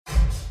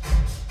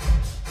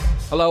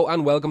Hello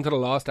and welcome to the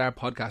Lost Art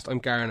Podcast. I'm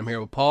Gary and I'm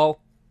here with Paul.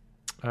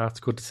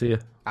 It's good to see you.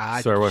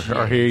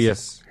 Or hear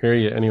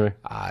you anyway.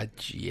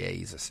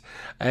 Jesus.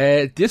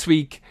 This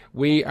week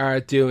we are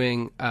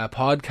doing a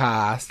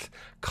podcast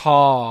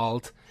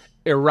called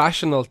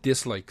Irrational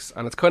Dislikes,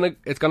 and it's going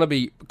to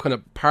be kind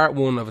of part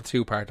one of a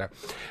two-parter.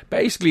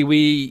 Basically,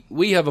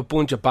 we have a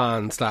bunch of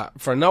bands that,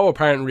 for no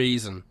apparent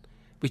reason,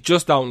 we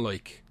just don't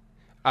like.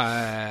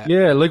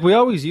 Like we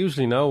always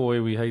usually know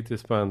why we hate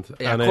this band,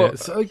 and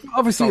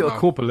obviously it'll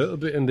come up a little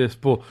bit in this,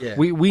 but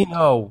we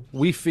know,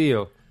 we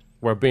feel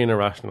we're being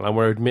irrational and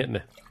we're admitting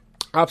it.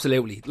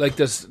 Absolutely. Like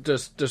there's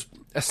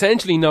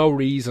essentially no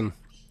reason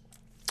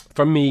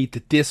for me to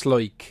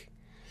dislike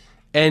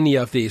any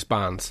of these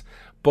bands,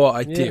 but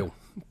I do.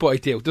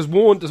 There's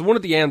one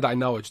at the end that I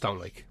know I just don't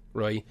like,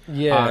 right?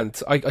 Yeah.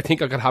 And I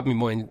think I could have my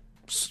mind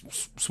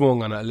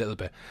swung on it a little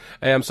bit.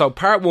 So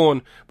part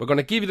one, we're going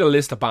to give you the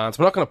list of bands.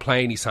 We're not going to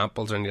play any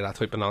samples or any of that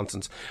type of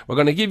nonsense. We're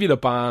going to give you the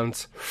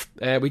bands.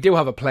 We do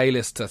have a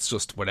playlist that's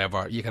just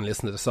whatever. You can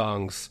listen to the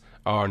songs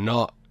or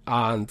not.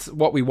 And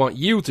what we want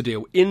you to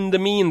do in the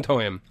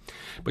meantime,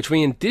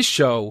 between this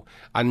show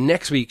and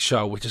next week's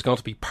show, which is going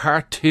to be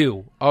part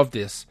two of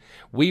this,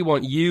 we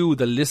want you,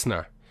 the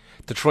listener,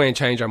 to try and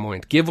change our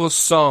mind. Give us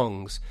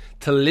songs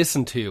to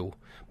listen to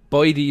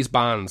by these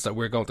bands that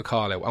we're going to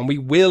call out, and we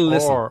will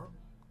listen.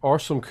 Or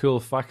some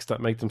cool facts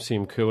that make them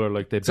seem cooler,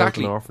 like they built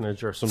an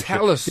orphanage or something.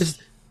 Tell us.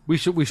 We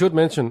should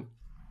mention,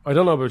 I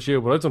don't know about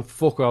you, but I've done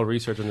fuck all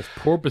research on this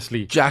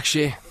purposely. Jack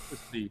shit.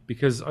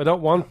 Because I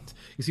don't want...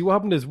 You see, what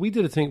happened is we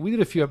did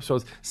a few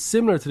episodes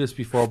similar to this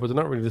before, but they're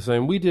not really the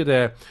same. We did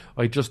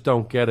I Just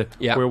Don't Get It,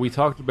 where we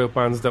talked about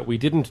bands that we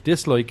didn't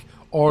dislike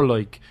or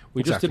like.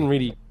 We just didn't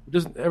really...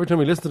 every time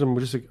we listened to them,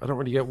 we're just like, I don't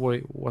really get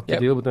what the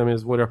deal with them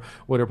is, why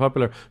they're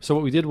popular. So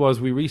what we did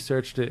was we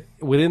researched it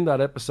within that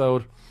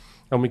episode,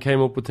 and we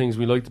came up with things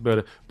we liked about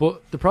it.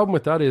 But the problem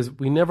with that is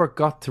we never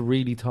got to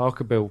really talk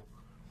about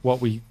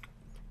what we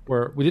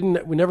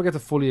never get to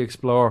fully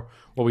explore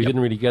what we didn't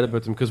really get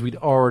about them because we'd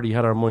already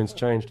had our minds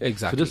changed.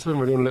 Exactly. So this time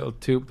we're doing a little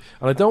tube,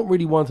 and I don't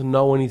really want to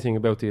know anything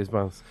about these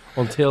bands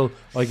until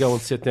I go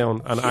and sit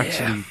down and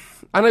actually.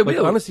 And I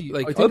will honestly,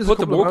 I think I'll put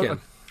the work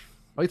in.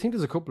 I think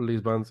there's a couple of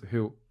these bands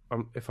who,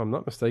 if I'm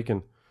not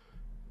mistaken,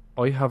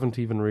 I haven't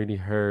even really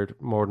heard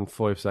more than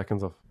 5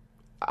 seconds of.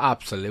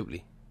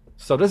 Absolutely.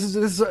 So this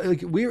is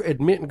like, we're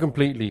admitting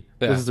completely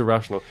this is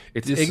irrational.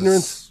 It's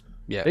ignorance.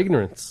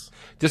 Ignorance.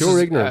 This pure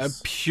is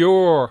ignorance.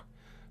 Pure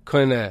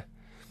kind of,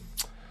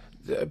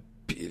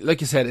 like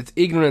you said, it's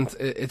ignorant.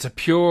 It's a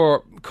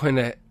pure kind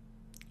of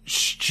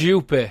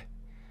stupid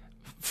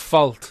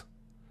fault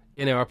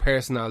in our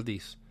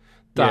personalities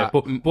that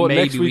but maybe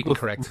next week we can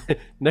correct.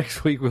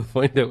 Next week we'll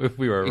find out if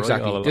we were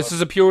right. All this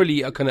is a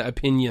purely a kind of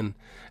opinion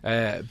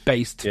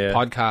based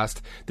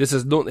podcast. This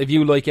is not, if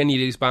you like any of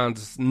these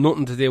bands, it's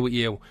nothing to do with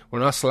you. We're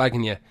not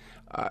slagging you.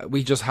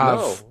 We just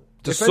have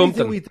just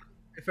something.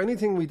 If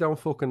anything, we don't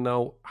fucking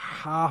know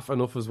half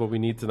enough is what we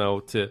need to know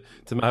to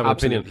have an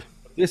opinion.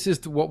 This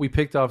is what we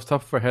picked off the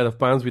top of our head of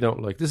bands we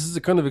don't like. This is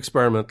a kind of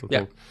experimental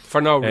thing.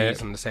 For no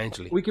reason,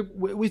 essentially.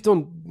 We've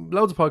done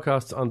loads of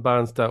podcasts on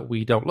bands that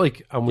we don't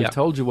like, and we've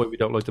told you why we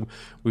don't like them.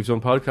 We've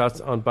done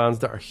podcasts on bands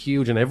that are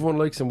huge and everyone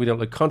likes, and we don't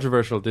like.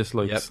 Controversial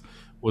dislikes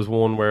was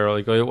one where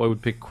like I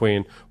would pick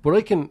Queen, but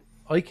I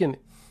can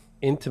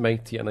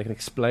intimate to you and I can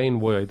explain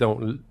why I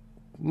don't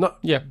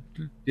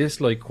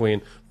dislike Queen,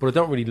 but I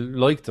don't really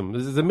like them.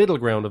 There's a middle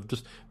ground of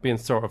just being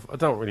sort of, I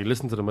don't really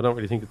listen to them. I don't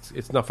really think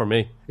it's not for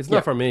me. It's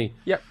not for me.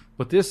 Yeah.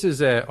 But this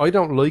is I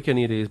don't like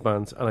any of these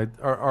bands, and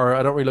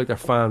I don't really like their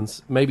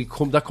fans. Maybe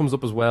that comes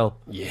up as well.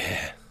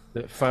 Yeah.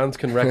 The fans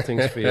can wreck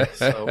things for you.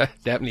 So.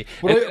 Definitely.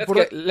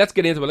 Let's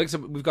get into it. Like I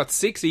said, we've got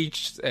 6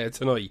 each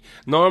tonight.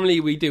 Normally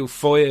we do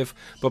 5,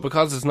 but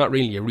because it's not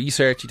really a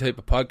researchy type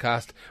of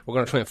podcast, we're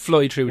going to try and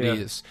fly through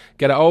these,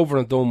 get it over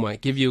and done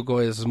with, give you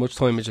guys as much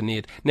time as you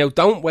need. Now,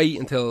 don't wait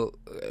until...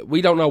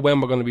 we don't know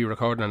when we're going to be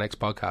recording our next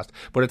podcast,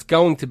 but it's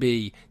going to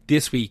be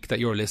this week that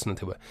you're listening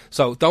to it.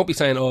 So don't be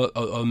saying,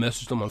 I'll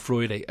message them on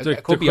Friday.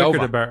 It could be over.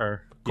 The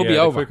better. Could be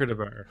over. The quicker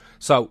the better.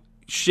 So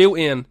shoot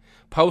in.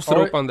 Post it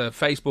up on the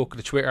Facebook,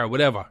 the Twitter,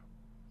 whatever.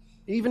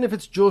 Even if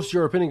it's just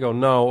your opinion, go,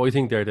 no, I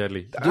think they're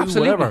deadly.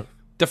 Absolutely. Whatever.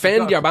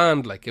 Defend your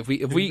band. Like if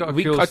we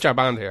cut your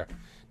band here,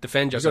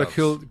 defend yourself.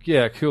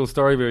 Got a cool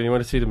story where you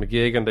went to see them a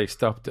gig and they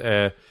stopped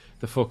the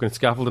fucking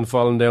scaffolding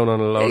falling down on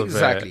a load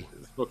of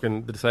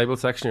fucking the disabled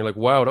section. You're like,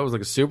 wow, that was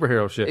like a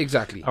superhero shit.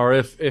 Exactly. Or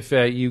if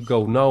you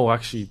go, no,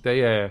 actually they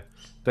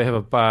have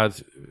a bad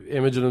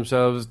image of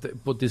themselves,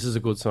 but this is a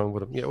good song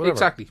with them. Yeah, whatever.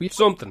 Exactly.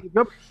 Something.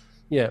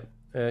 Yeah.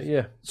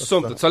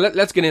 Something. So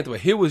let's get into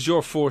it. Who was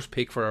your first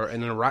pick for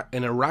an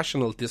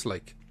irrational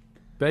dislike?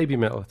 Baby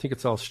metal. I think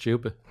it's all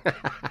stupid.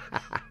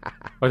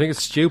 I think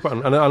it's stupid,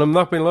 and I'm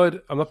not being lied.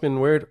 I'm not being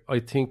weird. I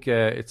think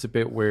it's a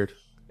bit weird.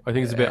 I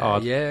think it's a bit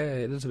odd. Yeah,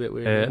 it is a bit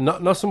weird.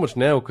 Not so much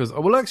now because I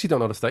actually don't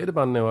know the state of the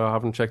band now. I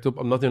haven't checked up.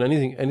 I'm not doing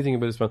anything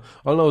about this band.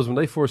 All I know is when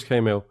they first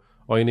came out,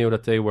 I knew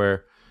that they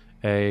were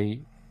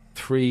 3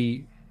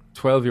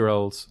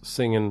 12-year-olds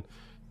singing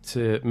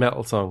to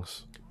metal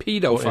songs.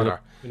 Pedo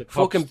fodder. in a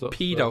pop Fucking stuff,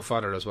 pedo so.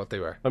 fodder is what they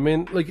were. I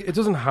mean, like, it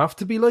doesn't have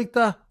to be like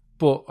that,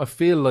 but I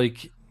feel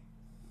like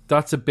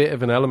that's a bit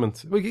of an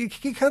element. Like, you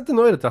can't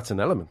deny that that's an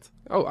element.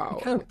 Oh,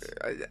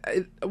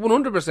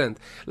 100%.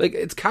 Like,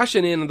 it's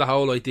cashing in on the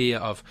whole idea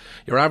of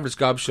your average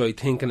gobshite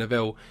thinking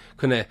about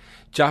kind of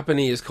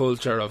Japanese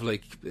culture of,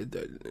 like,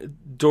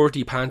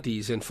 dirty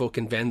panties in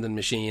fucking vending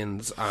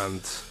machines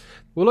and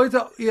Well, I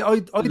don't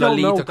know.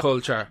 Lolita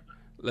culture.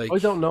 Like, I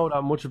don't know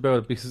that much about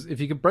it, because if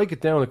you could break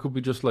it down, it could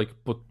be just like,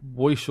 but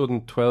why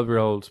shouldn't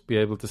 12-year-olds be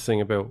able to sing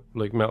about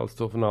like metal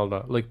stuff and all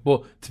that? Like,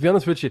 but to be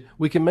honest with you,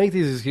 we can make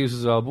these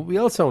excuses all, but we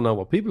also know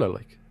what people are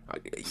like.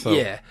 So.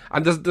 Yeah,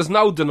 and there's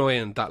no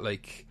denying that,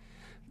 like,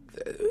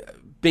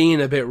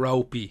 being a bit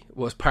ropey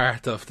was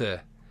part of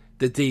the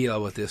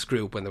deal with this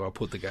group when they were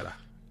put together.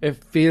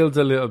 It feels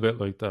a little bit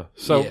like that.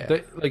 So,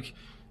 Yeah.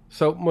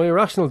 So my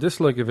irrational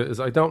dislike of it is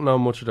I don't know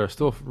much of their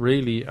stuff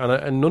really,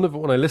 and none of it.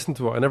 When I listened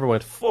to it, I never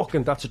went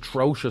fucking that's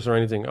atrocious or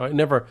anything. I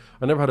never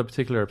had a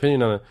particular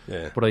opinion on it.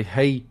 Yeah. But I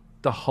hate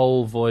the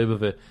whole vibe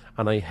of it,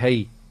 and I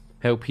hate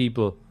how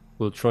people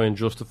will try and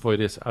justify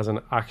this as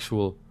an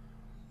actual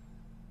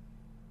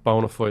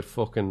bona fide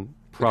fucking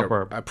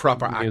proper, like a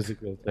proper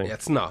musical thing. Yeah,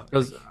 it's not.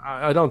 Because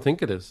I don't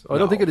think it is. I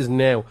don't think it is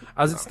now.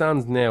 As it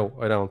stands now,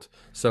 I don't.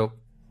 So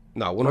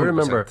No,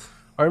 100%.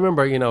 I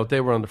remember, you know,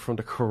 they were on the front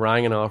of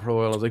Kerrang and all for a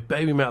while. I was like,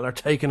 Baby Metal are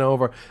taking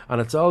over.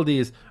 And it's all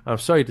these, I'm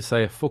sorry to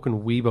say,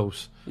 fucking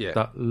weebos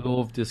that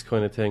love this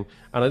kind of thing.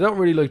 And I don't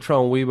really like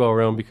throwing weebo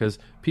around because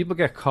people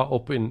get caught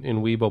up in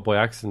weebo by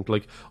accident.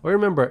 Like, I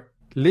remember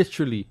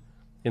literally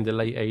in the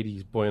late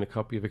 80s buying a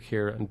copy of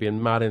Akira and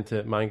being mad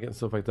into manga and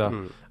stuff like that.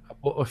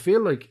 But I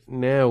feel like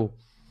now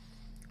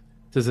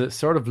there's a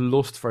sort of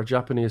lust for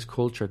Japanese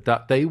culture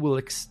that they will,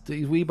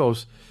 these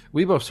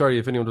weebos, sorry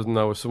if anyone doesn't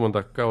know, is someone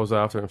that goes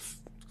after and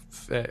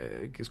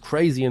is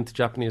crazy into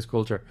Japanese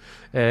culture,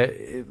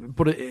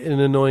 but in an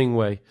annoying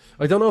way.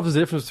 I don't know if there's a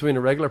difference between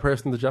a regular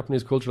person and the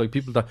Japanese culture, like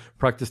people that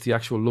practice the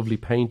actual lovely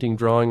painting,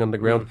 drawing on the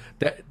ground.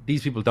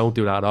 These people don't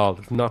do that at all.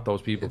 It's not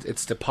those people.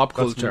 It's the pop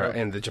culture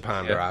in the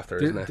Japan they're after,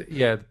 isn't it?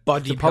 Yeah,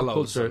 body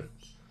pillows, culture,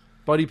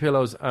 body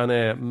pillows,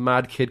 and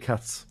mad Kit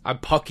Kats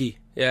and Pocky.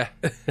 Yeah,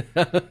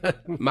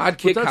 mad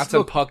Kit Kats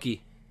and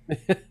Pocky.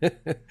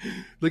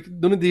 Like,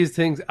 none of these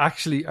things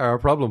actually are a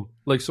problem.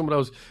 Like, some of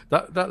those,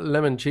 that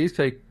lemon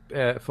cheesecake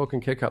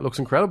fucking Kit Kat looks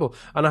incredible,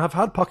 and I have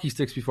had Pocky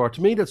sticks before.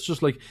 To me, that's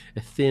just like a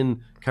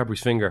thin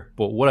Cadbury's finger,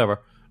 but whatever.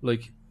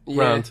 Like,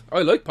 grand.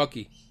 I like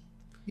Pocky.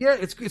 Yeah,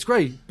 it's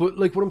great, but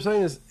like, what I'm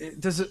saying is,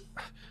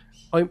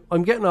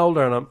 I'm getting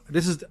older, and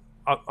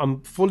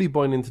I'm fully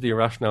buying into the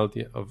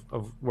irrationality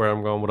of where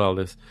I'm going with all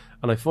this,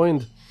 and I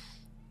find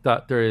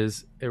that there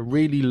is a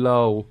really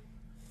low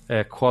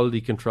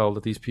quality control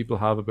that these people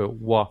have about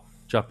what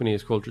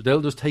Japanese culture.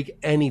 They'll just take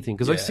anything,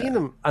 because I've seen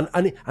them,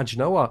 and you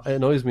know what, it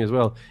annoys me as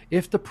well.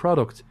 If the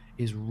product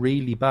is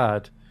really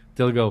bad,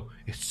 they'll go,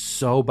 it's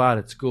so bad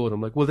it's good.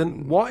 I'm like, well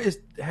then what is,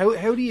 how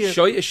do you...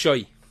 Shy is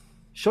shy.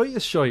 Shy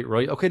is shy,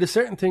 right? Okay, there's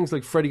certain things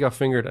like Freddy Got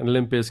Fingered and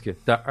Limp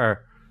Bizkit that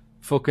are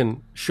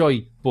fucking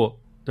shy, but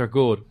they're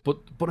good.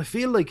 But I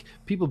feel like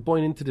people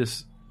buying into the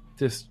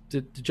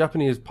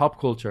Japanese pop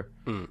culture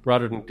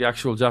rather than the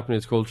actual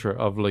Japanese culture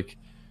of, like,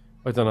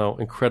 I don't know,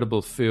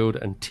 incredible food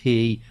and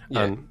tea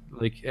and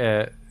like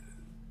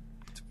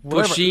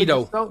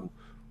Bushido. Like,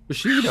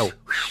 Bushido.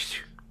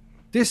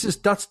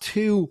 That's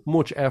too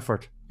much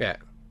effort. Yeah.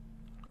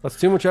 That's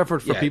too much effort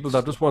for people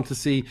that just want to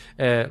see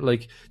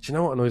like, do you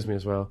know what annoys me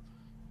as well?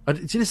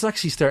 This is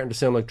actually starting to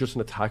sound like just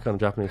an attack on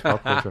Japanese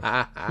pop culture.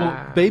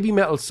 Well, Baby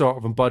Metal sort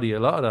of embody a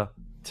lot of that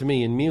to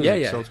me in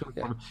music. So it's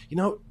you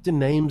know, the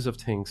names of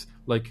things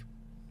like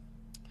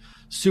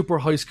Super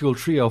High School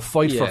Trio,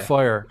 Fight for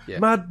Fire.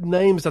 Mad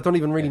names that don't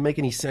even really make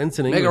any sense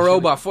in English. Mega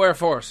Robot, Fire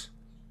Force.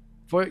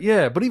 But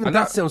even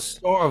that sounds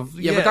sort of...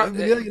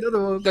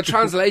 the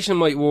translation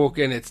might work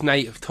in its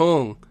native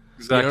tongue.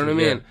 Exactly, you know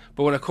what I mean?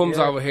 But when it comes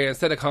over here,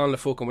 instead of calling it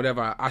fucking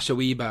whatever,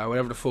 Ashawiba or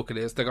whatever the fuck it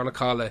is, they're going to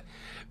call it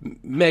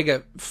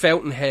Mega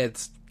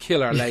Fountainheads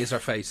Killer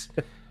Laserface.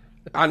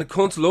 And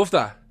cunts love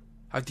that.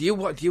 Have you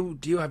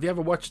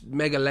ever watched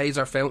Mega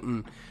Laser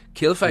Fountain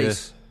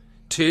Killface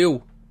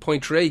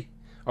 2.3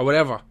 or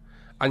whatever?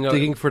 And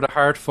digging for the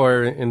heart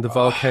fire in the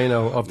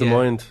volcano of the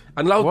mind.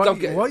 And what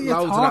are you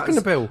talking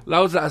about?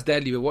 Loads of that is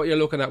deadly, but what you're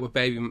looking at with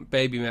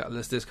baby metal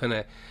is this kind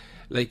of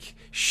like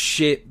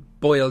shit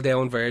boiled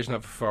down version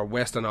of for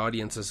Western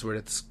audiences, where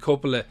it's a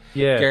couple of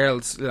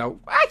girls, you know,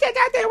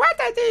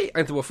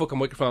 into a fucking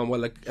microphone while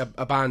like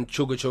a band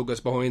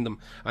chuggas behind them,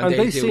 and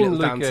they do seem little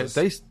like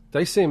dances.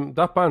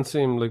 That band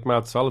seem like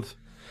mad solid.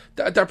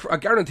 I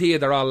guarantee you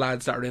they're all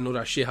lads that are in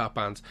other shit hot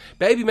bands.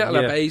 Baby metal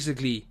are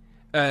basically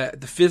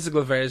the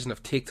physical version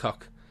of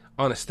TikTok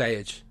on a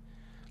stage.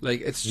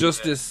 Like, it's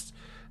just this.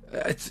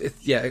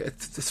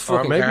 It's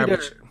fucking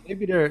garbage.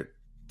 Maybe they're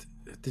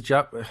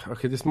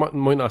okay, this might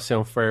not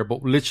sound fair,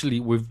 but literally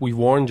we've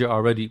warned you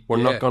already. We're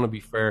not going to be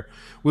fair.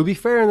 We'll be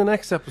fair in the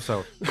next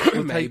episode.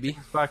 Maybe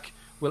back.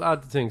 We'll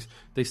add the things.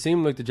 They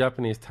seem like the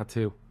Japanese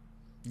tattoo.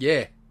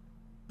 Yeah,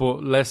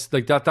 but less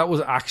like that. That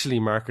was actually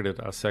marketed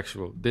as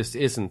sexual. This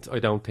isn't, I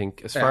don't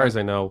think, as far as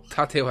I know.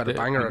 Tattoo had a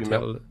banger or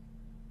two.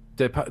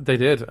 They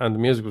did, and the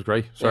music was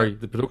great. Sorry,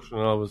 the production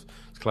and all was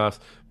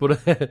class.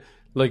 But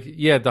like,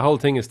 yeah, the whole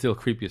thing is still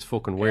creepy as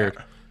fucking weird.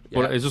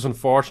 But it's just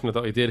unfortunate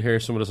that I did hear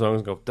some of the songs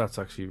and go, that's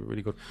actually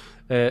really good.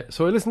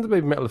 So I listened to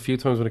Baby Metal a few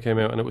times when it came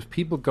out, and it was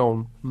people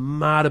going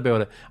mad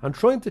about it and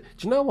trying to. Do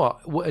you know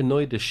what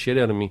annoyed the shit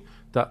out of me?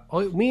 That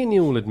me and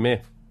you will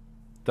admit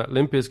that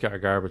Limp Bizkit are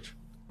garbage,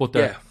 but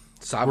they're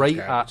great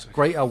at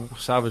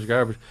savage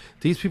garbage.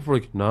 These people are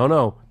like,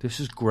 no, this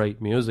is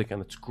great music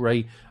and it's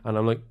great, and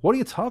I'm like, what are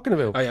you talking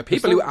about? Oh yeah,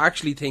 people who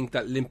actually think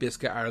that Limp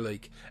Bizkit are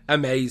like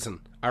amazing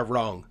are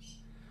wrong.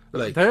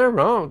 Like, they're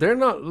wrong. They're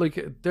not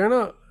like they're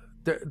not.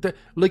 They're,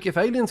 like, if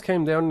aliens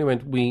came down and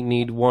went, we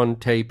need one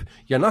tape,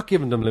 you're not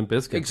giving them Limp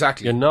Bizkit.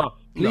 Exactly. You're not.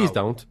 Please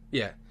don't.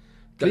 Yeah.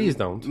 Please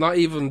don't. Not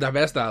even their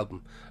best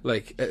album.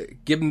 Like,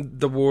 give them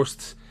the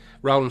worst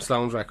Rolling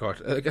Stones record.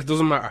 It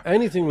doesn't matter.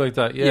 Anything like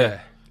that, yeah.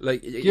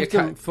 Like, give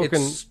them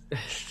fucking...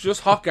 It's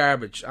just hot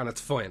garbage and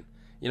it's fine.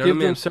 You know give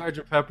what I mean? Give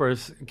them Sgt.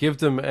 Pepper's. Give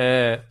them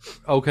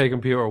OK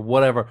Computer,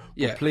 whatever.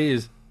 But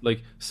please,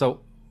 like, so...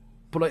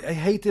 But I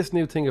hate this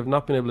new thing of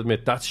not being able to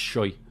admit that's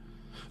shite.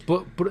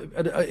 But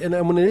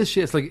and when it is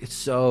shit, it's like, it's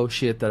so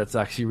shit that it's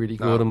actually really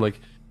good. I'm like,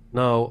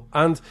 no.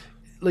 And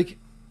like,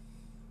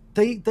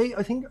 they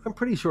I think, I'm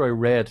pretty sure I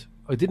read.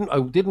 I didn't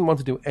want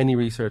to do any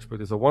research about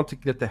this. I want to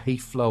get the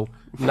hate flow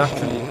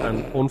naturally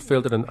and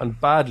unfiltered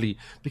and badly,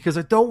 because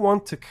I don't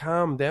want to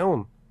calm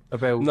down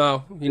about.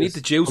 No, you need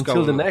the juice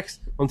until going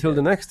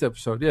the next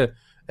episode.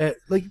 Yeah,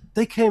 like,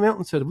 they came out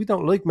and said, we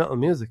don't like metal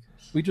music.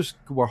 We just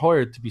were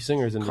hired to be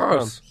singers in the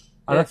band,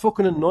 and it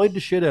fucking annoyed the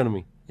shit out of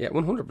me. Yeah,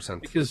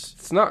 100%. Because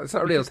it's not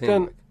a real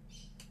thing.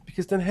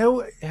 Because then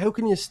how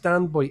can you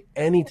stand by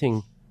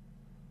anything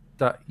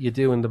that you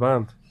do in the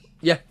band?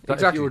 Yeah, that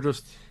exactly. You were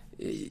just,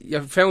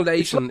 your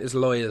foundation is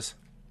lies.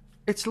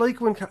 It's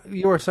like when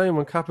you were saying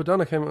when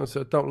Capadonna came out and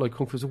said, "Don't like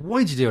kung fu." So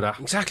why'd you do that?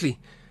 Exactly.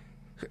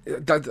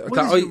 Why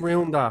did you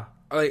ruin that?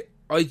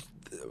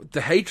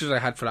 The hatred I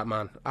had for that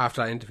man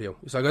after that interview.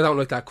 It's like, I don't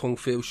like that kung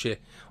fu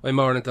shit. I'm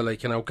more into,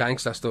 like, you know,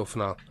 gangster stuff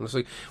and all. And it's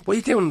like, what are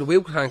you doing in the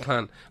Wu-Tang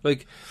Clan?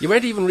 Like, you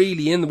weren't even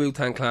really in the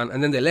Wu-Tang Clan,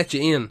 and then they let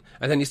you in,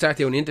 and then you start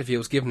doing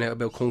interviews giving out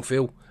about kung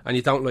fu, and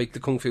you don't like the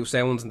kung fu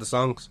sounds and the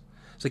songs.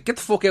 It's like, get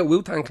the fuck out of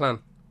Wu-Tang Clan.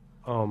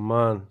 Oh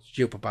man,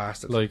 stupid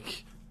bastard.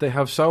 Like, they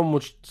have so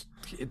much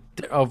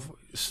of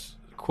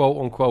quote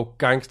unquote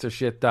gangster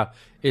shit that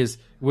is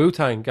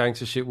Wu-Tang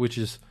gangster shit, which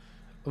is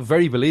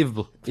very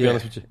believable, to be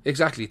honest with you.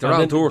 Exactly. They're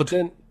all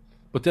dirt.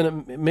 But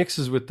then it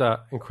mixes with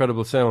that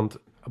incredible sound.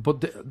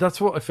 But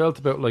that's what I felt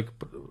about, like,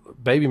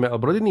 Baby Metal.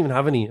 But I didn't even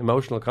have any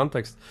emotional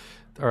context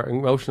or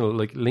emotional,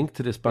 like, link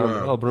to this band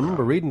at all. But I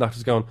remember reading that,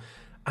 just going,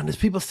 and there's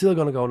people still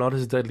going to go, no,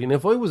 this is deadly. And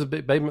if I was a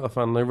big Baby Metal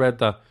fan and I read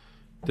that,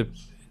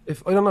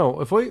 if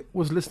I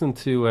was listening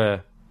to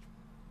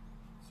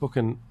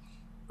fucking,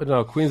 I don't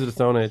know, Queens of the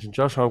Stone Age, and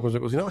Josh Homme comes,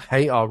 you know, I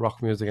hate all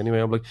rock music anyway.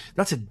 I'm like,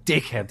 that's a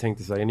dickhead thing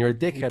to say, and you're a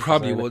dickhead. You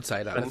probably would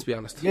say that, let's be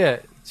honest. Yeah,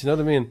 do you know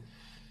what I mean?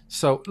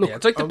 So look,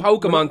 it's like the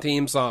Pokemon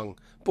theme song,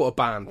 but a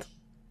band.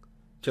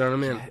 Do you know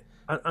what I mean?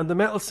 And the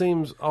metal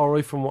seems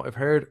alright from what I've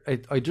heard.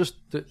 I just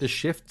the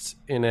shifts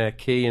in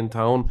key and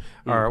tone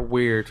are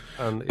weird,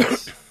 and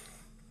it's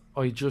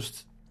I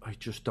just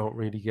don't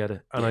really get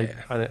it. And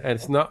and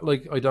it's not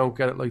like I don't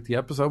get it like the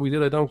episode we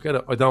did. I don't get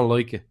it. I don't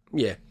like it.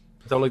 Yeah.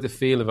 I don't like the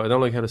feel of it. I don't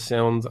like how it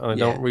sounds, and I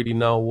don't really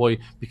know why,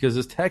 because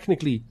there's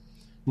technically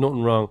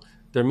nothing wrong.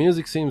 Their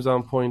music seems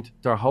on point.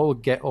 Their whole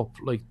get up,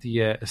 like the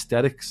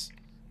aesthetics,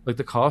 like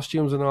the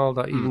costumes and all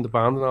that, even the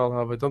band and all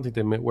have. I don't think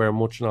they wear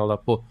much and all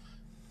that, but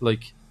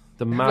like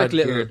the mad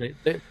like gear,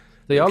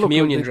 they all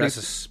communion look like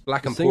dresses,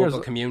 black and purple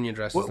communion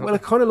dresses. Well,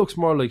 it kind of looks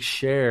more like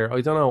Cher.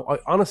 I don't know. I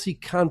honestly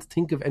can't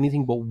think of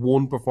anything but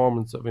one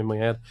performance of in my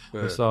head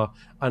I saw,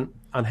 and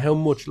how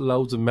much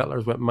loads of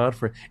metalers went mad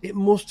for it. It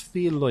must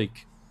feel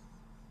like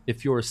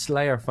if you're a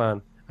Slayer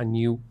fan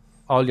and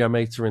all your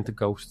mates are into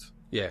Ghost.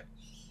 Yeah.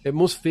 It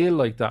must feel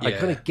like that. I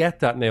kind of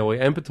get that now. I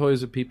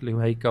empathise with people who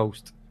hate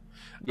Ghost.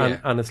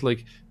 And it's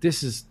like,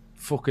 this is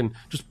fucking,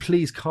 just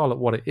please call it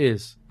what it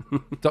is.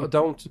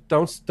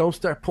 don't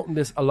start putting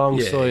this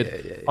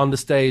alongside on the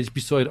stage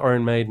beside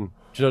Iron Maiden.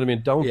 Do you know what I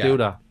mean? Don't do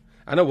that.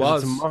 And it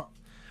was.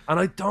 And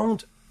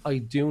I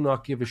do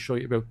not give a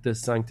shit about the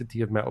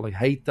sanctity of metal. I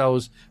hate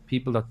those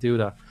people that do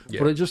that.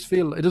 But I just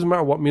feel it doesn't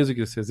matter what music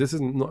this is. This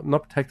isn't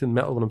not protecting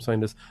metal when I'm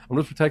saying this. I'm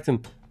just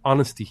protecting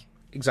honesty.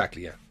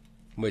 Exactly, yeah.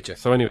 I'm with you.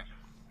 So anyway,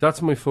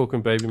 that's my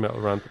fucking Baby Metal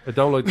rant. I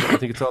don't like it. I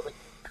think it's all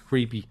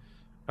creepy,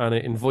 and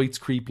it invites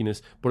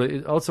creepiness, but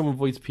it also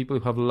invites people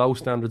who have low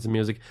standards of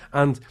music.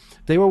 And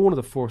they were one of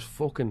the first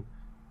fucking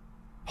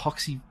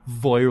poxy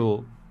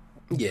viral.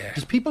 Yeah.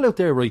 There's people out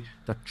there, right,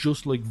 that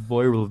just like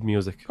viral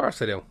music. Of course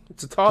they do.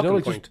 It's a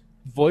talking point.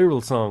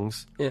 Viral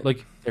songs,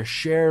 like, they're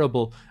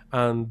shareable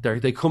and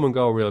they come and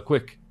go real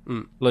quick.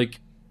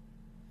 Like,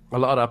 a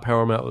lot of that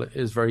power metal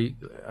is very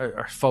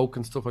folk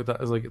and stuff like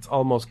that. Is like, it's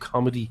almost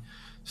comedy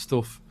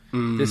stuff.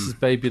 This is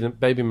baby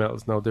metal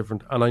is no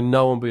different, and I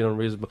know I'm being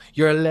unreasonable.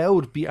 You're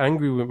allowed to be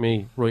angry with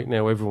me right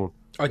now, everyone.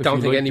 I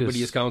don't think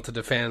anybody is going to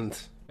defend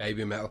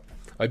baby metal.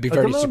 I'd be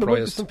very surprised. There might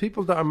be some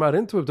people that are mad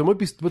into it. There might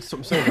be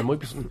something saying. There might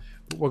be some.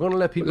 We're going to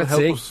let people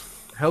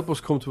help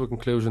us come to a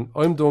conclusion.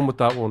 I'm done with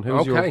that one.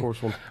 Who's your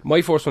first one?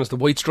 My first one is the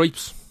White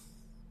Stripes.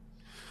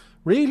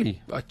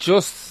 Really?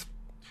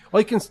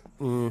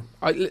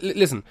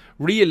 Listen.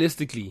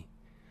 Realistically,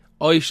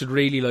 I should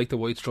really like the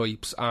White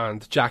Stripes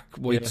and Jack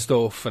White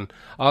stuff and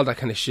all that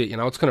kind of shit. You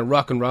know, it's kind of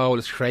rock and roll.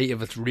 It's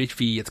creative. It's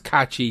riffy. It's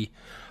catchy.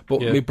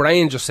 But my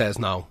brain just says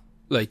no.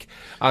 Like,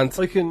 and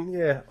I can.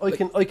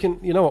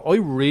 You know, I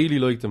really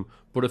like them.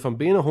 But if I'm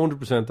being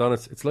 100%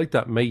 honest, it's like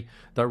that mate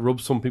that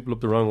rubs some people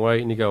up the wrong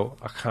way, and you go,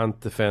 I can't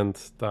defend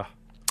that.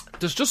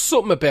 There's just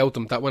something about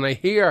them that when I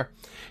hear,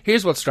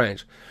 here's what's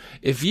strange.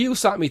 If you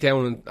sat me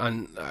down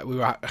and we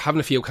were having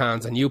a few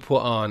cans and you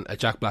put on a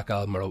Jack Black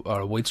album or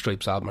a White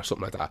Stripes album or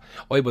something like that,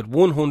 I would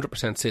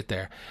 100% sit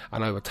there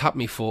and I would tap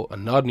my foot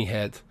and nod my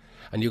head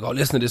and you go,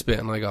 listen to this bit,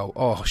 and I go,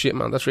 oh shit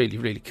man, that's really,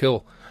 really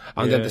cool.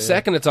 And then the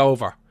second it's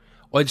over,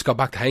 I just go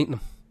back to hating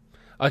them.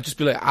 I'd just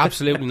be like,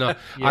 absolutely not.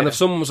 And if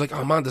someone was like,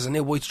 oh man, there's a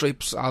new White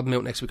Stripes album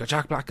out next week, or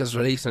Jack Black has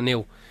released a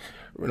new,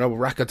 you know,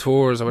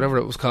 Raconteurs or whatever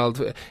it was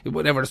called,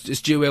 whatever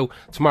it's due out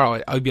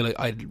tomorrow, I'd be like,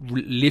 I'd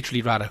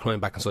literally rather climb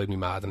back inside me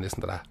mad and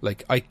listen to that.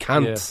 Like, I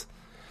can't. Yeah.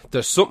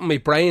 There's something my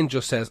brain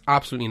just says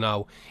absolutely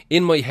no.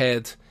 In my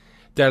head,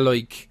 they're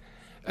like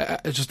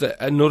just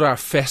another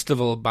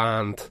festival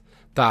band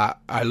that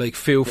are like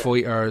Foo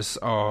Fighters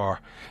or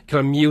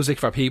kind of music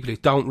for people who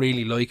don't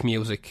really like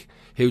music.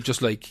 Who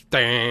just like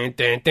dan,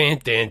 dan, dan,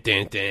 dan,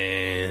 dan,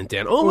 dan,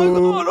 dan. Oh my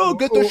god, oh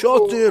get the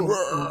shots in.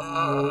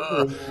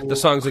 The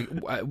song's like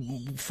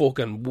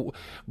fucking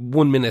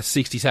 1 minute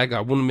 60 seconds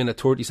or 1 minute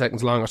 30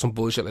 seconds long or some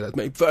bullshit like that.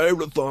 My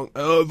favourite song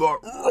ever.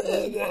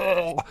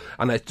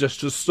 And it's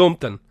just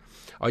something.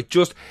 I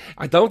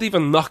don't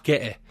even not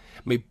get it.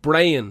 My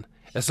brain,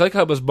 it's like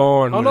I was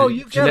born with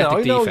a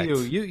genetic defect.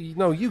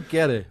 You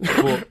get it.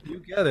 But you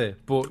get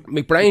it. But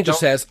my brain just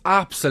says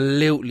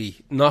absolutely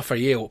not for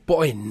you. But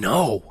I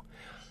know.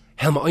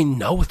 Helmut, I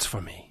know it's for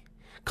me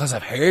because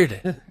I've heard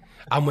it,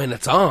 and when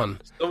it's on,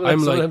 some of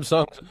them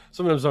songs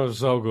are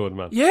so good,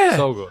 man. Yeah,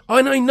 so good.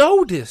 And I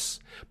know this,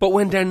 but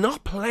when they're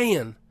not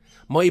playing,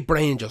 my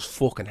brain just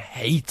fucking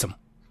hates them.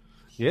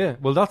 Yeah,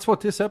 well, that's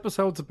what this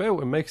episode's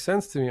about. It makes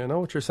sense to me. I know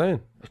what you're saying.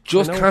 I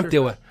just can't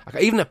do it. I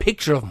got even a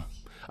picture of him.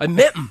 I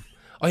met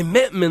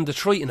him in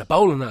Detroit in a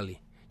bowling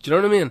alley. Do you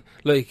know what I mean?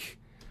 Like,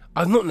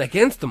 I've nothing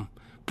against him,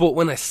 but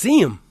when I see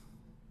him,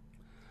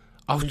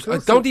 I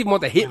don't even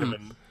want to hit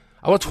him.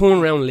 I want to turn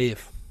around and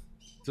leave.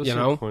 You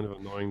know, kind of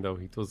annoying though.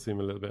 He does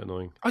seem a little bit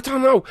annoying. I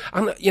don't know,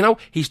 and you know,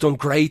 he's done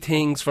great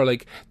things for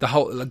like the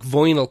whole like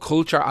vinyl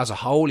culture as a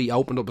whole. He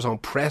opened up his own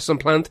pressing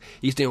plant.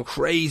 He's doing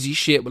crazy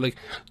shit with like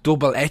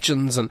double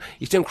etchings, and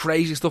he's doing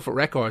crazy stuff with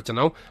records. You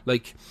know,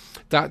 like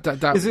that.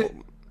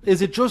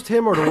 Is it just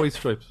him or the White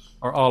Stripes?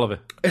 Or all of it?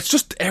 It's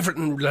just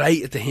everything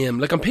related to him.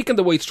 Like, I'm picking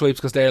the White Stripes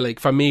because they're, like,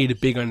 for me, the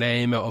bigger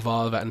name out of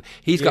all of it. And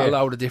he's got a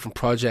lot of different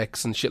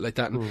projects and shit like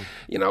that. And,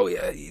 you know,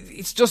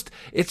 it's just,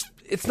 it's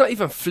not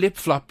even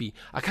flip-floppy.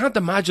 I can't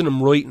imagine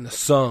him writing a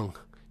song.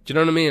 Do you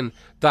know what I mean?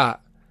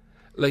 That,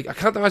 like, I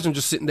can't imagine him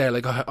just sitting there,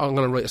 like, oh, I'm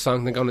going to write a song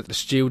and then going into the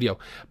studio.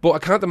 But I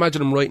can't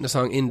imagine him writing a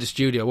song in the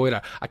studio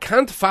either. I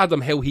can't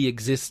fathom how he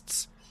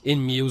exists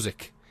in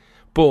music.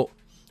 But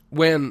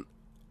when,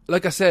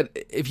 like I said,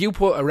 if you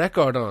put a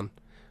record on,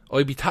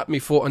 I'd be tapping my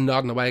foot and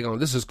nodding away going,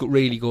 this is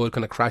really good,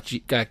 kind of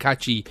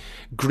catchy,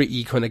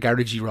 gritty, kind of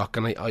garagey rock,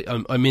 and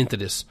I'm into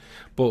this.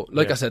 But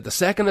like I said, the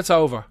second it's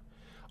over,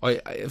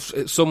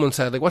 if someone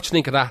said, like, what you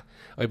think of that?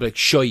 I'd be like,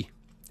 shy.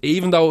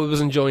 Even though I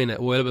was enjoying it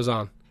while it was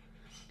on.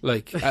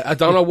 Like, I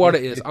don't know what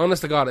it is.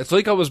 Honest to God, it's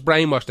like I was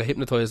brainwashed or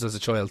hypnotised as a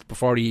child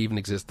before he even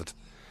existed.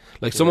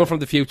 Like, someone from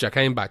the future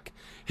came back,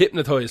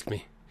 hypnotised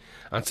me,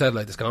 and said,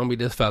 like, there's going to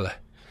be this fella,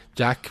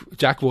 Jack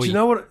White. Do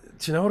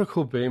you know what it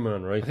could be,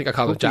 man, right? I think I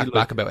called him Jack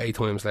Black about 8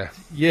 times there.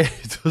 Yeah,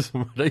 it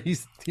doesn't matter.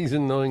 He's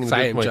annoying.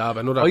 Same job.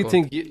 I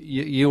think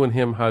you and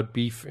him had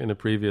beef in a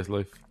previous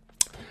life.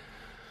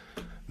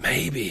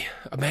 Maybe.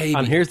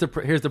 And here's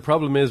the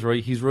problem is,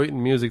 right, he's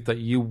writing music that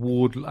you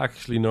would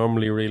actually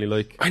normally really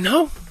like. I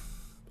know.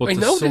 But I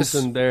know there's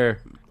something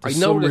there.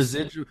 There's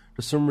there's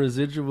some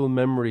residual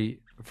memory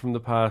from the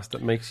past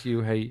that makes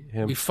you hate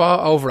him. We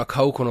fought over a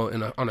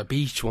coconut on a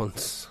beach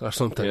once or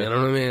something, you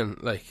know what I mean?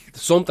 Like,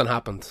 something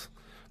happened.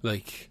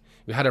 Like,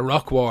 we had a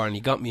rock war and he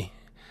got me.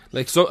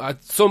 Like,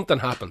 something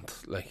happened.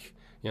 Like,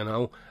 you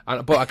know.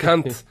 But I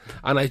can't.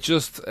 And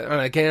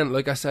again,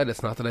 like I said,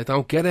 it's not that I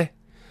don't get it.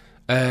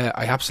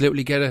 I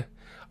absolutely get it.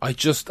 I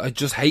just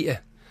hate it.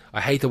 I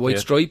hate the White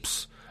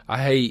Stripes.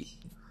 I hate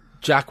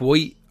Jack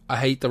White. I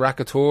hate the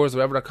Raconteurs,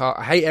 whatever they're called.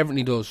 I hate everything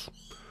he does.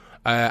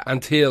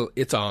 Until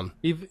it's on.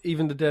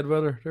 Even the Dead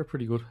Weather, they're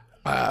pretty good.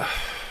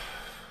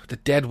 The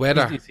Dead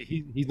Weather.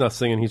 He's not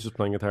singing, he's just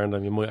playing guitar, and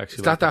then you might actually.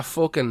 Is that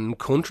fucking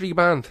country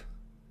band?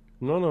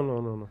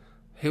 No.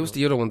 Who's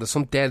the other one? There's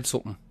some Dead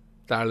something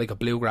that are like a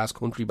bluegrass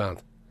country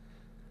band.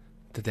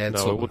 The Dead.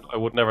 No, I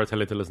would never tell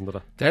you to listen to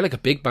that. They're like a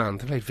big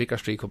band. They played Vicar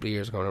Street a couple of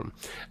years ago.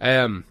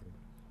 Again,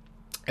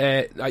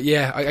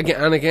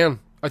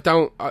 I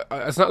don't.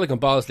 It's not like I'm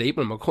balls deep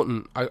in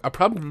him. I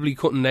probably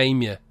couldn't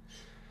name you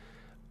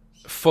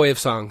 5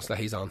 songs that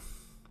he's on.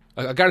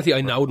 I guarantee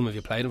I know them if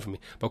you played them for me,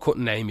 but I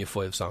couldn't name you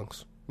 5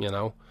 songs. You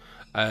know,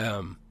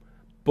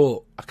 but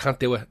I can't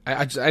do it.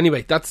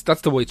 Anyway, that's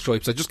the White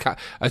Stripes. I just can't.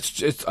 I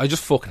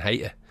just fucking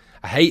hate it.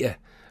 I hate it.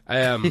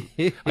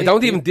 I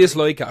don't even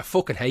dislike it. I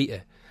fucking hate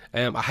it.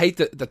 I hate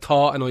the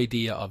thought and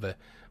idea of it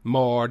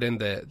more than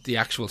the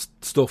actual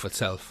stuff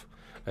itself.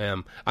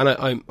 And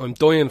I'm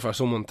dying for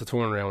someone to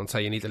turn around and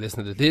say you need to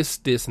listen to this,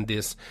 this, and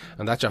this,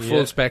 and that's your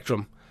full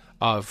spectrum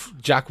of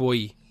Jack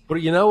White.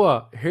 But you know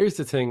what? Here's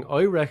the thing.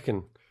 I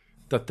reckon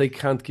that they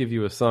can't give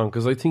you a song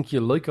because I think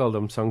you like all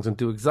them songs and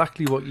do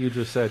exactly what you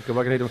just said. Go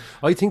back and hate them.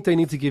 I think they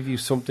need to give you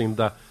something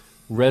that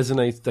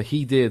resonates, that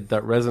he did,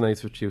 that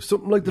resonates with you.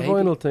 Something like the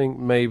vinyl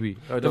thing, maybe.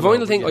 The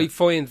vinyl thing I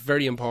find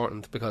very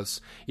important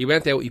because he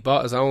went out, he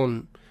bought his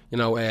own,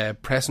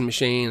 pressing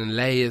machine and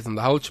lathe and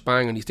the whole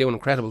shebang, and he's doing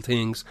incredible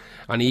things.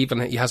 And he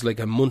has like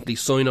a monthly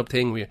sign-up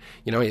thing where,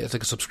 it's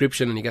like a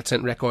subscription and you get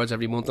sent records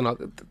every month and all.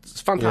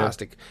 It's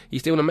fantastic. Yeah.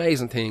 He's doing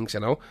amazing things,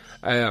 and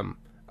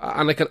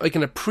I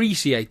can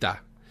appreciate that.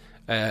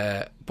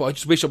 But I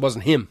just wish it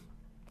wasn't him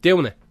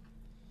doing it.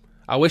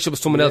 I wish it was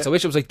someone else. I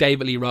wish it was like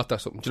David Lee Roth or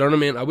something. Do you know what I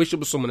mean? I wish it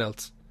was someone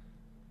else.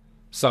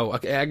 So I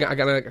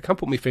can't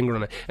put my finger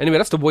on it. Anyway,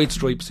 that's the White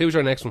Stripes. Who's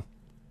your next one?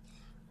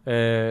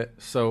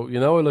 So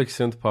I like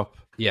synth pop.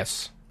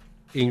 Yes,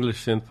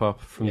 English synth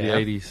pop from the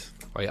 80s.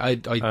 I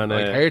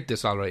heard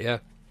this all right. Yeah,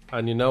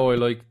 and I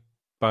like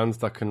bands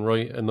that can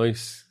write a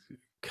nice,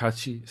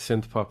 catchy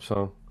synth pop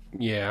song.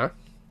 Yeah.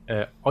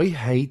 I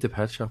hate the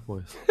Pet Shop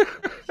Boys,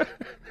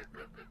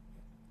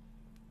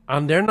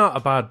 and they're not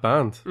a bad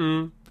band.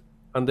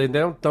 And they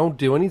don't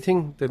do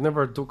anything. They've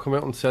never come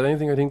out and said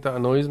anything, I think, that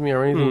annoys me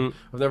or anything.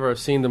 I've never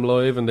seen them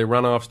live and they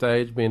ran off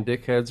stage being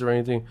dickheads or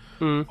anything.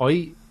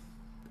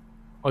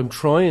 I'm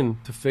trying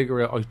to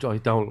figure out.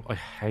 I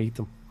hate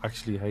them.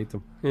 Actually hate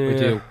them. Yeah. I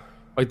do.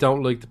 I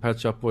don't like the Pet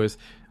Shop Boys.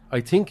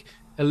 I think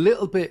a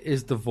little bit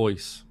is the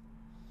voice.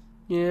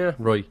 Yeah.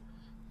 Right.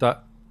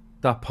 That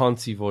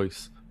poncy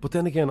voice. But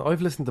then again,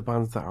 I've listened to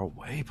bands that are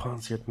way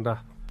poncier than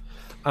that.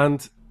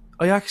 And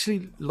I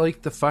actually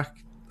like the fact,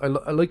 I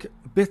like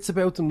bits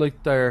about them,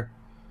 like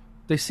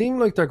they seem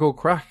like they're go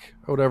crack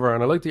or whatever,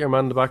 and I like that your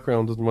man in the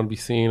background doesn't want to be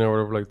seen or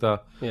whatever like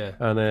that. Yeah.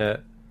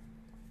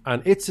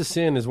 And It's a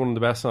Sin is one of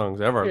the best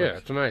songs ever. Yeah,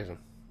 it's amazing.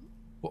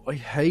 But I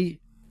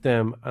hate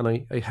them, and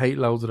I hate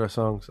loads of their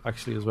songs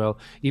actually as well.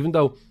 Even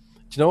though, do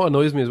you know what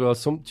annoys me as well?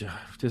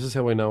 This is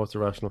how I know it's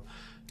irrational.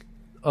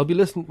 I'll be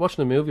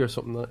watching a movie or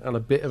something, and a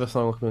bit of a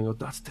song will come in and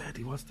go, "That's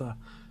Daddy, what's that?"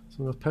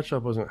 So the Pet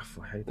Shop Boys, I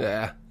hate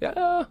them.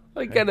 Yeah,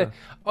 I get it.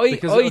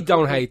 I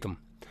don't hate them.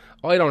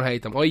 I don't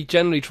hate them. I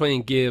generally try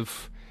and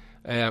give.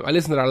 I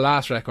listened to their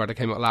last record that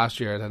came out last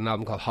year, an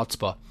album called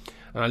Hotspot,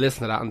 and I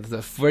listened to that, and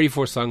the very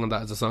first song on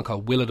that is a song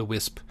called Will o' the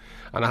Wisp,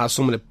 and it has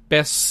some of the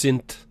best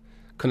synth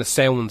kind of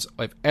sounds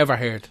I've ever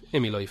heard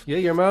in my life. Yeah,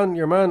 your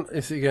man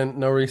is, again,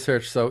 no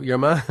research, so your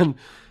man,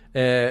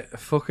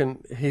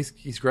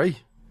 he's great.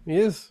 He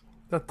is.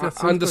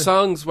 And the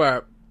songs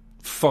were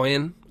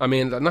fine. I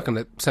mean, I'm not going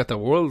to set the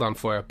world on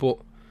fire, but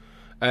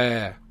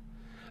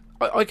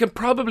I can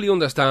probably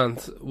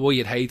understand why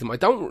you'd hate them. I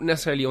don't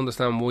necessarily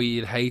understand why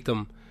you'd hate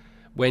them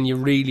when you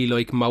really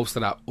like most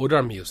of that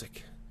other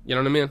music. You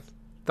know what I mean?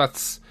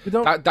 That's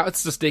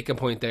the sticking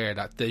point there,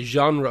 that the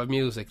genre of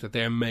music that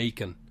they're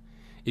making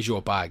is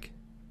your bag.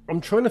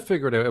 I'm trying to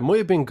figure it out. It might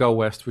have been Go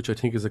West, which I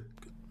think is an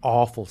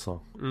awful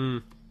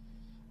song.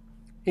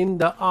 In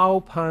the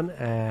open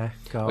air,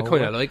 go. I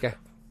kind of like it.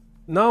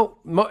 No,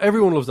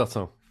 everyone loves that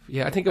song.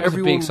 Yeah, I think it was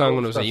a big song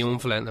when I was a young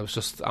fella, and it was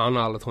just on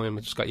all the time.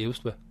 I just got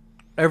used to it.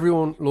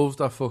 Everyone loves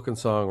that fucking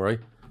song, right?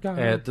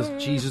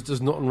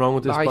 There's nothing wrong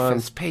with this band. Life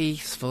is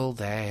peaceful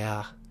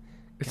there.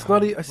 It's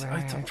not.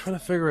 I'm trying to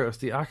figure out. It's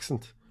the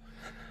accent.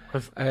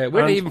 Where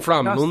are they even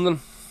from? London?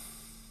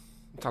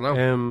 I don't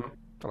know.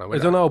 I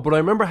don't know, but I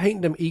remember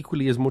hating them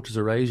equally as much as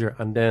Erasure,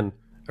 and then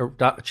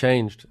that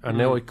changed, and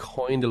now I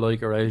kind of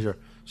like Erasure.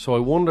 So I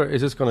wonder,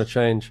 is this going to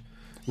change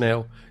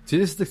now? See,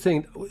 this is the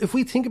thing. If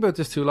we think about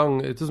this too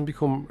long, it doesn't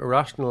become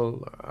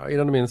irrational. You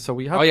know what I mean? So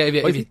we have.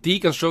 If you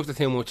deconstruct it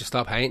too much, you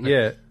stop hating it.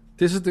 Yeah.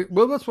 This is that's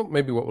what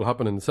will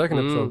happen in the second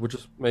episode, which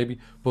is maybe.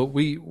 But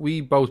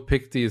we both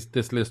picked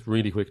this list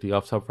really quickly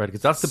off top of it,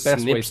 because that's the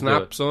best way to snap,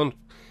 do it. Son.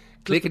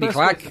 Clickety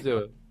clack. To do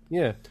it.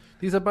 Yeah,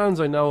 these are bands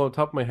I know on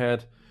top of my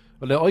head.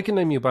 Well, I can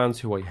name you bands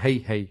who I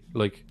hate,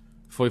 like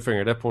Five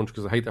Finger Death Punch,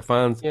 because I hate their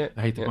fans, I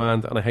hate the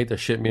band, and I hate their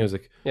shit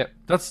music. Yeah,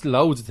 that's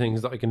loads of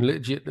things that I can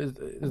legit.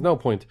 There's no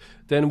point.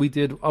 Then we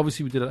did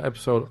an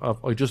episode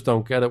of I Just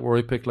Don't Get It, where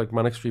I picked like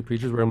Manic Street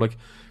Preachers, where I'm like,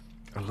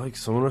 I like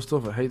some of their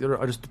stuff, I hate their,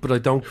 but I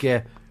don't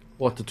get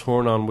what the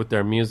turn on with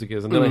their music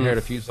is. And then I heard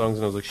a few songs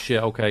and I was like,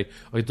 shit, okay.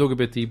 I dug a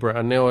bit deeper,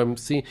 and now I'm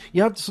seeing.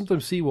 You have to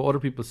sometimes see what other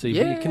people see,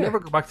 but you can never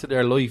go back to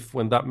their life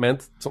when that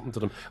meant something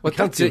to them. Well, you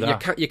can't do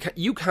that.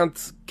 You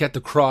can't get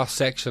the cross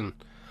section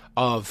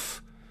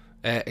of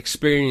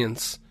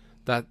experience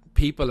that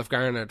people have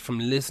garnered from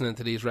listening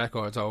to these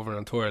records over an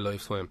entire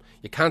lifetime.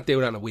 You can't do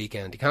that in a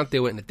weekend. You can't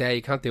do it in a day.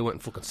 You can't do it in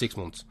fucking 6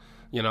 months.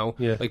 You know?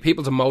 Yeah. Like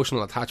people's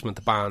emotional attachment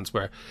to bands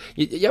where...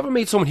 You ever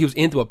meet someone who's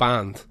into a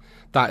band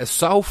that is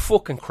so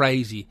fucking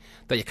crazy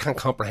that you can't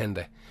comprehend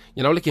it?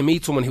 You know, like you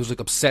meet someone who's like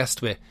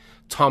obsessed with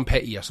Tom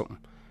Petty or something.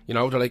 You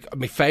know, they're like,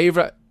 my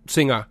favourite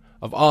singer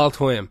of all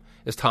time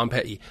is Tom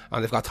Petty,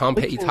 and they've got Tom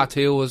Petty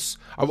tattoos.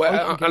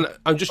 And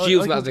I'm just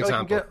using that as an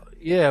example.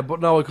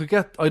 But no,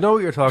 I know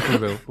what you're talking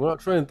about.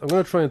 I'm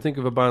going to try and think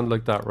of a band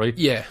like that, right?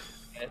 Yeah.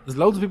 There's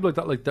loads of people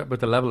like that with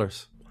the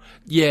Levelers.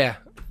 Yeah,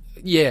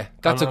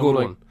 that's a good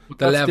one.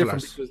 The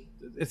Levelers.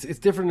 It's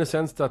different in the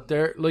sense that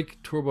they're like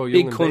Turbo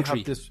Young. Big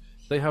country.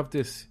 They have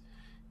this.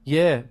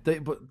 Yeah,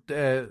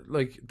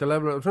 like the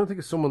Levelers. I'm trying to think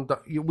of someone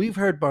that we've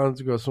heard bands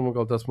ago. Someone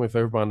go, "That's my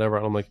favorite band ever,"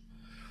 and I'm like,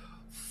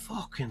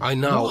 "Fucking." I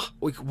know.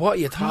 What are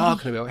you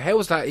talking about? How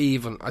is that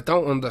even? I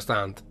don't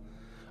understand.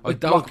 I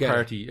don't Block get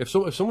Party. It. If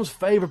someone's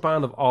favorite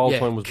band of all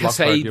time was Block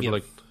Party, I'd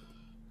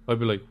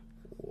be like,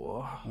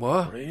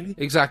 what? Really?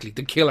 Exactly.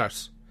 The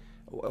Killers.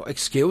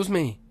 Excuse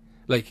me.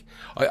 Like,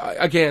 I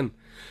again.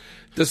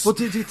 But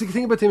the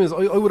thing about them is,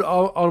 I would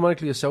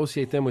automatically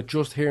associate them with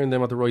just hearing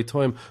them at the right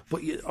time.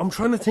 But I'm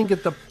trying to think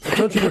of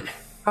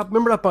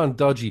remember that band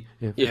Dodgy?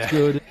 It's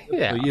good.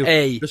 Yeah.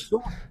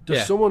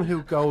 There's someone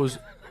who goes.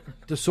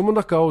 There's someone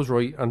that goes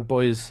right and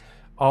buys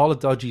all of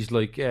Dodgy's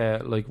like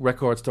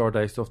record store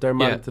day stuff. They're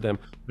mad to them.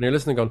 When you're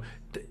listening, going,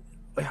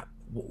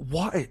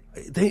 what?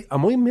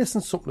 Am I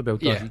missing something about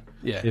Dodgy?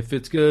 Yeah. If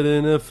it's good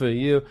enough for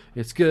you,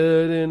 it's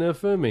good enough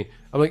for me.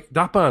 I'm like,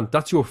 that band,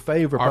 that's your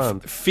favourite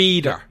band.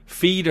 Feeder.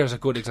 Feeder's a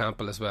good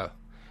example as well.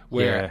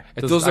 Where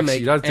it doesn't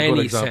make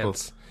any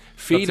sense.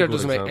 Feeder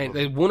doesn't make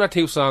any... One or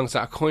two songs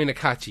that are kind of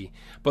catchy,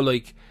 but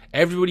like,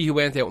 everybody who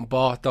went out and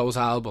bought those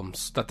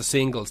albums, that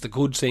the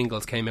good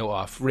singles came out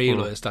of,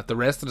 realised that the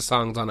rest of the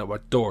songs on it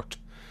were dirt.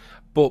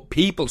 But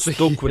people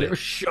stuck with it.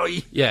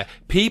 Shy. Yeah,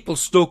 people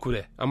stuck with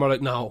it. And we're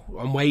like, no,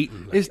 I'm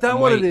waiting. Is that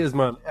what it is,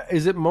 man?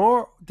 Is it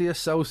more the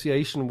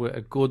association with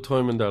a good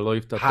time in their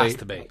life that has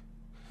to be?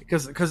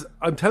 Because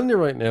I'm telling you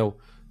right now,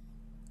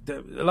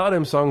 a lot of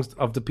them songs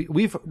of the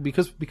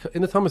because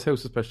in the Thomas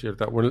House especially like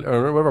that,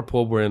 or whatever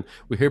pub we're in,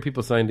 we hear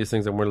people saying these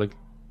things and we're like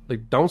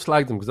don't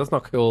slag them because that's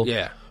not cool.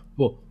 Yeah.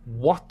 But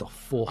what the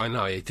fuck? I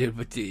know you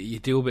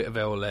do a bit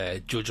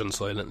of judging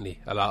silently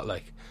a lot,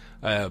 like.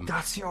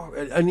 That's your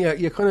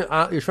you're kind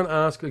of you're trying to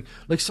ask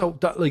like so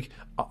that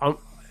out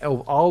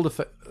of all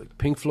the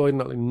Pink Floyd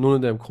and none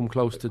of them come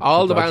close to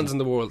all the bands in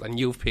the world, and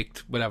you've picked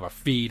whatever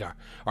Feeder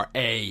or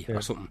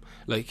or something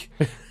like.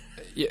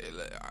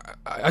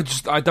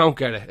 I don't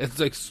get it.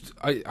 It's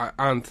like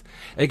and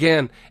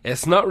again,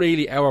 it's not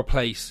really our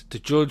place to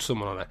judge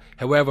someone on it.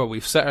 However,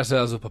 we've set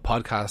ourselves up a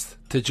podcast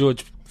to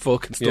judge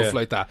fucking stuff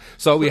like that.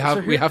 So we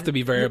have to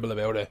be variable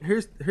about it.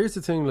 Here's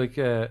the thing, like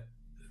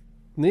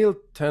Neil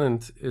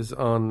Tennant is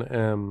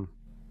on.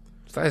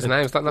 Is that his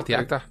name? Is that not the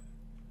actor?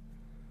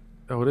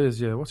 Oh, it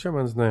is. Yeah. What's your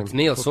man's name? It's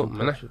Neil something,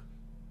 isn't it?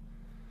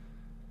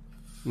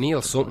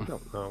 Neil something. I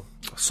don't know.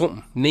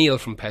 Something. Neil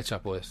from Pet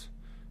Shop Boys.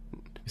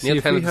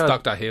 Neil Tennant's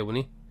Doctor Who,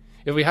 wouldn't he?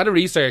 If we had a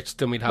research,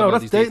 then we'd have all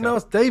these details. No,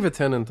 it's David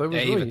Tennant.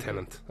 David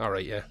Tennant. All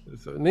right, yeah.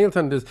 So Neil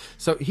Tennant is.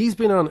 So he's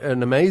been on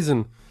an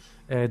amazing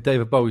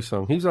David Bowie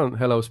song. He's on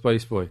Hello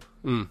Space Boy.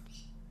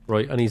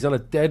 Right, and he's on a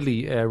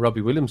deadly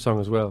Robbie Williams song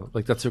as well.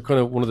 Like that's kind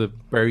of one of the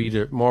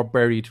more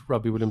buried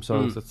Robbie Williams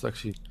songs. That's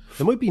actually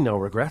there might be No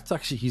Regrets.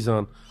 Actually, he's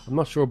on. I'm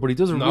not sure, but he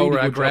does a really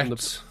good job.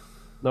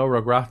 No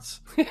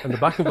Regrets and the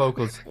backing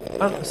vocals.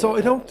 And so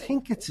I don't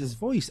think it's his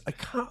voice. I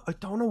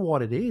don't know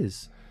what it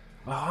is.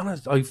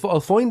 Honest, I'll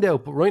find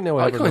out. But right now,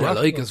 I kind of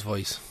like his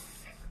voice.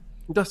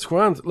 That's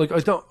grand. Like I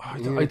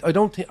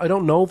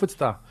don't know if it's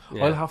that.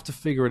 Yeah. I'll have to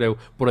figure it out.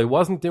 But I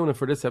wasn't doing it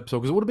for this episode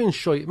because it would have been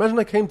shy. Imagine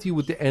I came to you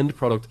with the end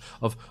product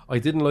of I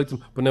didn't like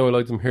them, but now I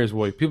like them. Here's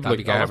why. People that'd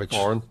like garbage.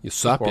 Boring. You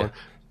suck it.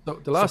 So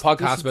the last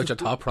podcast about your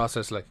thought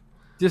process, like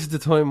this is the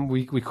time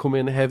we come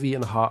in heavy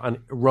and hot and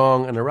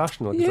wrong and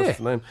irrational. Yeah. That's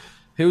the name.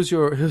 Who's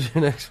your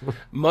next one?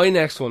 My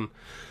next one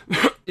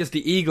is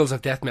the Eagles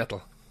of death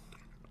metal.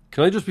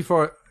 Can I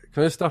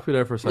stop you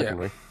there for a second,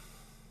 right?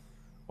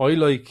 I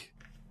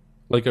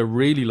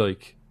really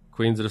like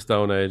Queens of the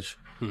Stone Age.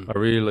 I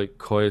really like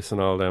Kyuss and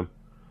all them.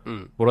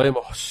 But I am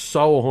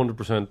so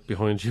 100%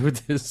 behind you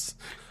with this.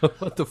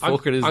 What the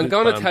fuck it is? I'm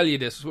going to tell you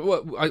this.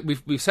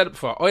 We've said it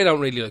before. I don't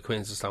really like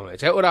Queens of Stone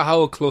Age. Out of the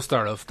whole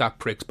cluster of that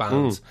pricks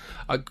bands,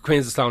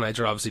 Queens of Stone Age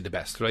are obviously the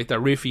best, right?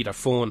 They're riffy, they're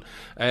fun.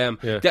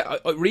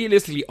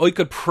 Realistically, I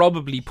could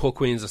probably put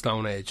Queens of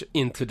Stone Age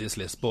into this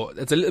list, but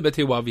it's a little bit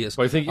too obvious.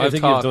 But I think you've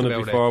done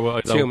it before,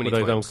 but I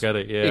don't get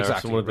it. Yeah,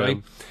 exactly,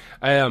 right?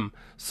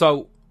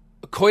 So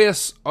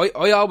Kyuss,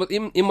 I always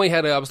in my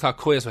head I always thought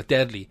Kyuss were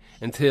deadly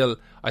until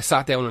I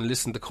sat down and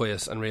listened to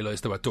Kyuss and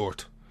realised they were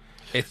dirt.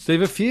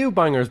 They've a few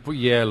bangers, but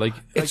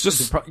it's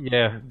just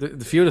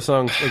the few of the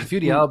songs, like a few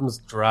of the albums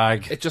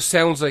drag. It just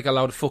sounds like a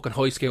lot of fucking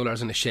high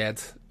schoolers in a shed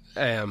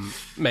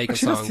making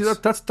songs.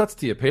 That's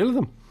the appeal of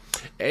them.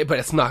 But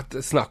it's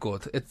not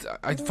good.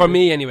 For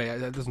me anyway,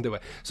 it doesn't do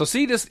it. So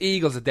see this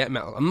Eagles of Death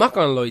Metal. I'm not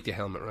going to lie to you,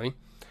 Helmet,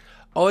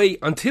 right?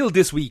 Until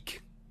this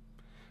week,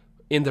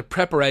 in the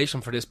preparation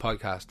for this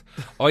podcast,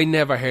 I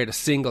never heard a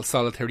single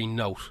solitary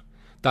note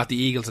that the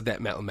Eagles of Death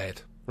Metal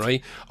made,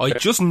 right? I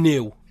just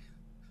knew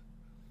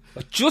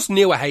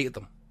I hated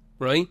them,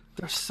 right?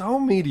 They're so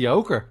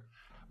mediocre.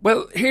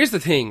 Well, here's the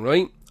thing,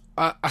 right?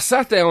 I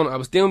sat down, I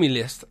was doing my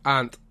list,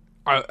 and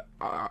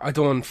I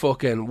done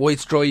fucking White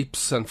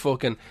Stripes and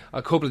fucking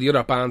a couple of the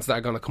other bands that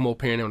are going to come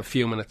up here now in a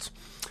few minutes.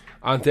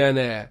 And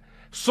then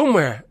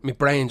somewhere my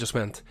brain just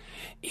went,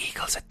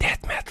 Eagles of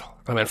Death Metal.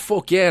 I went,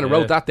 fuck yeah, and I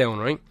wrote that down,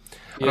 right?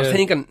 And I was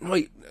thinking,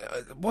 right,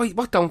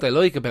 what don't I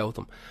like about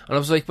them? And I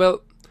was like,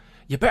 well,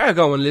 you better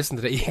go and listen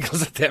to the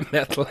Eagles of Death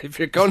Metal if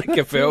you're going to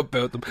give out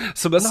about them.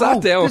 So I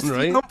sat down,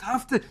 right? You don't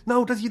have to.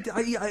 No,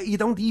 you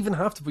don't even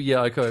have to. But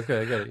yeah, okay,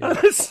 I get it. Yeah. And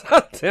I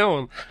sat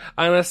down,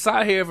 and I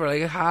sat here for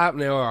like half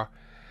an hour,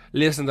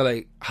 listening to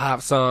like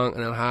half song,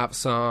 and then half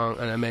song,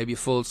 and then maybe a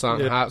full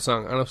song, and half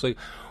song. And I was like,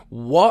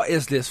 what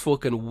is this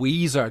fucking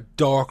Weezer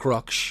dark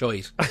rock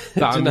shite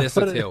that I'm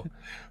listening to?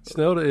 It's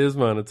not what it is,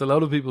 man. It's a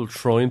lot of people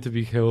trying to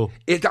be cool.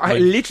 I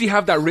literally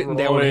have that written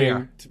down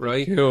here,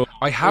 right? Cool.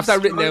 I have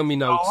that written down in my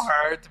notes. It's so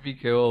hard to be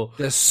cool.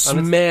 The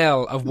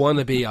smell of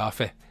wannabe off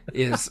it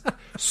is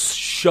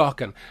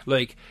shocking.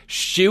 Like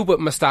stupid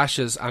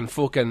moustaches and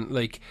fucking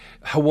like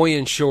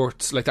Hawaiian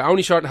shorts. Like the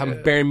only short that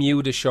have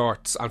Bermuda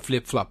shorts and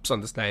flip flops on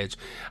the stage,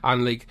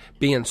 and like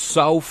being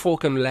so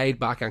fucking laid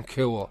back and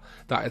cool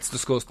that it's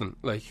disgusting.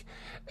 Like,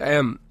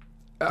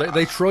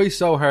 they try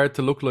so hard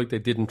to look like they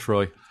didn't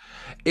try.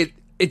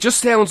 It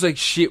just sounds like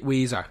shit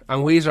Weezer,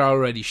 and Weezer are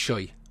already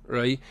shy,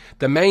 right?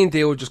 The main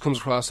dude just comes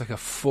across like a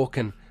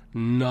fucking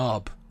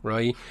knob,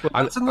 right? Well,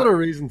 and that's another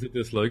reason to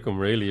dislike him,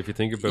 really, if you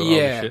think about all the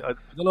shit. I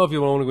don't know if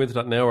you want to go into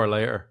that now or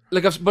later.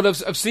 Like,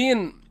 I've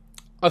seen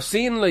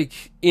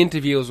like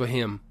interviews with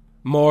him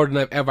more than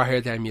I've ever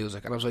heard their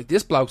music, and I was like,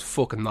 this bloke's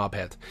fucking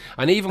knobhead.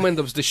 And even when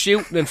there was the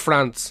shooting in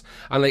France,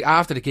 and like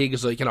after the gig,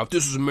 it's like, if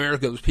this was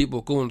America, it was people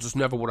with guns, this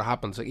never would have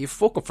happened. It's like, you're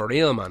fucking for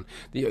real, man.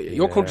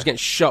 Your country's getting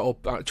shut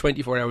up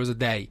 24 hours a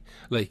day.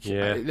 Like,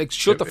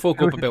 shut the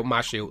fuck up about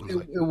mass shootings.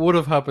 It would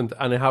have happened,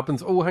 and it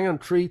happens. Oh, hang on,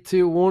 3,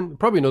 2, 1.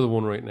 Probably another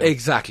one right now.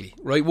 Exactly,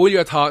 right? While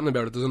you're talking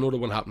about it, there's another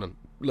one happening.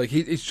 Like,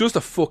 it's just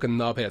a fucking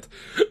knobhead.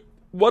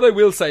 What I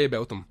will say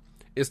about them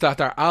is that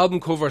their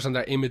album covers and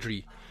their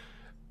imagery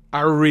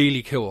are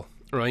really cool.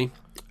 Right,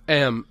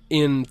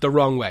 in the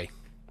wrong way.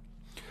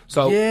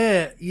 So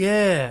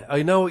yeah,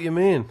 I know what you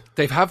mean.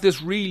 They have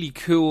this really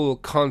cool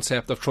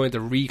concept of trying to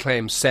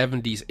reclaim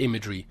 70s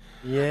imagery.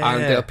 Yeah,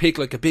 and they'll pick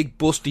like a big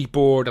busty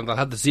board, and they'll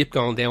have the zip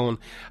going down,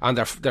 and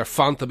their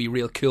font will be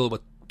real cool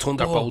with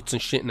thunderbolts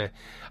and shit in it.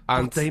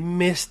 And but they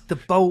missed the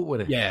boat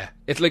with it. Yeah,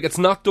 it's like it's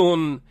not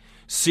done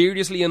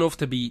seriously enough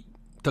to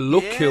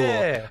look cool,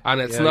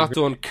 and it's not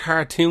done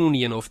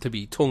cartoony enough to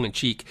be tongue in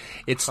cheek.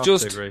 It's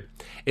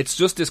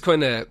just this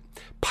kind of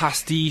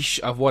pastiche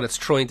of what it's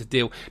trying to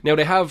do. Now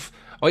they have,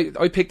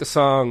 I picked the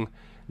song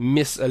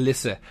Miss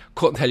Alyssa.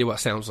 Couldn't tell you what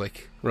it sounds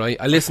like, right?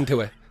 I listened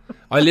to it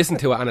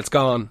and it's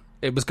gone.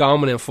 It was gone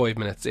within 5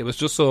 minutes. It was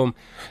just some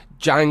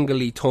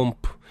jangly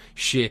thump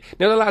shit.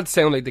 Now the lads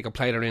sound like they can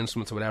play their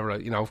instruments or whatever,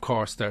 you know, of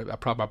course they're a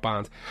proper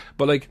band,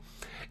 but like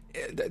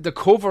the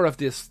cover of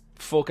this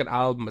fucking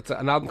album, it's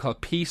an album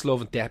called Peace,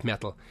 Love and Death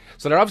Metal.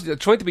 So they're obviously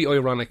trying to be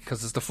ironic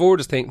because it's the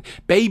furthest thing.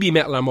 Baby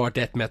metal are more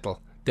death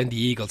metal than the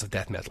Eagles of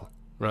Death Metal,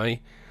 right?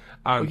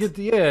 And that's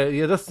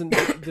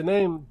the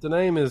name. The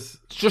name is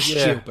just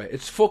stupid.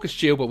 It's fucking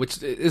stupid,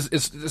 which is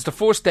the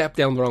first step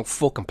down the wrong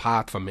fucking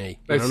path for me.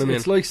 You know what I mean?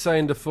 It's like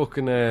saying the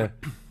fucking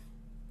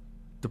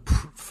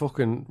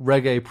fucking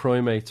reggae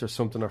primates or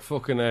something, or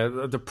fucking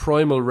the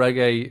primal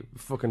reggae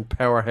fucking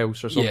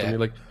powerhouse or something. You're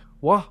like,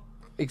 what?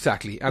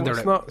 Exactly, and they're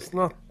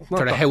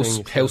a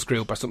house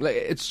group or something.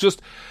 It's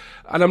just,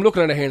 and I'm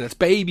looking at it here, and it's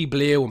baby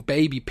blue and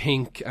baby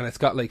pink, and it's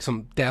got like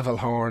some devil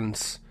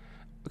horns,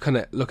 kind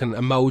of looking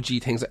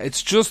emoji things.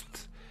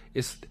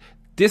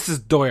 This is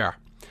dire.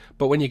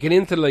 But when you get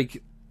into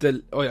like I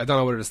don't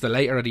know whether it's the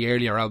later or the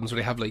earlier albums where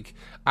they have like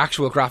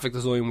actual graphic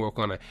design work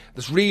on it,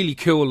 there's really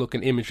cool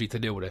looking imagery to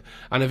do with it.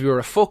 And if you're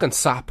a fucking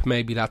sap,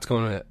 maybe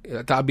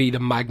that'd be the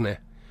magnet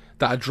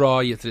that'll draw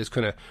you to this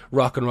kind of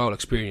rock and roll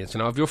experience. You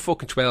know, if you're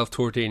fucking 12,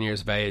 13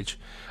 years of age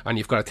and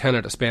you've got a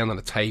tenner to spend on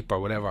a tape or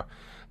whatever,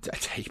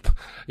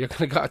 you're going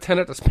to got a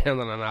tenner to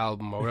spend on an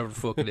album or whatever the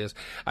fuck it is,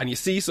 and you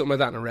see something like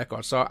that in a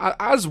record. So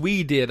as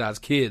we did as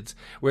kids,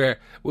 where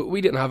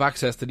we didn't have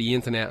access to the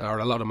internet or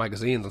a lot of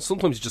magazines, and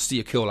sometimes you just see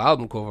a cool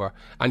album cover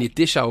and you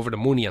dish over the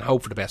money and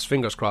hope for the best.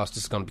 Fingers crossed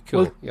this is going to be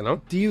cool. Well, you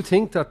know, do you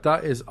think that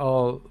is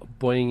all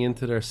buying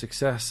into their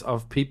success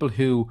of people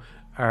who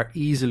are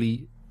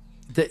easily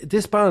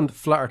this band,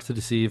 Flatter to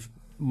Deceive,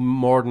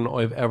 more than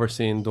I've ever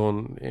seen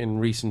done in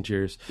recent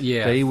years.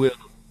 Yeah, they will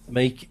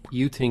make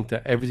you think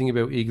that everything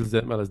about Eagles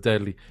of Death Metal is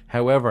deadly.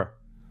 However,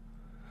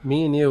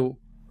 me and you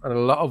and a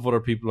lot of other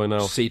people I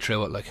know see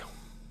through it. Like,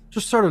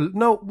 just sort of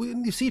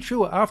you see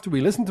through it after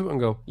we listen to it and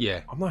go,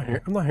 yeah, I'm not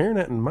hearing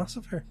anything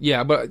massive here.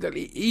 Yeah, but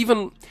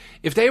even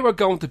if they were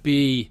going to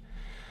be,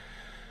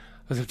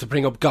 to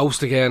bring up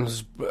Ghost again,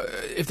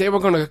 if they were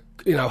going to,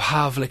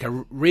 have like a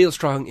real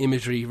strong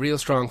imagery, real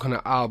strong kind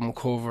of album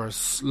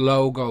covers,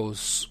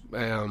 logos,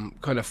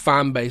 kind of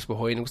fan base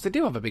behind them, because they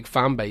do have a big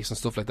fan base and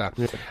stuff like that,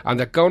 and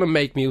they're going to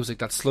make music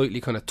that's slightly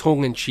kind of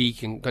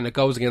tongue-in-cheek and kind of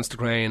goes against the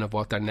grain of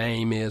what their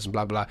name is and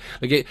blah blah.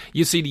 Like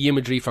you see the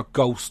imagery for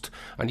Ghost,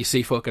 and you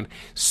see fucking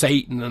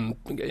Satan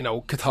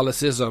and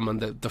Catholicism, and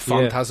the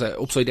font has an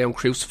upside down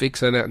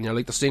crucifix in it, and you're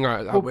like the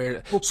singer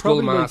wear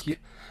skull mask.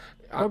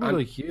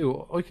 Probably like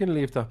you, I can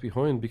leave that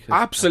behind because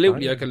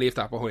absolutely I can leave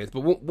that behind.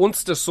 But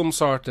once there's some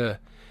sort of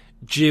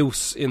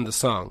juice in the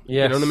song,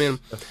 you know what I mean.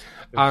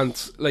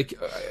 And like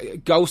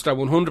Ghost are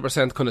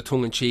 100% kind of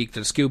tongue in cheek.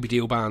 They're the Scooby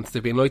Doo band.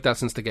 They've been like that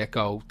since the get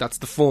go. That's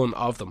the fun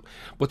of them.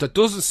 But there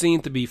doesn't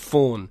seem to be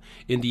fun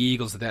in the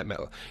Eagles of death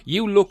metal.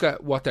 You look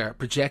at what they're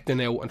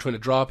projecting out and trying to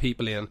draw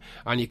people in,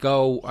 and you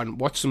go and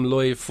watch some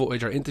live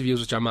footage or interviews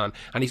with your man,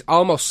 and he's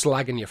almost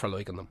slagging you for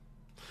liking them.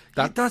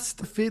 That's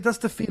the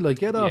feel I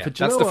get off it.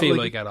 That's the feel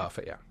I get off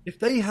it. Yeah. If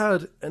they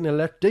had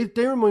an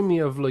they remind me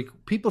of, like,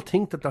 people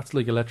think that's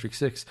like Electric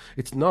Six.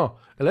 It's not.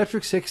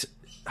 Electric Six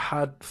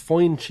had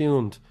fine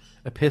tuned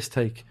a piss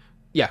take.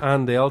 Yeah,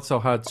 and they also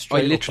had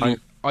straight.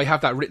 I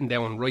have that written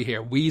down right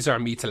here. Weezer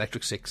meets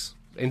Electric Six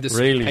in this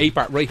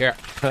paper right here.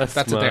 That's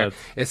it there.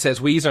 It says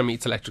Weezer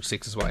meets Electric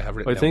Six is what I have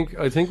written down.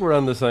 I think we're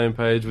on the same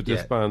page with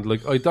this band.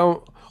 Like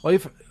so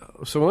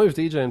when I was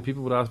DJing,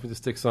 people would ask me to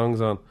stick songs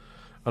on.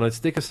 And I'd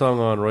stick a song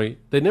on, right?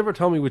 They'd never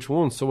tell me which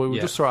one, so I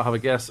would just sort of have a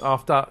guess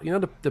off that.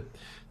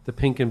 The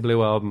Pink and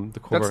Blue album,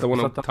 the cover. That's the one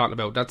I'm talking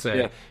about. That's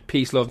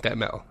Peace, Love, Death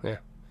Metal. Yeah.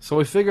 So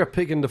I figure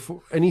picking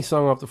any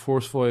song off the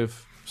first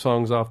 5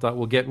 songs off that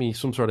will get me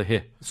some sort of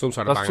hit. Some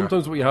sort of banger.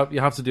 Sometimes what you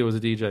have to do as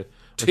a DJ.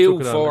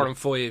 2, 4, and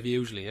 5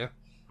 usually, yeah.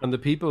 And the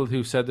people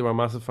who said they were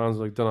massive fans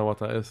don't know what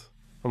that is.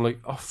 I'm like,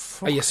 oh,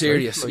 fuck. Are you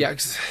serious? Yeah,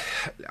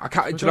 I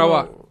can't. Do you know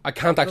what? I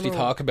can't actually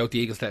talk about the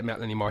Eagles death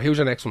metal anymore. Who's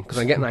your next one? Because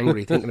I'm getting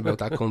angry thinking about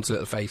that cunt's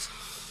little face.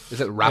 His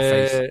little rat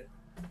face.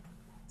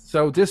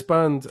 So this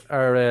band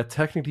are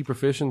technically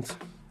proficient.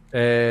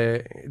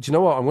 Do you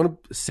know what? I'm going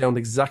to sound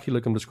exactly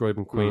like I'm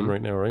describing Queen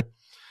right now, right?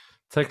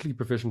 Technically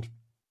proficient.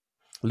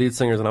 Lead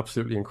singer's an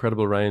absolutely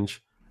incredible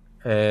range.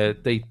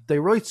 They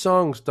write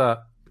songs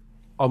that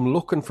I'm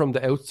looking from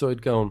the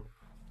outside going,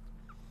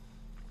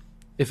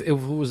 if it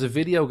was a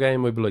video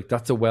game, I'd be like,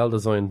 that's a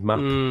well-designed map.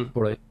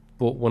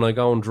 But when I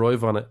go and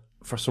drive on it,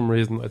 for some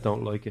reason, I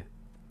don't like it.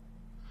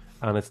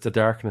 And it's the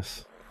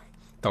darkness.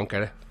 Don't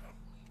get it.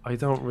 I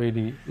don't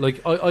really...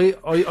 Like, I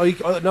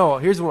no,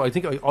 here's the one. I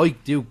think I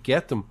do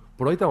get them,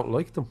 but I don't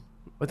like them.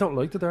 I don't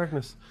like the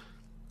darkness.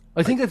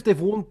 I think if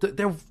they've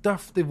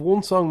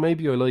one song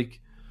maybe I like,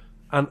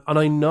 and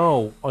I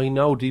know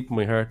deep in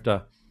my heart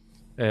that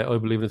I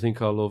Believe in a Thing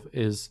Called Love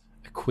is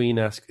a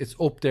Queen-esque. It's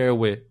up there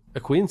with a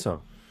Queen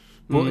song.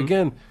 But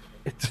again,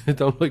 I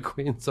don't like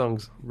Queen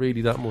songs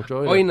really that much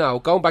either. I know,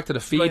 going back to the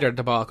Feeder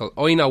debacle,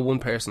 I know one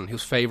person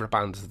whose favourite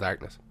band is The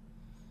Darkness.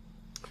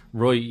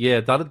 Right,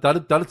 yeah,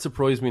 that'd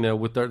surprise me now.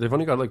 They've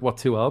only got like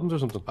 2 albums or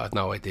something. I have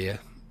no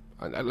idea.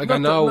 I Joy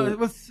know.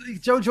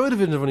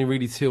 Division have only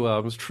really 2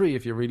 albums, 3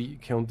 if you really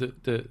count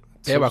the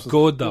they were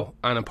good though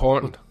and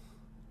important.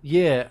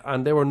 Yeah,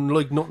 and they were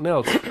like nothing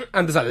else.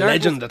 And there's a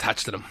legend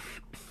attached to them.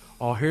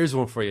 Oh, here's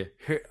one for you.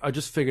 Here, I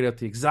just figured out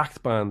the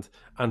exact band,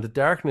 and The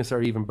Darkness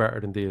are even better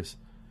than these.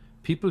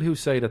 People who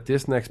say that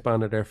this next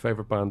band are their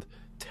favourite band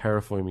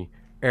terrify me.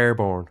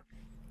 Airborne.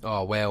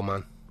 Oh, wow,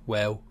 man.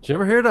 Wow. Did you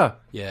ever hear that?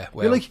 Yeah,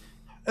 wow. You're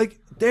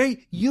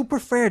like you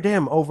prefer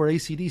them over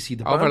AC/DC,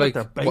 the band that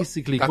they're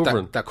basically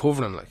covering. They're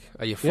covering, like,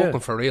 are you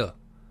fucking for real?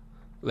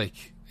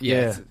 Like,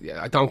 yeah,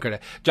 I don't get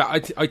it.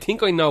 I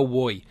think I know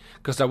why.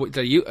 Because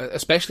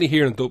especially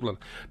here in Dublin,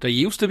 there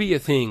used to be a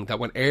thing that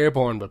when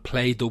Airborne would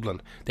play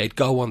Dublin, they'd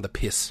go on the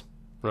piss,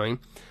 right?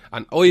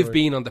 And I've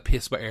been on the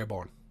piss with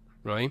Airborne,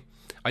 right?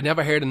 I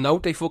never heard a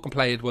note they fucking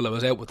played while I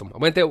was out with them. I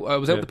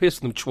was out the piss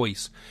with them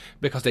twice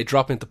because they'd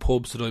drop into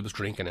pubs that I was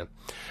drinking in,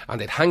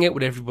 and they'd hang out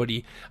with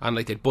everybody, and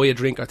like they'd buy a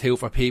drink or two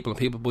for people, and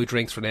people buy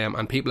drinks for them,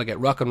 and people would get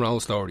rock and roll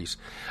stories.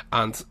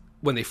 And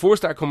when they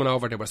first started coming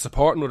over, they were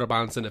supporting other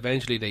bands, and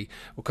eventually they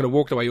kind of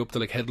worked their way up to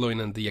like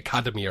headlining the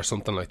Academy or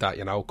something like that,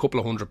 you know, a couple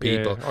of hundred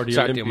people. Or the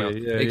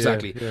Olympia,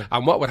 exactly. Yeah.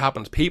 And what would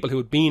happen is people who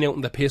had been out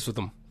in the piss with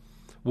them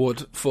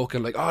would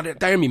fucking like, oh,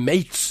 they're me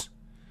mates.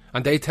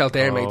 And they tell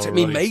their mates,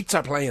 me mates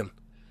are playing.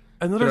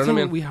 Another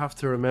thing we have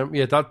to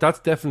remember, that's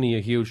definitely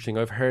a huge thing.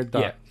 I've heard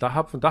that. Yeah.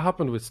 That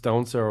happened with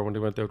Stone Sour when they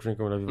went out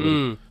drinking with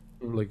everybody.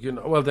 Like, you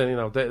know, well then, you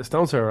know,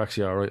 Stone Sour are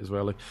actually alright as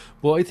well. Like,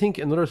 but I think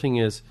another thing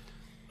is,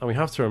 and we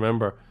have to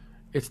remember,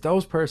 it's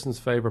those person's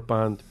favourite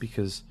band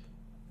because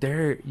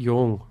they're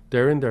young.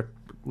 They're in their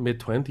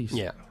mid-20s.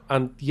 Yeah.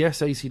 And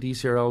yes,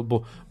 AC/DC are old,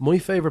 but my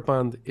favourite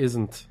band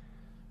isn't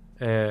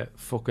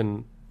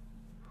fucking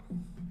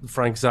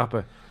Frank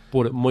Zappa.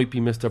 but it might be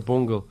Mr.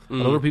 Bungle.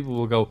 And other people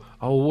will go,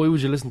 oh, why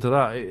would you listen to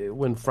that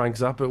when Frank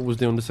Zappa was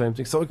doing the same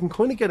thing? So I can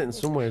kind of get it in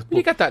some ways.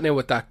 You get that now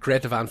with that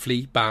Greta Van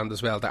Fleet band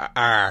as well, that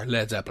are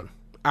Led Zeppelin.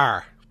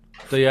 Are.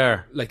 They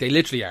are. Like, they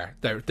literally are.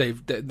 They're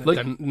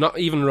not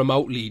even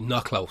remotely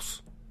not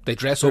close. They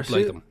dress up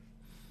like them.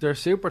 They're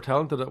super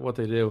talented at what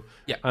they do.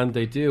 Yeah. And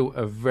they do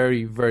a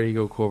very, very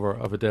good cover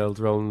of Adele's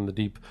Rolling in the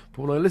Deep.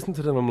 But when I listen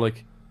to them, I'm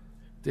like,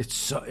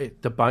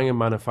 the banging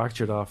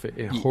manufactured off it.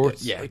 It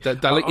hurts. Yeah, they're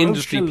like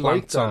industry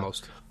plants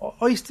almost.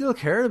 I still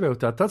care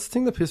about that. That's the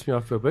thing that pissed me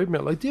off about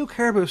metal. I do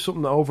care about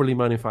something overly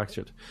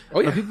manufactured.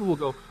 Oh yeah. And people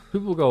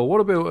will go,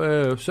 what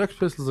about Sex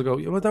Pistols? I go,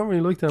 yeah, I don't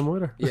really like them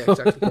either. Yeah,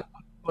 exactly.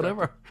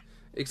 Whatever.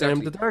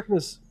 Exactly.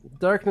 The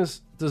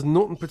darkness. There's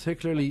nothing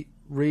particularly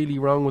really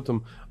wrong with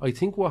them. I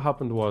think what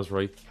happened was,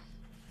 right,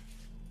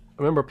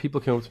 I remember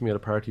people came up to me at a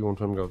party one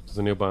time and go, there's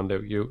a new band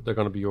out, they're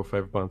going to be your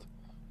favourite band.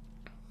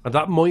 And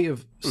that might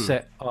have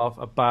set off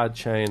a bad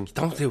chain.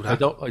 Don't do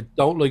that. I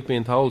don't like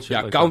being told shit.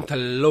 You're like going that. to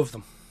love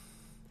them.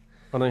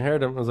 And I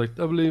heard them, I was like,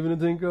 I believe in a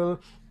thing. I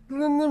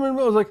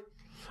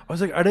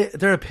was like,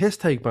 they're a piss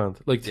take band,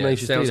 like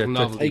Tenacious D.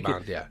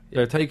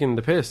 They're taking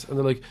the piss, and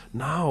they're like,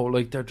 no,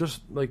 like they're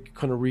just like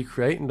kind of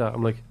recreating that.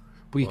 I'm like,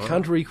 but you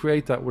can't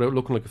recreate that without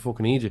looking like a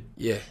fucking idiot.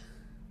 Yeah,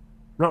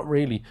 not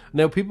really.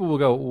 Now people will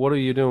go, what are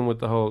you doing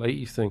with the whole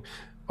 80s thing?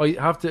 I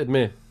have to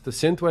admit, the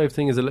synthwave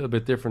thing is a little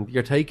bit different.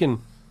 You're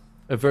taking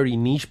a very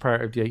niche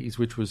part of the 80s,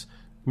 which was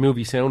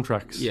movie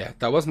soundtracks. Yeah,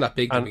 that wasn't that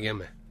big to begin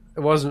with. It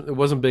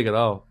wasn't big at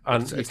all,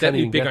 and it's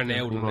definitely bigger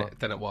now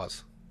than it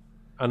was.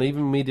 And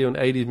even me doing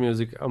 80s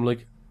music, I'm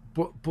like,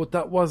 but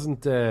that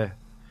wasn't. There's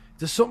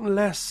something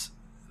less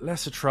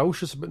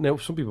atrocious. But now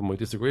some people might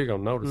disagree.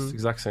 Going, no, it's the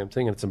exact same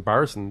thing, and it's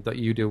embarrassing that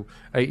you do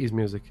 80s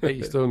music,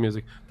 80s style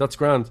music. That's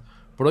grand.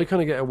 But I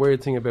kind of get a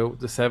weird thing about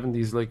the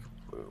 70s, like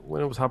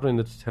when it was happening in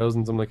the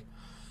 2000s. I'm like,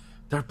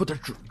 they're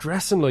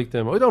dressing like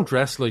them. I don't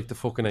dress like the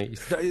fucking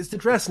 80s. It's the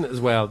dressing it as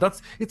well.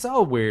 It's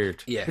all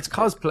weird. Yeah, it's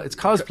cosplay. It's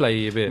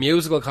cosplay a bit.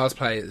 Musical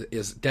cosplay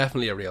is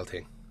definitely a real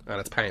thing, and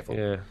it's painful.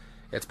 Yeah,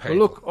 it's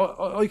painful. Well,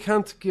 look, I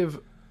can't give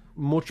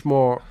much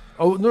more.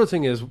 Oh, another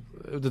thing is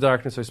the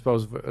darkness. I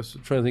suppose I was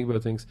trying to think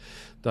about things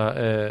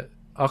that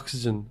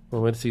Oxygen.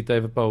 When I went to see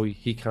David Bowie,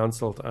 he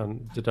cancelled,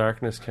 and the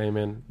darkness came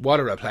in. What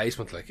a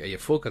replacement! Like, are you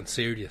fucking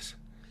serious?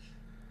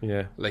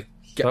 Yeah, like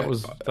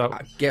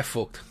get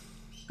fucked.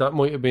 That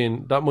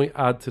might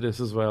add to this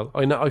as well.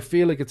 I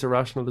feel like it's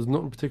irrational. There's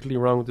nothing particularly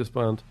wrong with this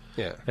band.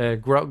 Yeah.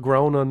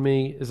 Grown on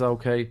Me is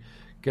okay.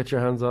 Get Your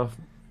Hands Off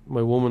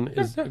My Woman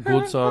is a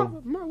good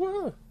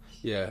song.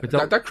 Yeah.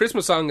 That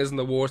Christmas song isn't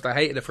the worst. I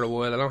hated it for a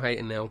while. I don't hate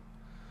it now.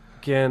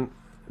 Again,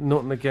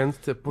 nothing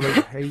against it, but I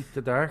hate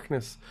the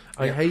darkness.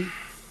 I hate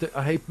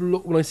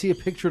look, when I see a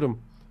picture of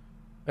them,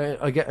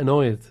 I get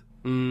annoyed.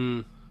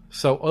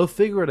 So I'll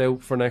figure it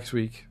out for next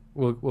week.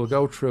 We'll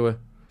go through it.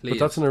 Please. But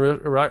that's an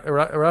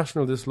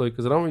irrational dislike,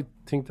 because I don't really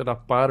think that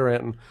bad or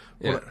anything.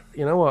 But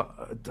you know what?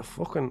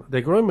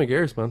 They grind my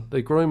gears, man.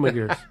 They grind my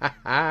gears.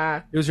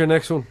 Who's your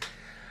next one?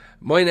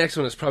 My next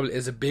one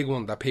is a big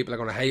one that people are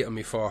going to hate on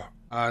me for,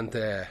 and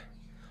this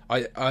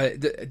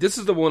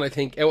is the one I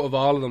think out of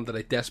all of them that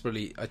I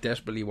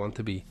desperately want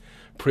to be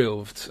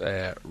proved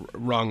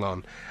wrong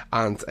on,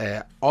 and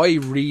I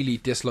really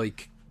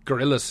dislike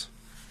Gorillaz.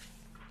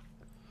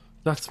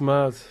 That's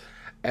mad.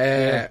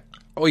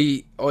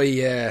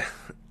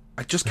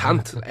 I just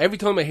can't. Every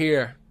time I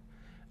hear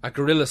a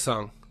Gorillaz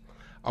song,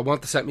 I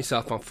want to set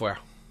myself on fire.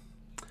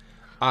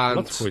 And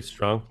that's quite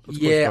strong.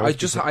 I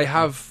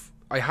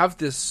have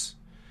this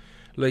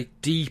like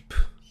deep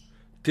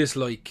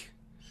dislike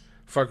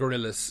for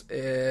Gorillaz.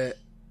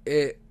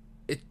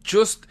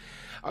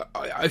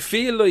 I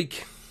feel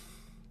like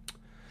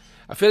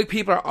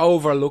people are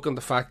overlooking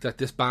the fact that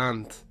this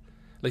band,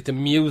 like the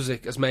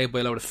music, is made by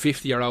a load of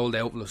 50-year-old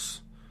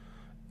outlaws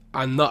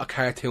and not a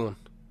cartoon.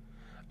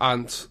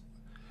 And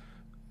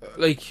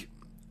like,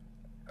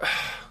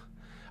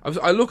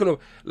 I look at him,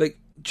 like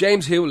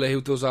James Hewlett,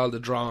 who does all the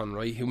drawing,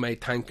 right? Who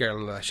made Tank Girl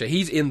and all that shit.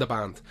 He's in the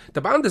band. The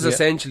band is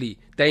essentially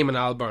Damon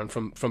Albarn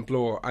from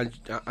Blur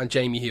and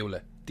Jamie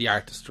Hewlett, the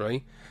artist,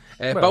 right?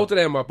 Both of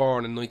them were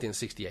born in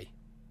 1968.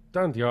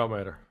 Dan the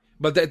Automator.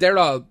 But they're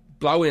all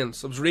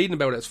blow-ins. I was reading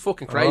about it. It's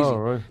fucking crazy. Oh,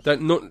 right.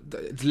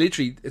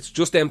 It's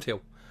just them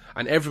two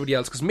and everybody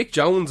else. Because Mick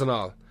Jones and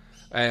all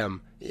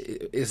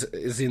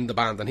is in the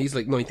band, and he's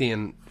like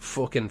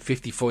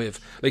 1955.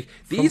 Like,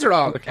 these are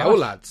all our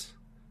lads.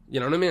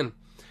 You know what I mean?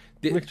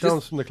 Mick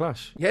Jones from The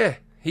Clash. Yeah,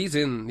 he's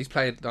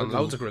played on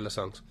loads of Gorillaz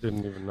songs.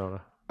 Didn't even know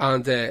that.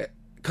 And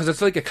because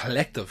it's like a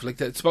collective, like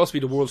it's supposed to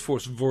be the world's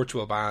first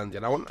virtual band, you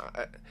know. And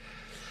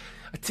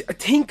I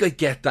think I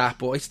get that,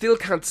 but I still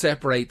can't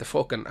separate the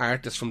fucking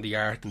artist from the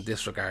art in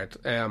this regard.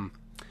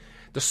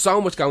 There's so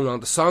much going on.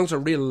 The songs are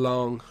real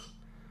long.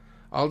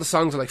 All the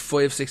songs are like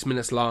 5-6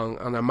 minutes long,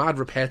 and they're mad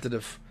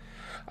repetitive.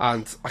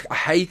 And I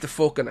hate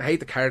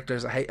the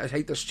characters. I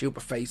hate their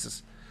stupid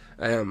faces.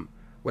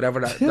 Whatever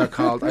they're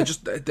called.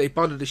 They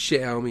bother the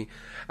shit out of me.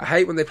 I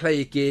hate when they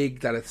play a gig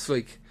that it's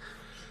like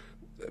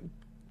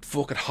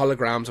fucking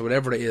holograms or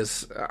whatever it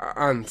is.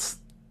 And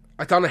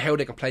I don't know how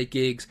they can play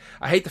gigs.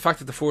 I hate the fact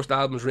that the first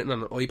album was written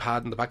on an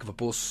iPad in the back of a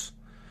bus.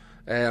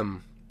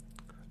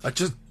 I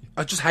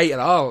just hate it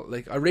all.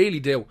 Like, I really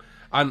do.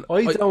 And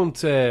I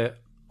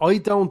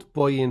don't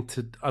buy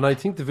into, and I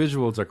think the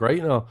visuals are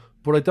great now,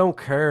 but I don't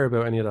care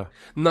about any of that.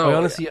 No, I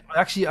honestly,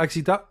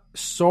 actually, that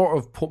sort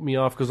of put me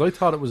off because I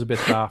thought it was a bit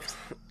daft.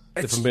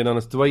 If I'm being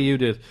honest, the way you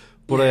did.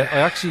 But I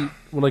actually,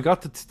 when I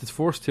got the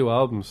first two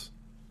albums,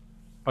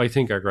 I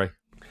think are great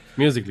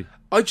musically.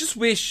 I just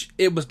wish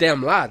it was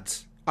them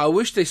lads. I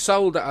wish they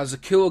sold it as a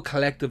cool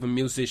collective of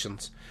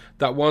musicians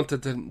that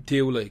wanted to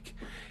do like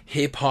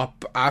hip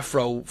hop,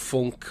 Afro,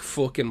 funk,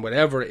 fucking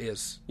whatever it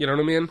is. You know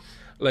what I mean?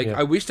 Like,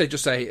 I wish they'd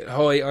just say,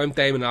 "Hi, I'm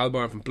Damon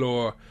Albarn from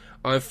Blur.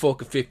 I'm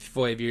fucking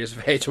 55 years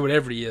of age," or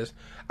whatever he is,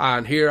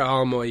 and here are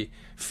all my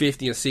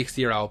 50 and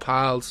 60-year-old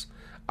pals,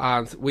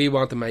 and we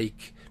want to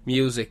make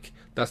music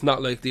that's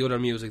not like the other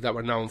music that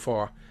we're known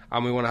for,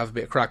 and we want to have a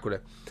bit of crack with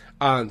it.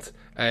 And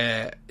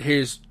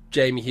here's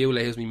Jamie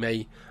Hewlett, who's me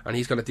mate, and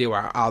he's going to do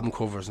our album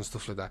covers and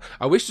stuff like that.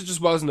 I wish there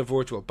just wasn't a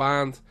virtual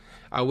band.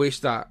 I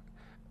wish that,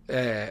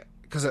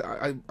 because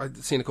I've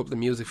seen a couple of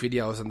music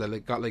videos and they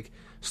like got like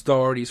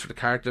stories for the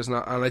characters and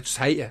I just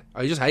hate it.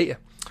 I just hate it.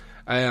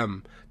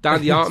 Dan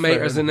the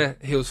Automator's in it.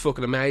 He was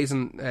fucking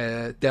amazing.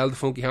 Del the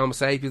Funky Homo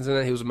Sapiens in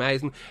it. He was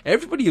amazing.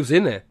 Everybody who's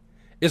in it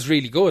is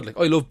really good. Like,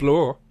 I love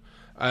Blur.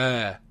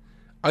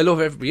 I love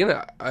everybody in it.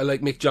 I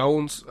like Mick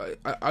Jones.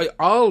 I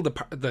all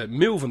the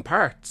moving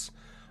parts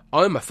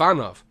I'm a fan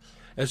of.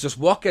 It's just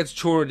what gets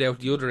churned out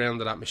the other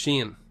end of that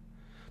machine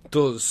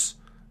does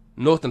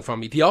nothing for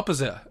me. The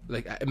opposite.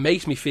 Like, it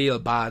makes me feel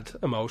bad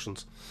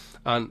emotions.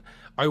 And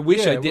I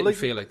wish I didn't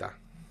feel like that.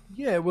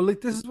 Yeah, well,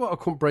 like, this is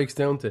what it breaks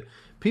down to.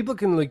 People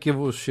can like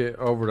give us shit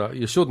over that.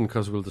 You shouldn't,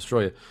 because we'll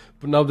destroy it.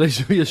 But no,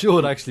 you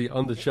should actually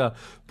on the chat.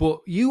 But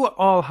you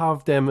all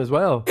have them as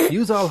well.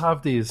 You all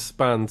have these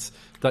bands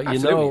that you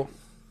know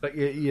that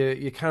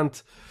you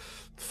can't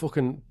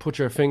fucking put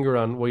your finger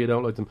on why you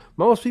don't like them.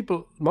 Most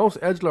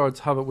edgelords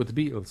have it with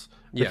the Beatles.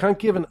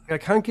 I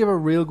can't give a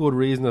real good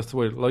reason as to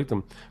why I like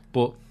them.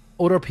 But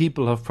other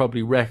people have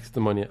probably wrecked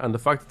them on you, and the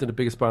fact that they're the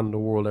biggest band in the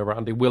world ever,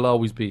 and they will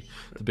always be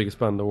the biggest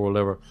band in the world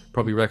ever,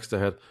 probably wrecks their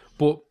head.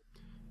 But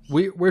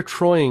we're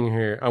trying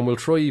here, and we'll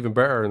try even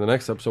better in the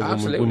next episode.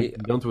 Absolutely. When we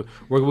get down to it.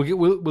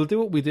 We'll do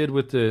what we did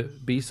with the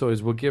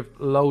B-sides. We'll give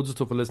loads of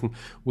stuff a listen.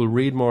 We'll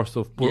read more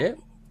stuff. But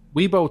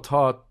we both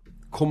thought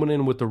coming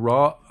in with the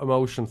raw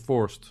emotion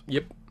first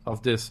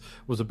of this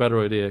was a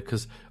better idea,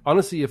 because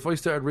honestly, if I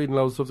started reading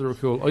loads of stuff that were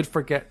cool, I'd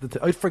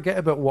forget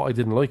about what I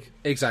didn't like.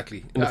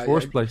 Exactly. In the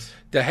first place.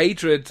 The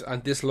hatred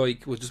and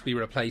dislike would just be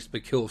replaced by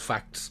cool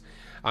facts.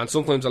 And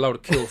sometimes a lot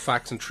of cool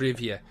facts and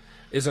trivia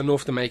is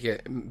enough to make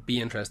it be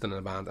interesting in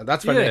a band. And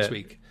that's for next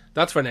week.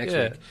 That's for next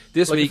week.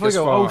 This like week is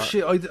for... oh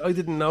shit, I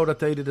didn't know that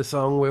they did a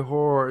song with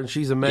her and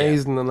she's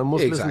amazing and I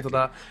must listen to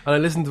that. And I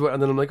listen to it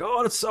and then I'm like,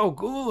 oh, that's so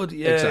good.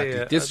 Yeah, exactly.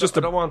 Yeah. This is just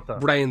a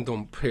brain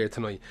dump here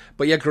tonight.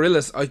 But yeah,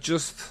 Gorillaz, I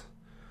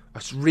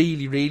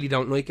really, really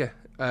don't like it.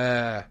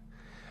 And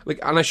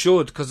I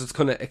should, because it's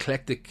kind of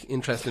eclectic,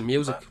 interesting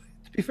music.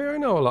 To be fair, I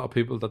know a lot of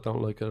people that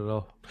don't like it at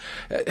all.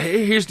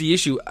 Here's the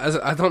issue.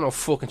 I don't know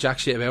fucking jack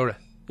shit about it.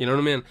 You know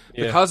what I mean?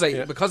 Because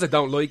I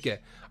don't like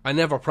it, I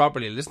never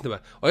properly listen to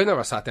it. I've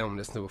never sat down and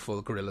listened to a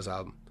full Gorillaz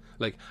album.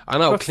 Like, I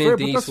know that's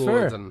Clint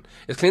Eastwood, and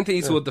it's Clint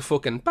Eastwood the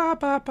fucking ba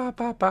ba ba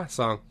ba ba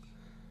song.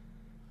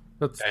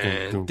 That's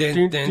I'm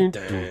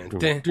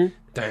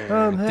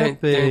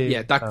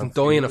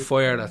dying of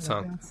fire, that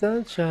song.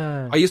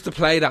 Sunshine. I used to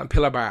play that in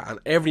Pillar Bar, and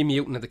every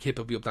mutant at the kip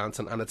would be up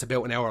dancing, and it's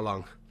about an hour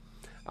long.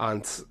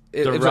 And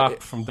the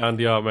rap from Dan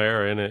the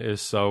Automator in it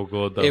is so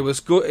good, though. It was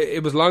good.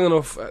 It was long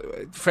enough.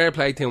 Fair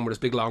play to him with his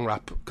big long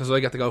rap, because I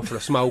got to go for a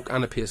smoke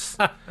and a piss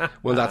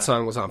when that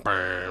song was on.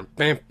 And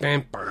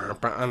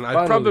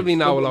I probably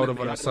know a lot of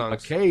other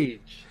songs. A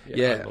cage.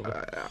 Yeah.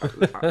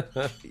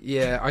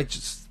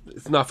 It's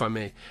not for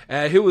me.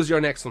 Who was your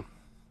next one?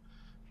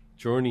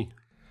 Journey.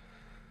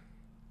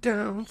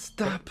 Don't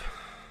stop.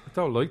 I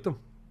don't like them.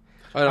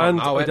 I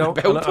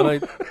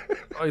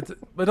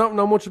don't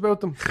know much about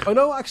them. I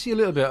know actually a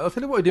little bit. I'll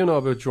tell you what I do know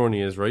about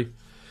Journey is, right?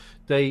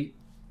 They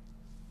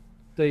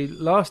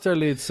lost their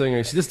lead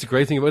singer. See, this is the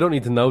great thing. I don't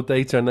need to note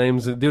dates or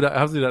names and do that. I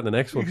have to do that in the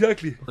next one.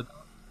 Exactly.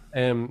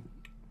 I'm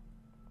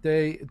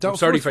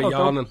sorry for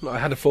yawning. I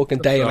had a fucking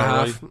day and a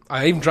half. Right.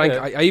 I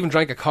even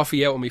drank a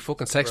coffee out of my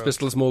fucking Sex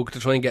Pistols mug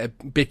to try and get a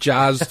bit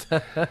jazzed,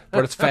 but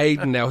it's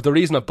fading now. The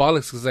reason I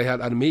bollocks because I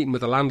had a meeting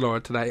with the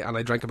landlord today and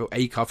I drank about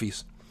 8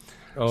 coffees.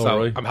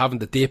 Right. I'm having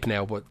the dip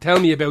now. But tell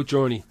me about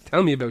Journey.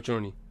 Don't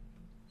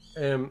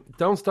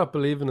Stop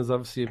Believing is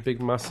obviously a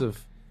big,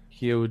 massive,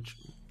 huge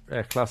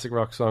classic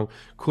rock song.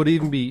 Could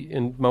even be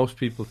in most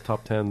people's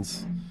top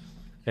 10s.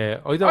 I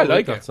don't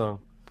like that song.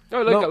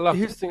 I like it a lot.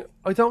 Here's the thing.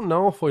 I don't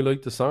know if I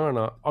like the song or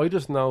not. I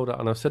just know that,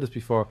 and I've said this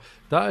before,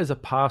 that is a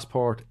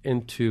passport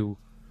into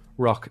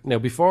rock. Now,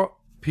 before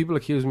people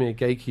accuse me of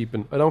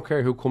gatekeeping, I don't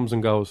care who comes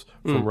and goes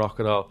from rock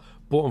at all.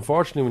 But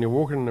unfortunately, when you're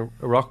working in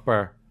a rock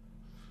bar,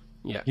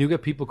 you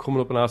get people coming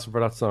up and asking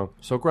for that song.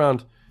 So,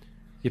 Grant,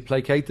 you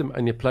placate them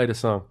and you play the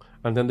song,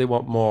 and then they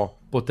want more,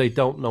 but they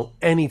don't know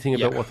anything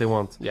about what they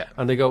want. Yeah.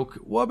 And they go,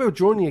 what about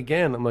Journey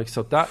again? I'm like,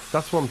 so that's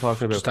what I'm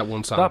talking about. Just that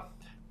one song.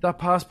 That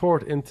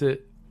passport into...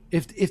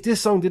 If this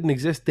song didn't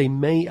exist, they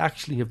may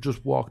actually have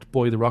just walked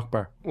by the rock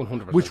bar.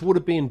 100%. Which would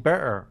have been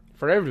better.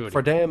 For everybody.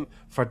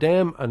 For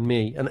them and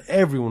me and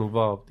everyone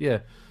involved. Yeah.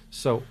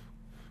 So,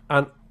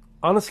 and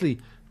honestly,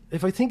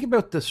 if I think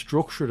about the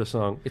structure of the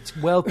song, it's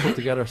well put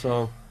together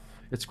song.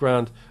 It's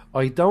grand.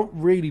 I don't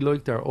really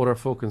like their other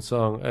fucking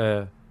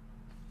song.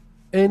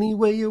 Any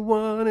Way You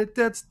Want It.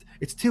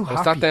 It's too happy.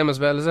 Is that them as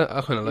well, is it?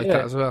 I kind of like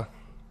that as well.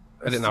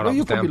 I didn't know that was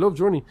you probably them. love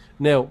Journey.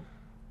 Now,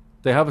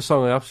 they have a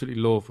song I absolutely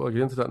love. I'll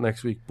get into that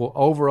next week. But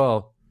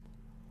overall,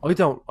 I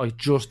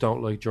just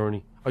don't like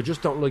Journey. I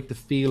just don't like the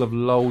feel of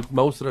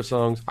most of their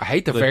songs. I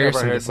hate the verse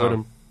in the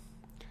song.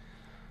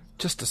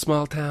 Just a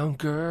small town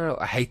girl.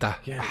 I hate that.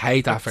 Yeah. I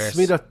hate that verse.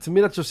 To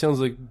me, that just sounds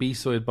like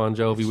B-side Bon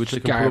Jovi, which I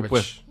can garbage. put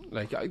up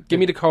with. Like, give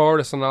me the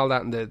chorus and all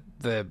that, and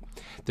the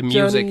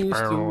music. Johnny used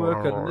to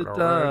work at the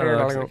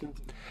docks.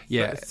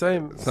 Yeah, it's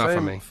not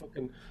for me.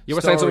 You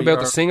were saying something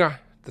about the singer.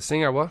 The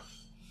singer, what?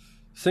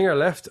 Singer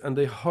left, and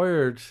they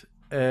hired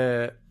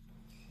a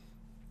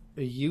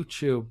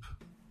YouTube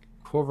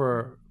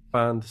cover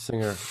band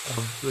singer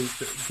of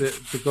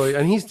the guy,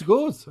 and he's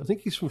good. I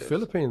think he's from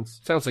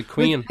Philippines. Sounds like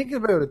Queen. Think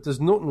about it.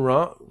 There's nothing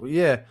wrong.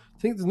 Yeah, I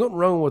think there's nothing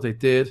wrong with what they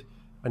did,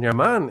 and your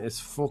man is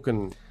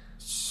fucking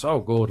so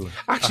good. Like.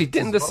 Actually,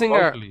 didn't the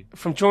singer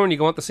from Journey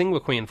go on to sing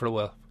with Queen for a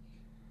while?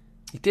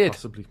 He did.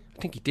 Possibly.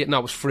 I think he did. No,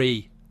 it was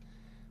Free,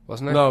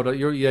 wasn't it? No,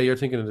 you're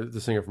thinking of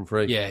the singer from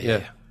Free.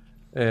 Yeah.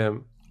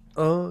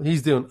 Oh,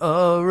 he's doing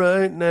all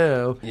right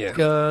now. Yeah.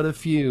 Got a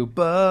few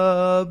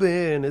bob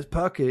in his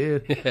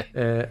pocket.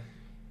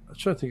 I'm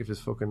trying to think of his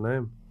fucking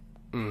name.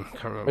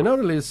 Can't remember. I know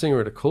the lead singer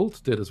of The Cult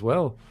did as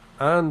well.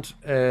 And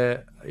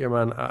your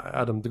man,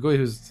 Adam, the guy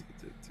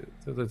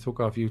they took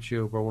off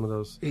YouTube or one of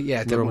those.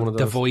 Yeah, the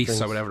Voice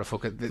things. Or whatever the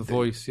fuck. The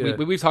Voice, yeah.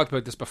 We've talked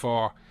about this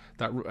before,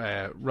 that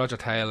Roger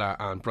Taylor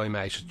and Brian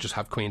May should just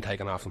have Queen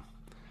taken off them.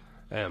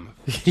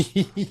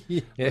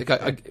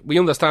 We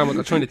understand what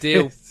they're trying to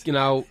do, you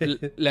know,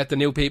 let the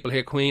new people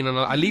hear Queen, and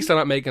at least they're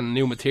not making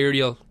new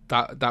material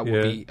that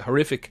would be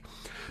horrific,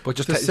 but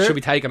just it should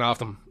be taken off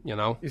them, you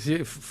know. You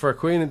see, for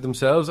Queen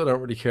themselves, I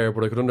don't really care,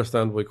 but I could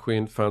understand why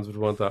Queen fans would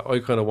want that. I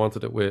kind of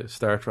wanted it with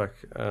Star Trek.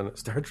 I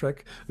just did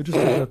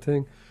that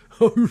thing.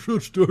 Oh, you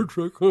said Star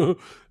Trek.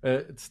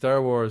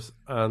 Star Wars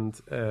and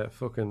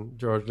fucking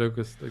George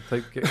Lucas.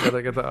 Like, get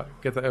that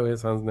out of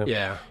his hands now.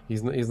 Yeah,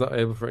 he's not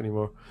able for it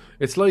anymore.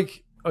 It's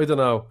like, I don't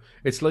know.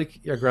 It's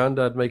like your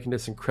granddad making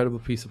this incredible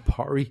piece of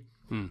pottery,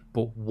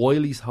 but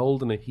while he's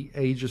holding it, he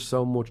ages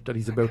so much that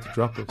he's about to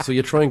drop it. So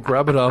you try and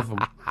grab it off him,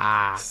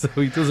 so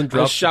he doesn't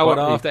drop. Show it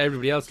off to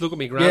everybody else. Look at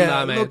me,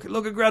 granddad made.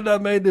 Look at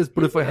granddad made this.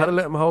 But if I had to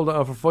let him hold it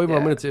on for 5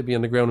 more minutes, it'd be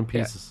on the ground in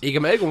pieces. You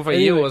can make one for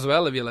you as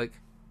well if you like.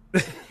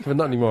 But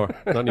not anymore.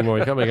 You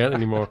can't make it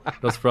anymore.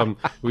 That's the problem.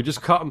 We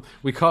just caught him.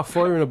 We caught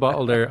fire in a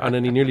bottle there, and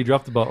then he nearly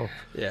dropped the bottle.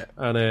 Yeah,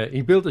 and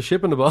he built a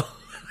ship in the bottle.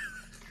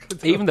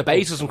 Even the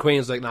bassist from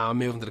Queen's like, "Nah, I'm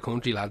moving to the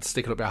country, lads.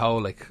 Stick it up your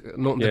hole. Like,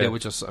 nothing to do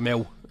with just I'm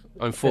out.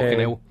 I'm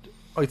fucking out."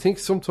 I think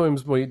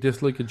sometimes my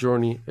dislike of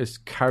Journey is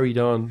carried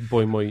on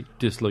by my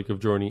dislike of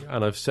Journey,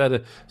 and I've said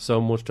it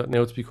so much that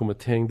now it's become a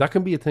thing. That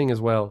can be a thing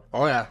as well.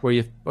 Oh yeah,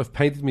 where I've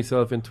painted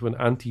myself into an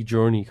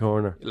anti-Journey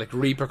corner, like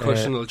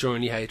repercussional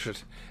Journey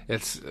hatred.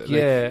 It's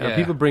and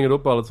people bring it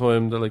up all the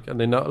time. They're like, and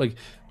they not like.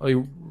 I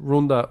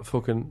run that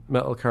fucking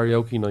metal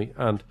karaoke night,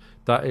 and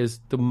that is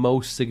the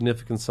most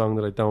significant song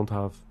that I don't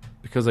have.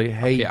 Because I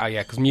hate...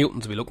 because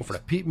Mutants will be looking for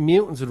it.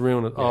 Mutants would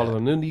ruin it, all of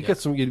them. And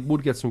you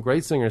would get some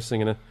great singers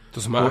singing it.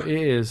 Doesn't matter. But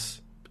it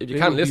is... If you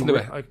can't listen to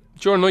it,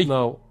 during night.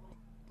 No.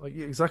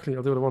 Exactly,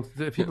 I'll do what I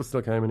want. People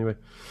still can anyway.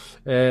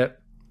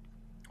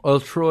 I'll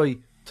try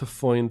to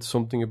find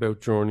something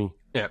about Journey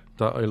that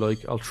I like.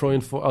 I'll try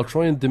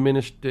and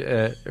diminish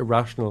the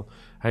irrational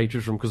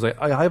hatred from, because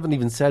I haven't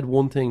even said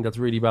one thing that's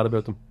really bad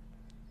about them.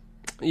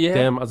 Yeah.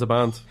 Them as a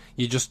band.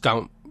 You just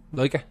don't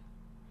like it?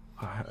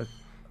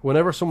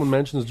 Whenever someone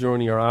mentions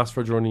Journey or asks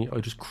for Journey,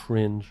 I just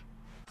cringe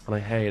and I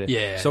hate it.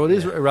 Yeah. So it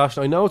is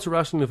irrational. I know it's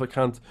irrational if I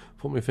can't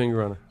put my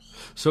finger on it.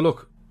 So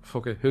look,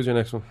 fuck it. Who's your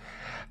next one?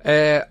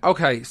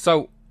 Okay,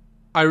 so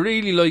I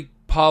really like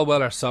Paul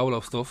Weller's solo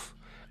stuff,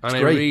 and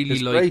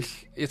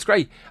it's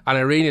great, and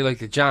I really like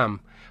the Jam,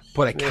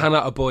 but I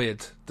cannot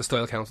abide the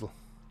Style Council.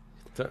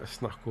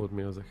 It's not good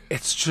music.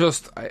 It's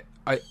just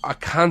I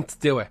can't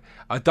do it.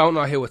 I don't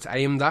know who it's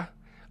aimed at.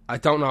 I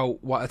don't know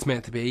what it's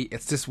meant to be.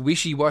 It's this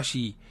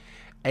wishy-washy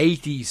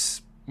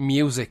 80s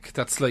music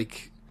that's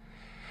like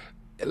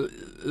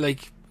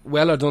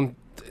Weller done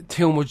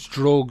too much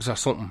drugs or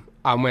something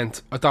and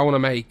went, I don't want to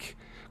make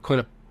kind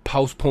of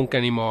post-punk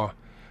anymore,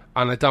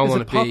 and I don't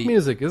want to be... Is it pop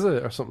music, is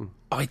it, or something?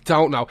 I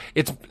don't know.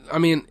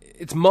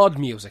 It's mod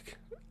music,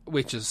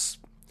 which is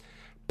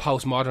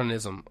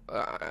postmodernism.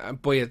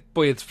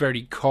 By its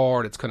very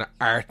core, it's kind of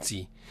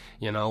artsy,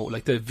 you know,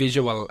 like the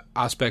visual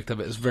aspect of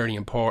it is very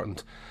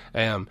important.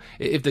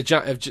 If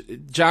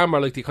Jam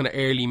are like the kind of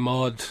early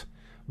mod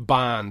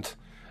band,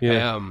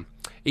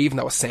 even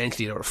though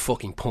essentially they were a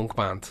fucking punk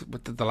band,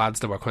 with the lads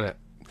that were kind of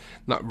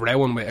not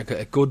rowing with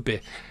a good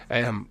bit.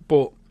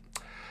 But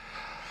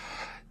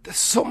there's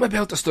something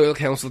about the Style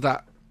Council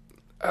that,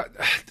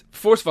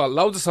 first of all,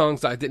 loads of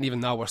songs that I didn't even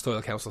know were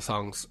Style Council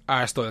songs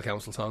are Style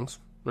Council songs,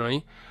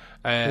 right?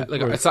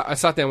 Like I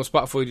sat down with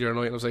Spotify the other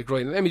night and I was like,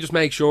 right, let me just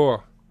make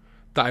sure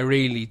that I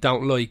really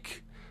don't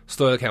like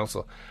Style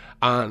Council.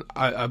 And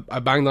I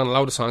banged on a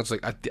load of songs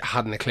like I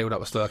hadn't a clue that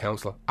was Style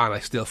Council, and I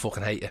still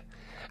fucking hate it.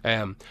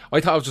 I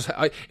thought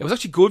it was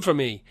actually good for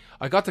me.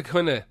 I got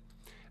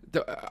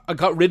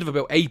rid of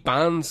about 8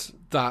 bands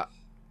that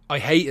I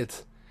hated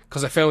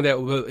because I found out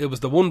it was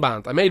the one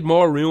band. I made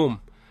more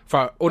room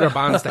for other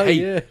bands to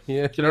hate.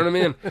 Yeah. Do you know what I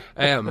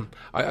mean?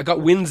 I got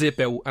WinZip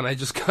out and I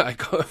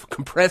got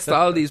compressed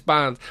all these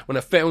bands when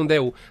I found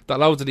out that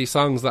loads of these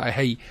songs that I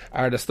hate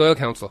are the Style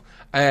Council.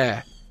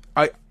 I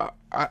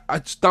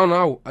just don't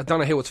know. I don't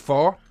know who it's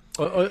for.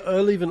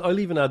 I'll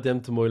even add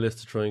them to my list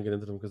to try and get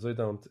into them because I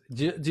don't.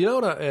 Do you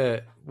know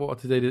that what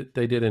they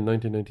did in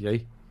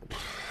 1998?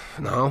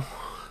 No.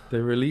 They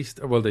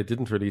released. Well, they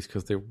didn't release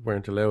because they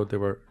weren't allowed. They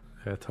were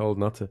told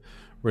not to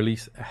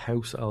release a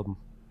house album.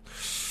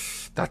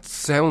 That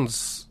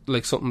sounds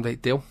like something they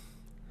do.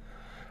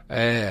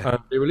 And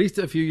they released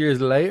it a few years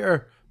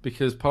later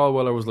because Paul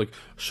Weller was like,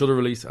 should have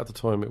released it at the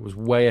time. It was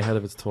way ahead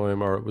of its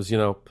time, or it was, it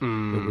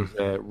was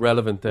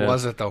relevant then.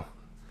 Was it though?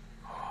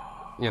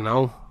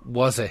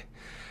 Was it?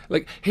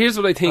 Like, here's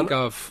what I think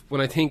of when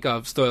I think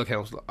of Style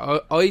Council.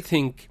 I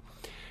think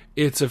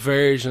it's a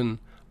version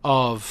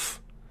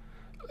of,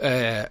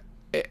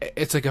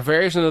 it's like a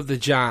version of the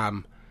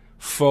Jam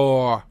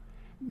for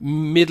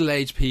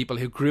middle-aged people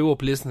who grew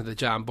up listening to the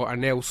Jam but are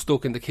now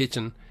stuck in the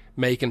kitchen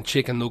making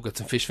chicken nuggets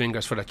and fish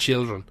fingers for their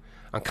children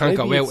and can't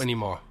go out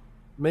anymore.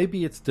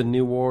 Maybe it's the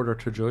New Order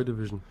to Joy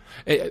Division.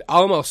 It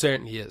almost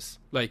certainly is.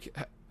 But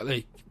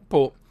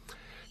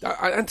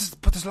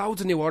there's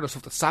loads of New Order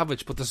stuff that's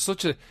savage. But there's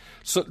the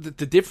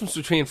difference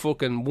between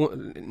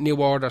fucking New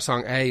Order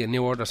song A and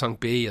New Order song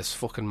B is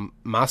fucking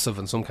massive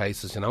in some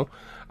cases,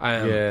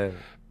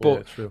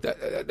 But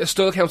the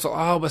Style Council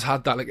always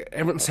had that. Like,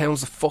 everything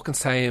sounds the fucking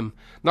same.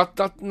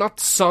 Not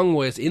song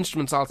wise,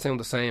 instruments all sound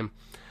the same,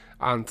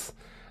 and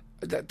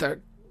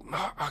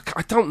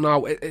I don't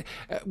know.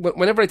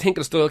 Whenever I think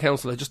of the Style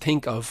Council, I just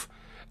think of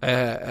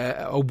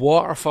a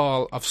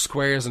waterfall of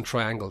squares and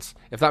triangles.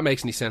 If that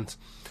makes any sense,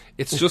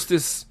 it's just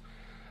this.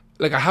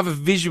 Like, I have a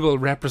visual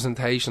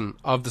representation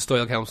of the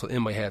Style Council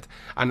in my head,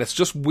 and it's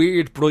just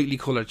weird, brightly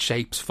coloured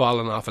shapes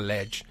falling off a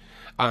ledge,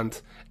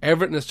 and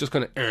everything is just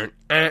kind of.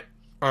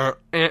 I'm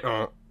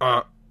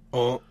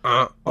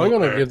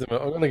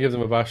gonna give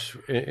them a bash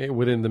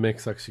within the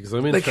mix actually because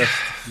I'm interested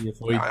to see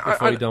if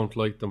I don't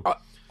like them.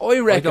 I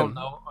reckon.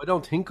 I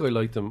don't think I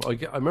like them. I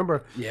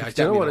remember. Yeah,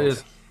 you know what it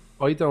is.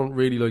 I don't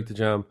really like the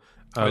Jam,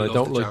 and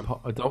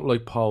I don't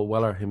like Paul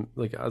Weller. Him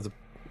like as a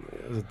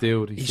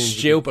dude. He's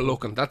stupid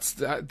looking.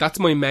 That's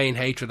my main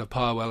hatred of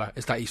Paul Weller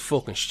is that he's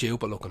fucking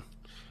stupid looking.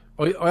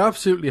 I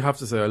absolutely have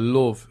to say I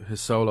love his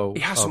solo.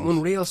 He has some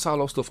unreal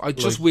solo stuff. I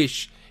just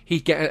wish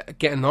he'd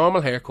get a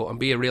normal haircut and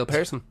be a real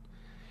person.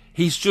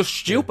 He's just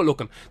stupid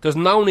looking. There's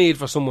no need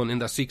for someone in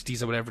their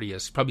 60s or whatever he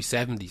is, probably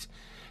 70s,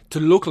 to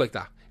look like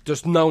that.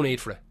 There's no need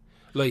for it.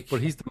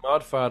 But he's the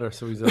mod father,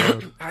 so he's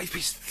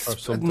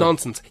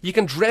nonsense. You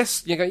can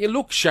dress, you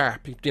look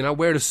sharp,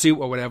 wear a suit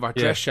or whatever,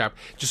 dress sharp.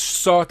 Just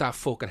sort that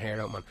fucking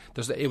hair out, man.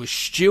 It was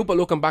stupid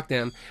looking back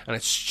then, and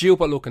it's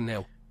stupid looking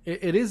now.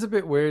 It is a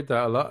bit weird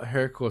that a lot of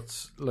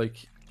haircuts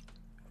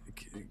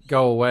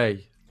go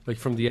away,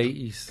 from the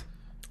 80s.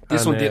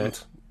 This one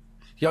didn't.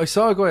 Yeah, I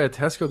saw a guy at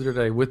Tesco the other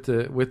day with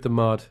the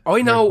mod.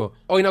 I know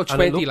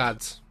 20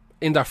 lads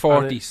in their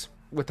 40s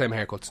with them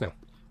haircuts now.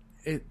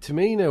 To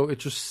me now, it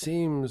just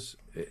seems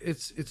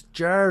it's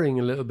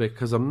jarring a little bit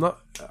because I'm not.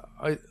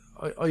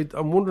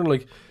 I'm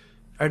wondering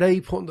are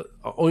they putting?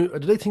 Do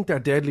they think they're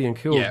deadly and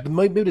cool? Yeah.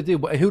 Maybe they do,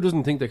 but who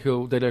doesn't think they're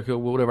cool? They're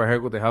cool with whatever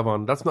haircut they have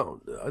on. That's not.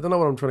 I don't know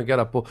what I'm trying to get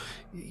at, but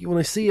when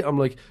I see it, I'm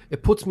like,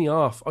 it puts me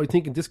off. I'm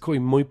thinking this guy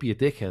might be a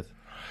dickhead.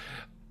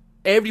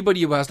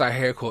 Everybody who has that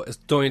haircut is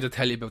dying to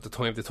tell you about the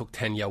time they took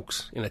 10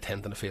 yolks in a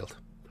tent in the field.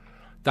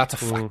 That's a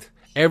fact.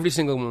 Every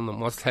single one of them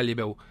wants to tell you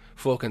about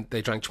fucking,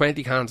 they drank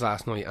 20 cans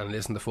last night and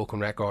listened to fucking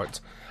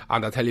records,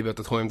 and they'll tell you about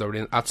the time they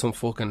were at some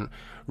fucking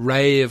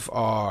rave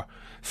or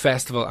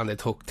festival and they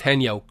took 10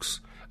 yolks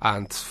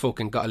and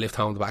fucking got a lift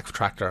home the back of a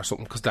tractor or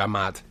something because they're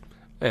mad.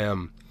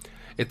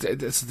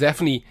 It's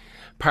definitely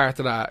part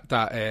of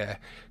that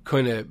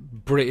kind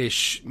of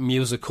British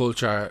music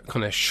culture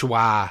kind of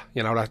schwa,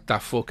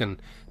 that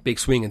fucking big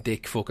swinging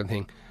dick fucking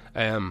thing.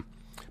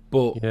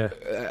 But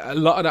a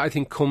lot of that I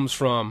think comes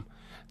from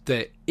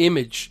the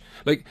image.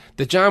 Like,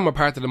 the Jam were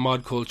part of the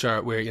mod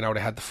culture where, they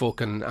had the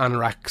fucking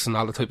anoraks and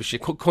all that type of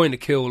shit, kind of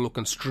cool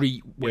looking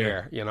street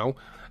wear,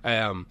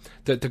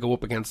 to go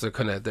up against the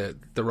kind of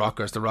the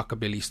rockers, the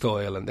rockabilly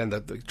style, and then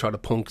they try the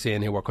punks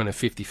in who were kind of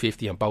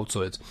 50-50 on both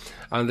sides.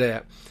 And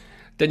then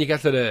you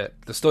get to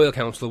the Style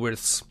Council where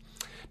it's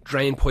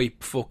drain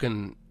pipe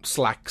fucking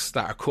slacks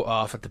that are cut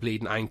off at the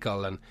bleeding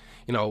ankle, and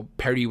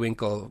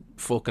periwinkle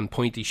fucking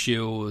pointy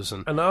shoes,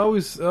 and I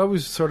always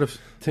sort of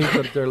think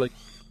that they're like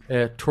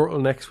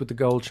turtlenecks with the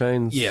gold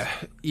chains. Yeah.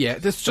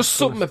 There's just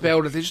something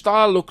about it. They just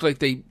all look like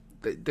they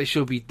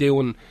should be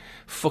doing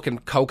fucking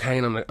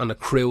cocaine on a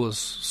cruise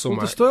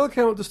somewhere. Well,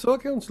 the Style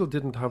Council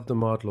didn't have the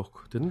mod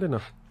look, didn't they?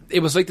 Not.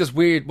 It was like this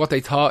weird, what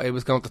they thought it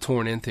was going to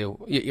turn into.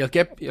 You'll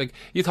get, like,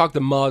 you talk to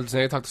mods,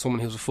 and you talk to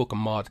someone who's a fucking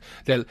mod.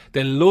 They'll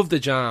love the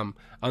jam,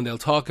 and they'll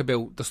talk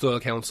about the Style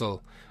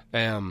Council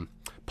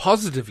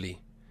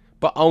positively,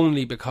 but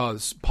only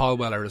because Paul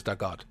Weller is their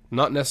god,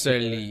 not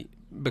necessarily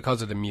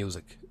because of the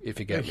music. If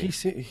you get me,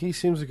 he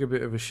seems like a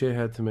bit of a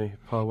shithead to me,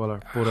 Paul Weller.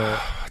 But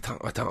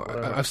I don't.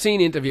 I've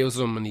seen interviews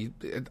with him,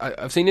 and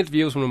I've seen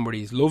interviews with him where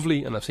he's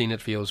lovely, and I've seen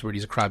interviews where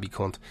he's a crabby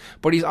cunt.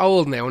 But he's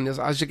old now, and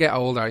as you get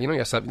older,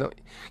 yourself,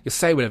 you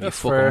say whatever you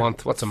fucking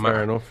want. What's the matter?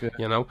 Fair enough,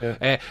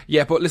 yeah.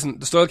 Yeah. But listen,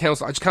 the Style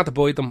Council, I just can't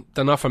avoid them.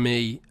 They're not for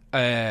me.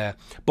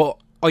 But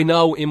I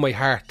know in my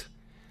heart,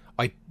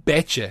 I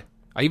bet you,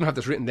 I even have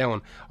this written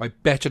down, I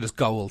bet you there's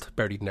gold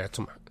buried in there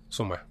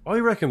somewhere. I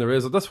reckon there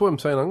is. That's what I'm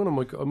saying. I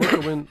might go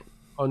in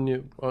on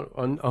you.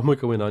 I might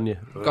go in on you.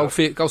 Go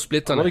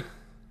split on it. I might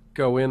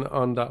go in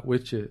on that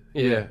with you.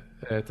 Yeah.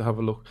 To have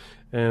a look.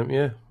 I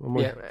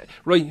might. Yeah.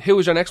 Right. Who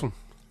was your next one?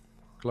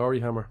 Glory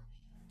Hammer.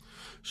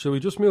 Shall we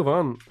just move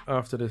on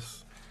after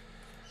this?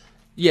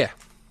 Yeah.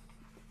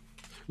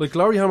 Like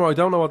Glory Hammer, I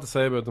don't know what to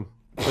say about them.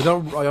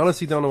 I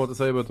honestly don't know what to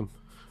say about them.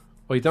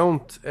 I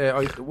don't.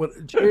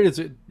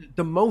 The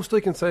most I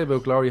can say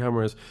about Glory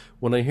Hammer is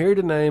when I hear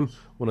the name,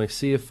 when I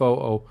see a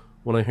photo,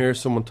 when I hear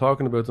someone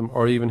talking about them,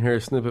 or even hear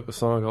a snippet of a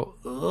song, I go,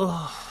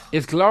 ugh.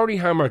 Is Glory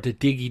Hammer the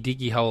Diggy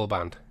Diggy Hole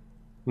band?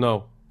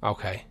 No.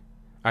 Okay.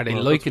 Are they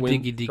like a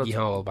Diggy Diggy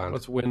Hole band?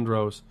 That's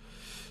Windrose.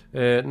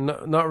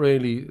 Not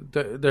really.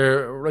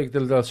 They're like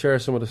they'll share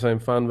some of the same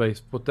fan base,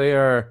 but they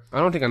are. I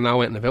don't think I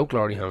know anything about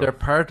Glory Hammer. They're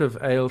part of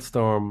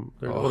Ailstorm.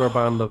 They're another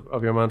band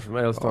of your man from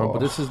Ailstorm, but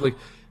this is like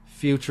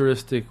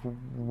futuristic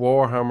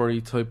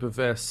Warhammery type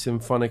of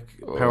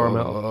symphonic power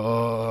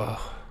metal.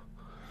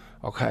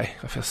 Okay,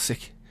 I feel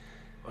sick.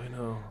 I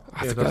know.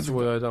 That's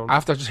why I don't.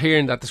 After just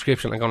hearing that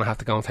description, I'm going to have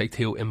to go and take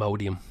 2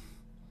 Imodium.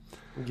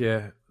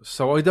 Yeah,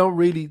 so I don't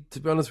really, to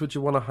be honest with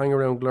you, want to hang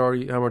around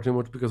Glory Hammer too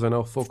much because I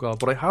know fuck all.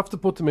 But I have to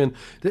put them in.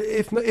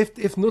 If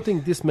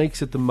nothing, this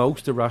makes it the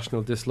most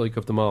irrational dislike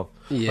of them all.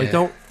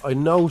 Yeah. I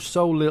know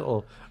so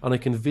little, and I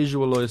can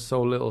visualize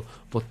so little,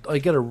 but I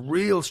get a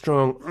real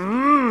strong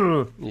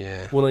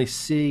when I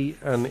see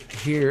and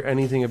hear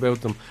anything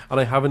about them, and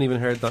I haven't even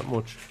heard that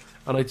much.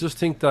 And I just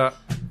think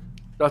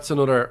that's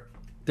another.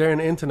 They're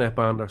an internet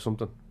band or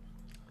something.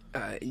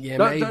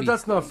 Maybe.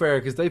 That's not fair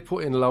because they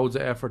put in loads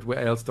of effort with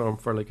Ailstorm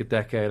for like a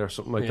decade or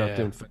something like that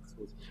doing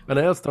festivals. And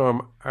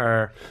Ailstorm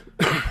are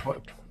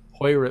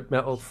pirate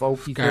metal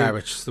folky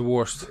garbage. It's the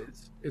worst.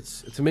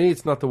 It's to me,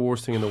 it's not the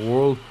worst thing in the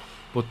world,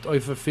 but I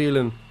have a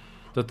feeling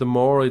that the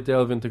more I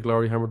delve into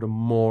Glory Hammer, the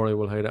more I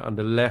will hate it, and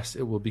the less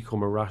it will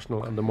become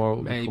irrational, and the more it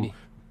will become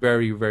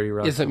very, very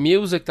rational. Is it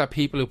music that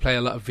people who play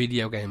a lot of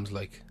video games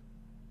like?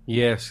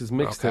 Yes, it's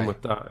mixed in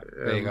with that.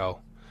 There you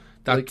go.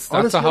 That's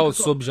honestly, a whole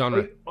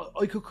subgenre.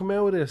 I could come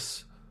out of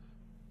this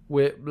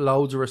with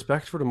loads of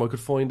respect for them. I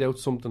could find out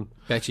something.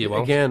 Bet you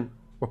won't. Again,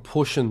 we're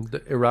pushing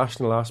the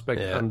irrational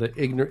aspect and the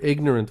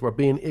ignorant. We're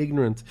being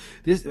ignorant.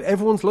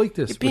 Everyone's like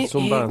this with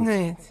some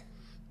bands.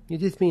 You're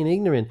just being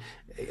ignorant.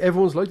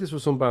 Everyone's like this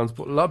with some bands,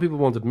 but a lot of people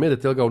won't admit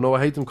it. They'll go, "No, I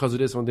hate them because of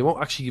this," and they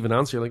won't actually give an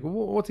answer. You're like,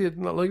 what do you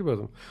not like about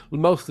them?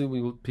 Well, mostly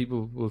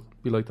people will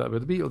be like that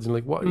about the Beatles, and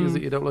like, what is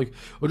it you don't like?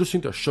 I just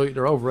think they're shite.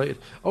 They're overrated.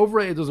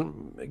 Overrated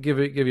doesn't give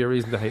you a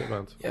reason to hate a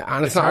band. Yeah,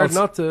 and it's hard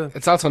not to.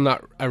 It's also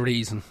not a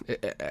reason.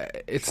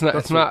 It's not.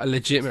 It's not a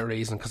legitimate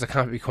reason because it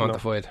can't be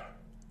quantified.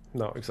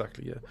 No,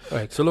 exactly, yeah.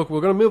 Right. So look,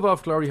 we're going to move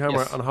off Glory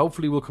Hammer, and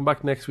hopefully we'll come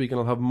back next week and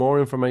I'll have more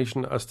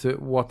information as to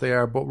what they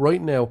are. But right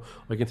now,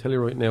 I can tell you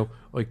right now,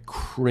 I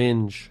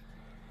cringe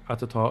at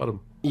the thought of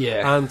them.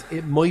 Yeah. And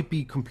it might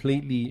be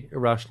completely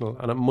irrational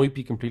and it might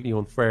be completely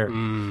unfair.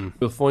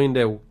 We'll find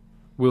out.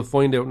 We'll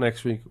find out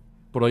next week.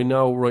 But I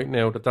know right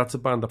now that that's a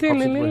band that pops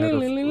into my head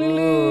of, do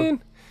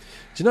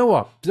you know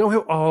what? Do you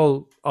know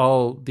how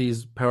all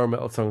these power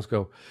metal songs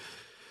go?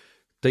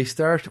 They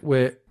start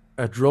with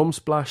a drum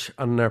splash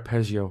and an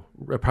arpeggio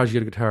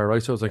guitar,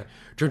 right? So it's like,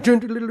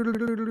 then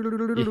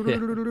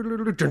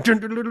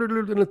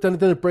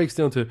it breaks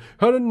down to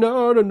and the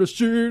night and the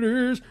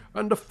cities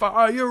and the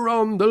fire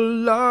on the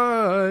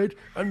light,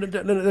 and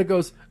then it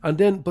goes, and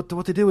then but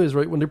what they do is,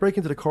 right, when they break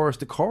into the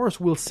chorus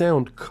will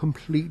sound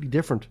completely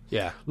different.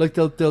 Yeah, like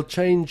they'll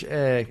change,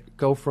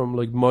 go from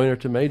like minor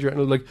to major,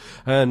 and like,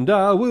 and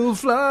I will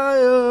fly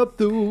up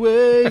the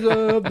ways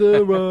of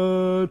the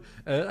road,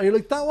 and you're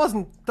like, that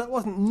wasn't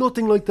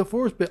nothing like the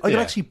first bit. I could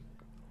actually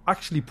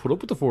actually put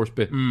up with the first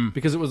bit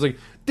because it was like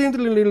He's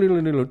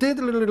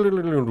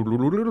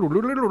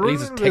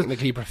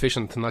technically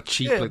proficient and not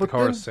cheap like the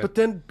chorus. But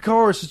then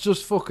chorus is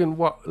just fucking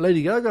what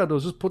Lady Gaga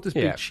does. Just put this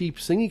big cheap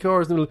singy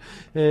chorus and on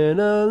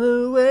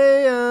the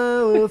way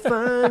I will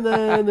find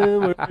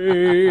the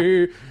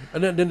way.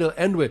 And then they'll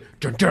end with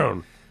dun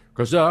dun.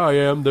 Because I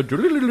am the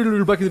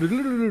back in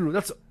the.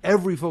 That's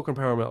every fucking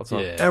power metal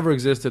song ever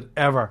existed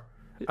ever,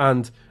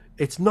 and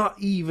it's not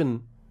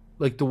even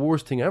like the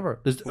worst thing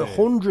ever. There's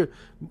 100.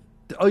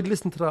 I'd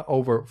listen to that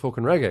over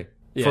fucking reggae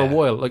for a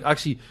while. Like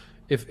actually,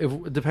 if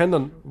depend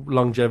on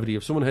longevity.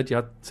 If someone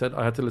said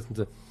I had to listen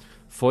to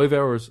 5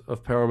 hours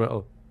of power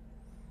metal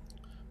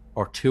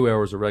or 2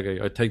 hours of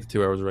reggae, I'd take the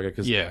 2 hours of reggae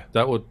because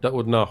that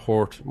would not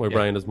hurt my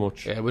brain as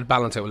much. Yeah, it would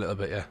balance out a little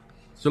bit. Yeah.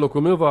 So look,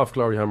 we'll move off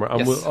Glory Hammer,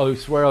 and I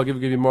swear I'll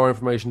give you more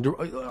information.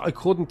 I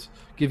couldn't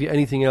give you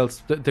anything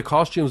else. The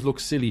costumes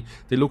look silly;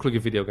 they look like a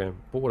video game.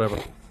 But whatever.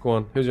 Go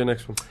on. Who's your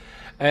next one?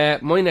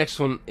 My next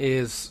one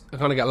is I'm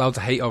gonna get loads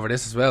of hate over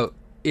this as well.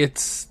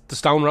 It's the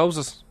Stone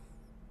Roses.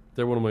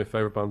 They're one of my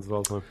favourite bands of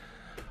all time.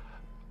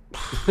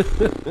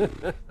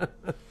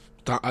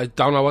 I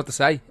don't know what to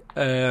say.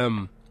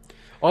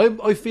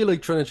 I feel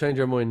like trying to change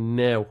your mind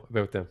now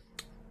about them.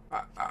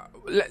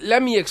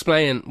 Let me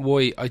explain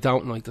why I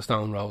don't like the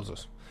Stone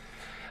Roses.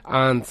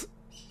 And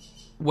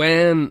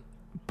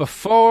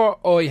before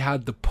I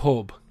had the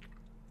pub,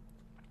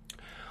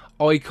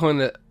 I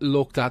kind of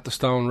looked at the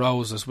Stone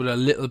Roses with a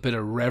little bit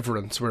of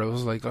reverence, where it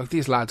was like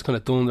these lads kind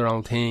of done their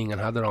own thing and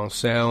had their own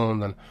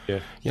sound, and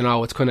you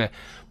know, it's kind of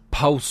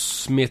post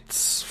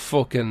Smith's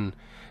fucking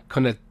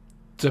kind of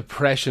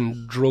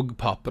depression drug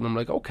pop, and I'm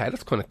like, okay,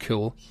 that's kind of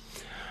cool.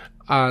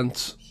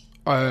 And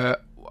I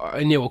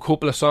knew a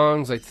couple of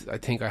songs. I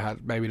think I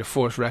had maybe the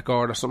first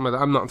record or something like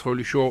that. I'm not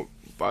entirely sure,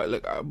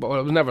 but I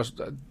was never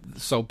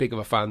so big of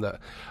a fan that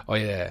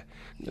I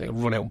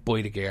run out and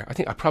buy the gear. I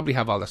think I probably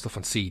have all that stuff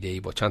on CD,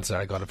 but chances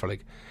are I got it for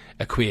like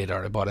 £1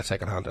 or I bought it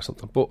second hand or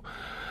something. But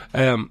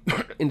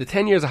in the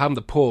 10 years of having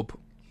the pub,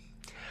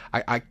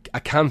 I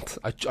can't.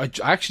 I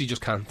actually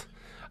just can't.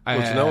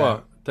 But you know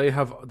what? They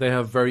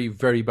have very,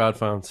 very bad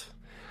fans.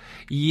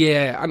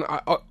 Yeah, and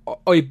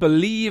I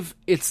believe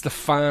it's the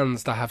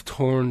fans that have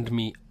turned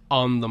me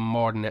on them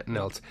more than anything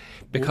else.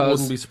 Because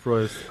wouldn't be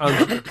surprised.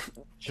 And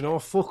you know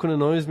what fucking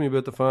annoys me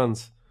about the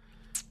fans?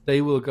 They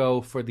will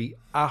go for the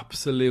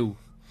absolute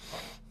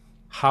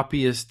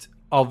happiest,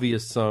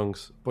 obvious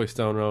songs by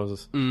Stone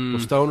Roses. But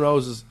Stone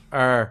Roses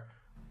are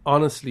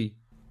honestly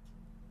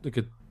like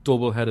a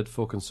double-headed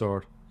fucking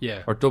sword.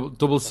 Yeah. Or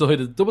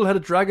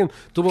double-headed dragon,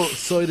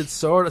 double-sided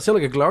sword. I sound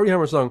like a Glory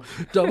Hammer song.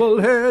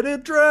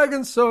 Double-headed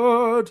dragon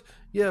sword.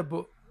 Yeah,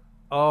 but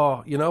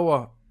you know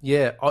what?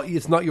 Yeah,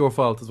 it's not your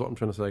fault is what I'm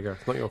trying to say, Gareth.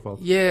 It's not your fault.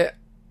 Yeah.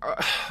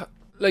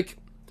 Like,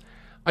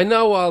 I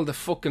know all the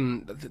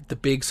fucking the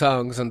big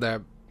songs and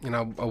the, you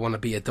know, I Want to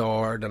Be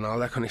Adored and all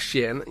that kind of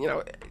shit, and you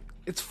know,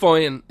 it's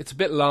fine. It's a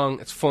bit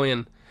long, it's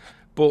fine.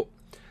 But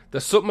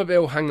there's something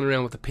about hanging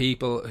around with the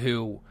people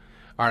who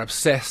are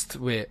obsessed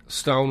with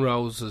Stone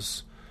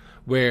Roses,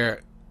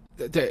 where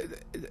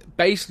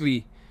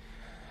basically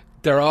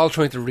they're all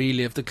trying to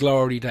relive the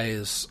glory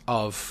days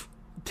of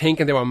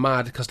thinking they were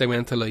mad because they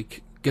went to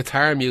like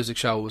guitar music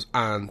shows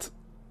and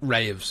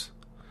raves.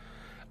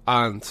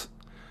 And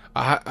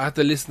I had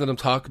to listen to them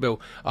talk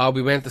about,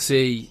 we went to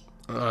see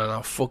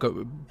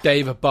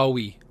David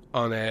Bowie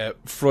on a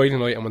Friday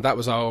night, and when that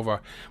was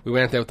over we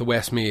went out to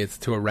Westmeath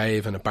to a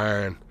rave in a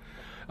barn,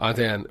 and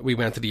then we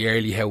went to the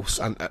Early House,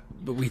 and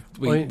we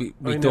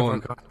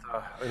done.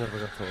 I never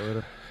got that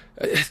either.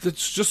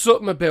 It's just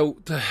something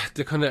about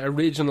the kind of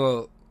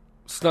original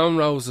Stone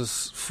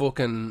Roses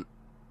fucking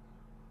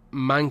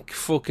mank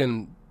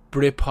fucking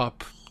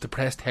Britpop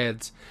depressed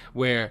heads,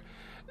 where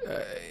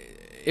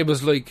it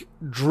was like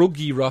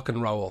druggy rock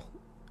and roll,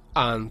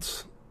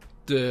 and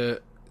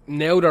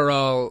now they're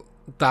all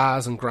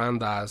dads and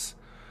granddads,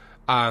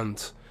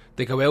 and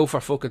they go out for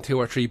fucking 2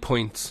 or 3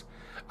 pints,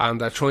 and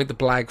they're trying to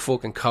blag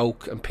fucking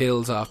coke and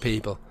pills off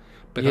people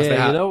because they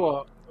have. You know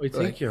what? I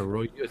think you're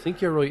right. I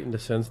think you're right in the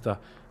sense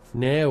that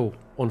now,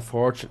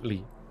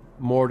 unfortunately,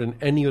 more than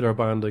any other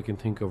band I can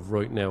think of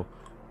right now,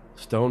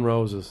 Stone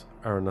Roses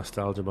are a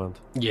nostalgia band.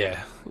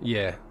 Yeah.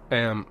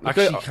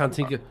 Actually, can't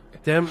think of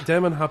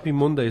them and Happy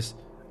Mondays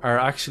are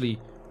actually.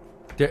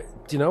 Do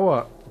you know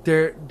what?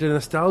 The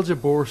nostalgia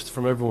burst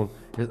from everyone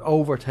is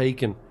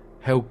overtaken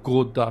how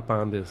good that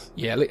band is.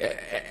 Yeah, like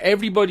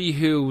everybody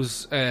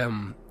who's a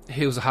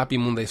Happy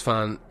Mondays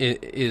fan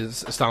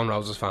is a Stone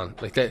Roses fan.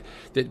 Like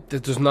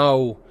there's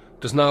no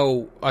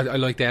I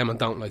like them and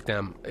don't like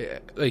them.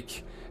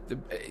 Like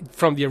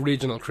from the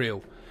original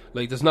crew,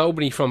 like there's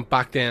nobody from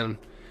back then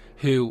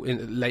who in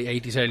the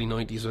late 80s, early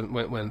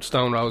 90s when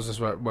Stone Roses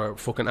were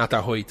fucking at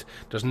their height.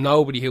 There's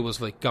nobody who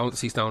was like going to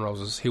see Stone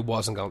Roses who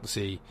wasn't going to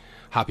see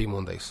Happy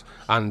Mondays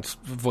and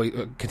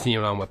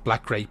continuing on with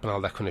Black Grape and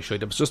all that kind of shit.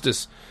 There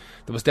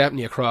was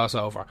definitely a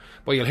crossover.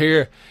 But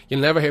you'll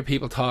never hear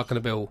people talking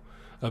about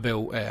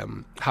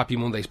Happy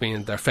Mondays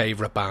being their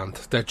favourite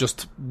band. They're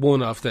just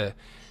one of the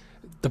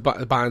the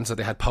bands that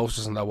they had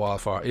posters on their wall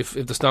for. If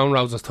the Stone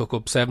Roses took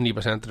up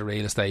 70% of the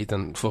real estate,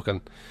 and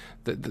fucking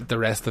the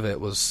rest of it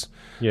was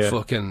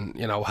fucking,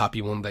 you know,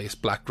 Happy Mondays,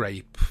 Black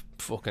Grape,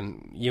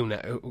 fucking, you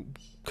know,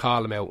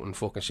 call them out and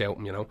fucking shout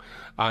them, you know.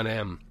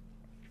 And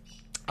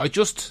I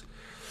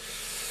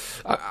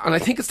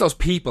think it's those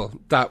people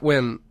that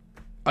when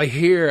I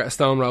hear a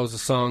Stone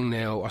Roses song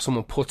now, or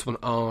someone puts one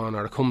on,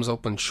 or it comes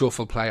up on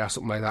shuffle play or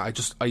something like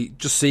that, I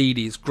just see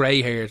these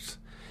grey-haired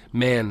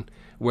men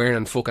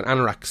wearing fucking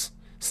anoraks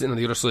sitting on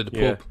the other side of the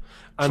pub,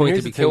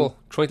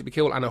 trying to be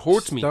cool, and it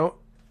hurts me.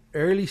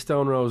 Early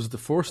Stone Roses, the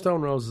first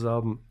Stone Roses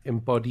album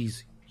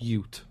embodies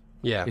youth.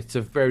 Yeah, it's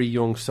a very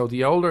young. So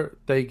the older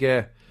they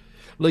get,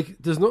 like,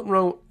 there's nothing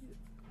wrong.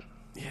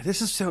 Yeah,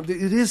 this is it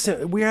is.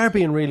 We are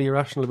being really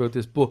irrational about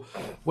this, but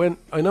when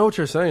I know what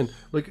you're saying,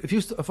 like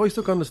if I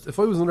stuck on this, if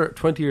I was under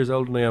 20 years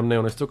older than I am now,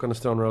 and I stuck on the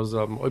Stone Roses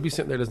album, I'd be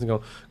sitting there listening,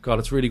 going, "God,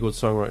 it's really good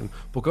songwriting."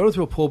 But going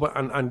to a pub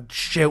and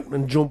shouting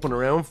and jumping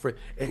around for it,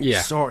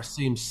 it sort of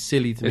seems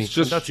silly to me. It's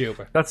just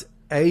stupid. That's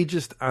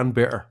ageist and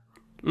bitter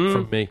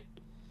for me.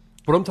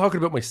 But I'm talking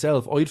about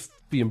myself. I'd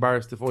be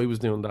embarrassed if I was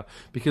doing that,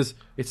 because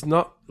it's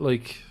not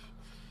like,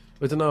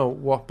 I don't know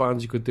what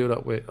bands you could do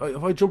that with.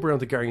 If I jump around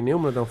to Gary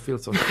Newman, I don't feel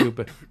so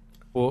stupid.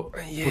 But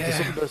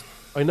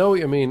I know what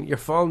you mean. You're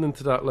falling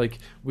into that, like,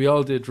 we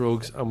all did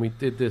drugs and we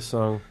did this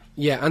song.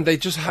 Yeah, and they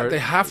just they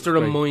have to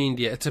remind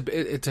you. It's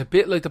a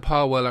bit like the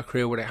Paul Weller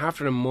crew, where they have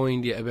to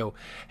remind you about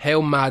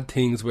how mad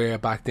things were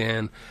back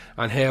then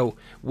and how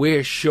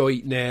we're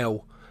shite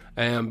now.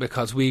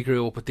 Because we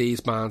grew up with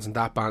these bands and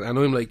that band, and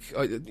I'm like,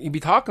 you'd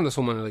be talking to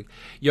someone like,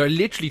 you're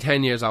literally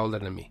 10 years older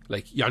than me.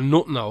 Like, you're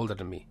nothing older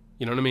than me.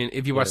 You know what I mean?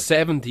 If you were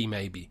 70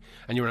 maybe,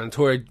 and you were an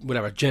entire,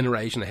 whatever,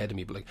 generation ahead of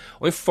me, but like,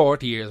 I'm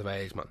 40 years of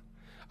age, man.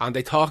 And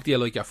they talk to you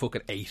like you're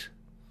fucking 8.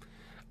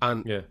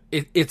 And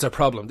it's a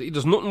problem.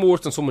 There's nothing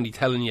worse than somebody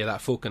telling you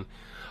that fucking,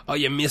 oh,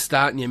 you missed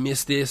that and you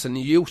missed this, and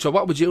so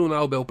what would you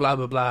know about blah,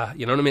 blah, blah.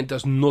 You know what I mean?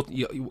 There's nothing,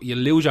 you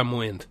lose your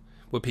mind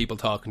with people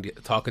talking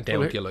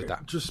down to you like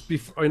that. Just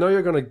I know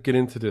you're going to get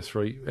into this,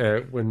 right,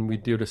 when we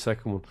do the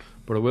second one,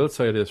 but I will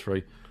say this,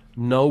 right,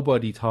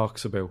 nobody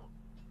talks about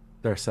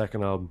their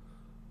second album,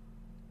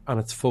 and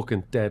it's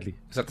fucking deadly.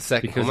 Is that the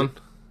second one?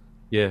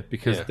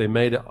 Because they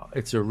made it,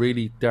 it's a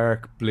really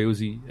dark,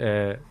 bluesy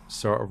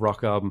sort of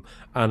rock album,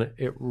 and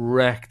it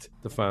wrecked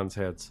the fans'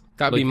 heads.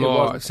 That'd be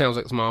more, it sounds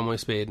like it's more on my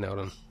speed now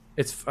then.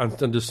 It's, and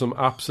there's some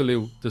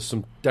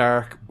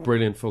dark,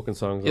 brilliant fucking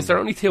songs. Is there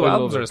only 2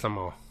 albums, or is there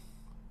more?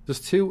 There's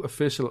 2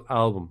 official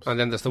albums, and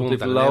then there's the one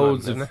with the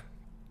loads isn't it?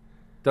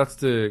 That's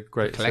the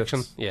great collection.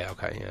 hits. Yeah,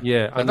 okay,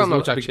 yeah. I don't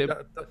know Jack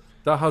Ship.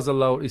 That has a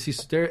load. You see,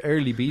 their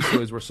early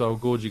B-sides were so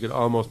good, you could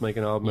almost make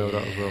an album out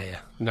of that as well. Yeah,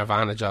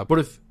 Nirvana job.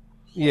 But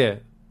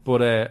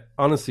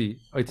honestly,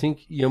 I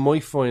think you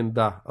might find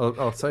that.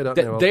 I'll say that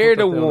now. They're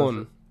the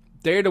one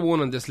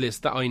on this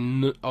list that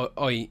I'm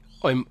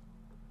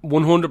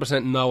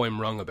 100% know I'm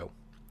wrong about.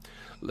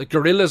 Like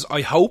Gorillaz,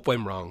 I hope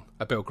I'm wrong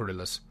about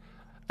Gorillaz.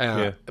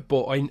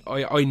 But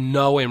I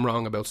know I'm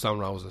wrong about Stone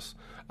Roses,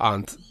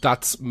 and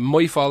that's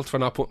my fault for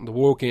not putting the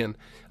work in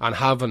and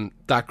having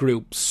that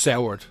group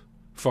soured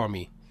for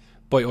me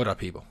by other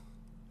people,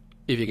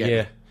 if you get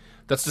me.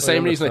 That's the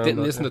same reason I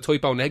didn't listen to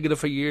Type O Negative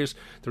for years.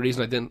 The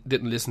reason I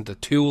didn't listen to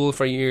Tool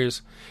for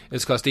years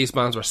is because these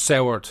bands were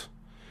soured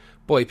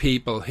by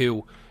people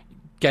who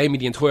gave me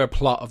the entire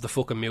plot of the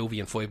fucking movie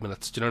in 5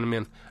 minutes. Do you know what I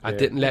mean? And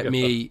didn't let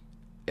me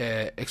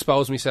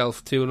expose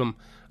myself to them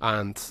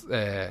and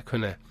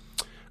kind of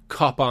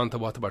cop on to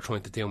what they were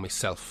trying to do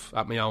myself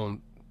at my own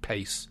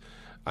pace.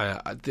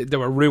 They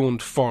were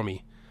ruined for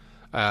me.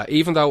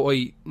 Even though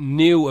I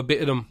knew a bit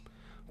of them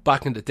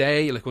back in the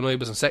day, like when I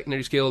was in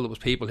secondary school, there was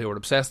people who were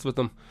obsessed with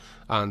them,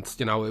 and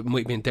you know, it might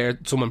have been there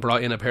someone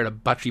brought in a pair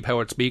of battery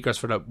powered speakers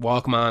for the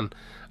Walkman,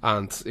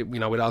 and you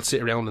know, we'd all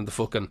sit around in the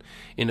fucking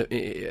in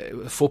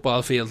a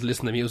football field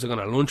listening to music on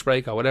our lunch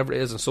break or whatever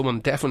it is, and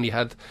someone definitely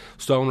had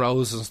Stone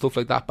Roses and stuff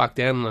like that back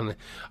then, and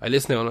I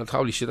listened to it and I thought,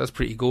 holy shit, that's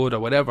pretty good or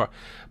whatever.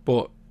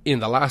 But in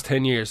the last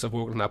 10 years of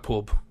working in that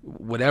pub,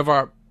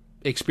 whatever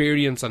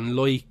experience and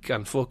like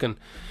and fucking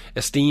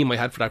esteem I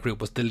had for that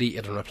group was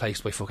deleted and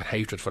replaced by fucking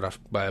hatred for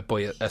their,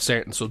 by a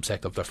certain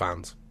subsect of their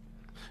fans.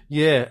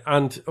 Yeah,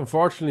 and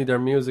unfortunately their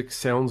music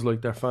sounds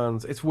like their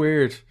fans. It's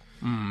weird.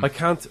 I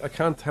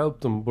can't help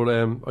them, but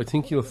I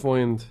think you'll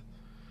find,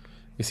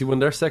 you see, when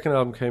their second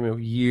album came out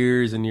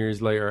years and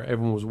years later,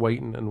 everyone was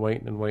waiting and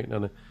waiting and waiting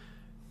on it.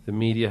 The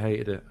media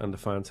hated it and the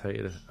fans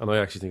hated it, and I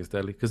actually think it's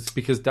deadly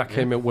because that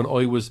came out when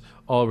I was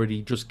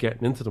already just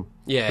getting into them.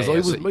 Yeah, I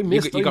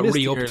got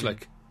re-upped.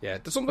 Like,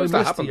 sometimes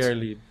that happens. The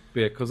early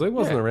bit because I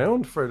wasn't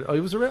around for it. I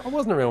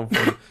wasn't around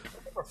for it.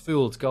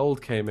 Fool's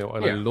Gold came out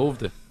and I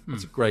loved it.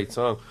 It's a great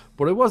song,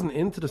 but I wasn't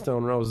into the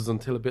Stone Roses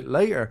until a bit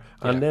later,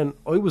 and then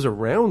I was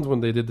around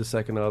when they did the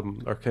second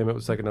album or came out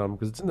with the second album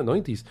because it's in the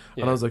 90s,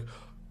 and I was like,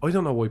 I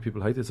don't know why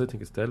people hate this. I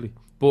think it's deadly.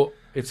 But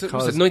it's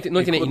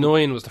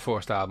 1989 was the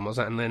first album, was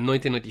it? And then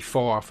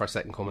 1994 for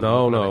Second Coming.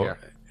 No.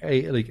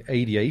 like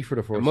 88 for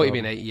the first. It might have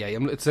been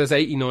 88. It says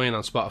 89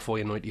 on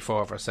Spotify and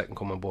 94 for a second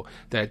coming, but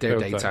their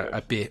dates are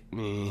a bit.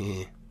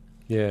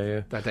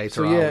 Yeah. Their dates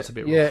are always a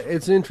bit rough. Yeah,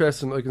 it's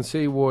interesting. I can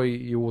see why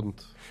you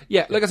wouldn't.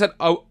 Yeah, like I said,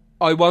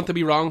 I want to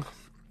be wrong,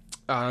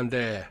 and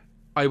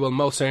I will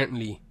most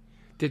certainly.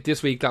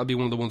 This week that'll be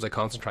one of the ones I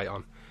concentrate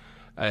on,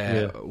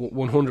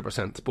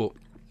 100%. But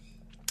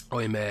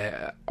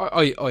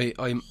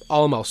I'm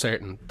almost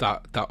certain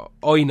that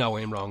I know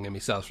I'm wrong in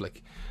myself.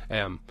 Like,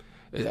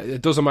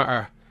 it doesn't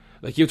matter.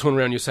 Like, you turn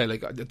around and you say,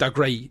 like, they're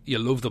great, you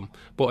love them,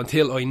 but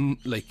until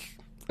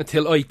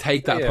I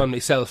take that upon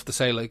myself to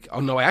say, like, oh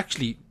no, I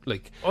actually,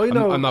 like,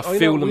 I'm not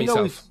fooling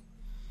myself.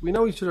 We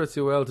know each other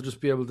too well to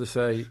just be able to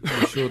say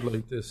we should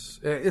like this.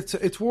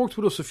 It's worked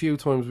with us a few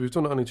times. We've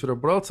done it on each other,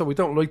 but also we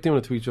don't like doing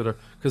it to each other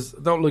because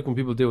I don't like when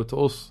people do it to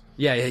us.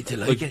 Yeah, to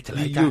like it, to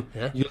like that.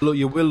 Yeah.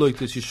 You will like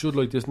this. You should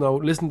like this. Now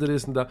listen to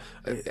this and that.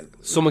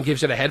 Someone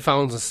gives you the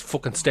headphones and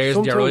fucking stares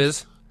into your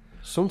eyes.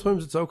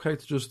 Sometimes it's okay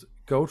to just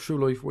go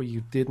through life where you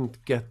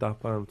didn't get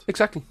that band.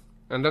 Exactly,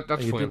 and that's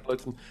fine. Didn't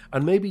like them.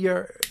 And maybe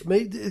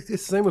it's the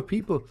same with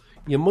people.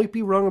 You might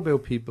be wrong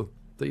about people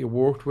that you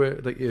worked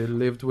with, that you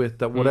lived with,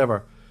 that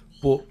whatever.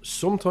 But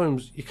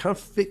sometimes you can't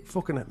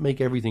fucking make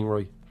everything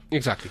right.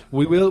 Exactly.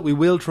 We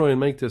will try and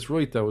make this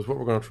right, though, is what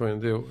we're going to try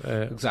and do.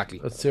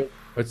 Exactly.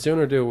 I'd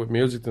sooner do it with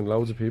music than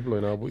loads of people I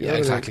know. But yeah,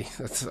 exactly.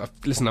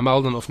 Listen, I'm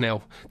old enough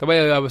now. The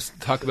way I always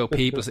talk about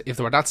people, if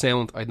they were that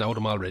sound, I'd know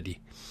them already.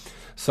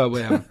 So,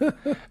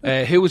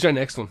 who was your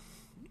next one?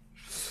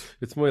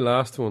 It's my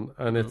last one,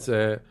 and it's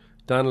Dan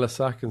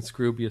Lassac and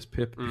Scroobius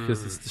Pip,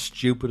 because it's the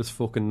stupidest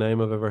fucking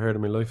name I've ever heard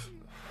in my life.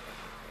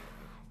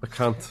 I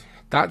can't.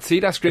 That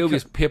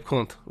Scroobius Pip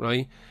cunt,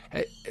 right?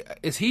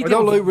 Is he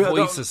doing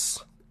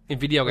voices in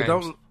video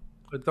games?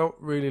 I don't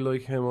really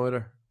like him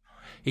either.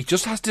 He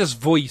just has this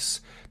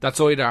voice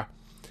that's either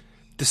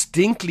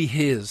distinctly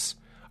his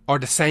or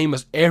the same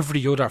as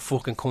every other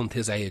fucking cunt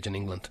his age in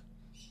England.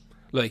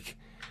 Like,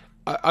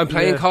 I'm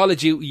playing Call of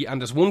Duty and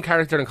there's one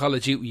character in Call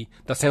of Duty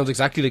that sounds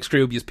exactly like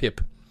Scroobius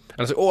Pip. And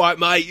I was like, alright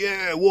mate,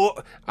 yeah,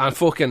 what? And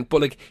fucking, but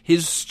like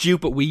his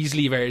stupid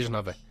Weasley version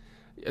of it.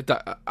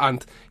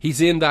 And he's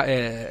in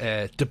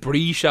that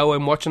Debris show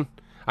I'm watching,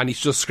 and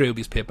he's just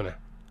Scroobius Pip in it.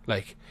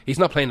 Like, he's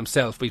not playing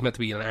himself, but he's meant to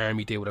be an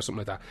army dude or something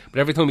like that. But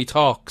every time he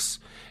talks,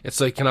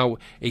 it's like, you know,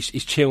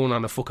 he's chewing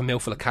on a fucking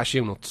mouthful of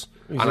cashew nuts.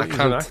 He's an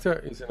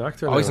actor. He's an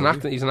actor. Oh, he's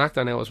an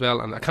actor now as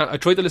well. And I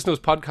tried to listen to his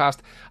podcast.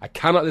 I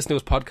cannot listen to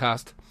his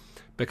podcast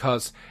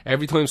because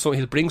every time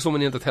he'll bring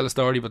someone in to tell a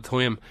story about the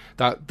time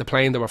that the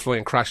plane they were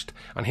flying crashed,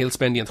 and he'll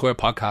spend the entire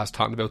podcast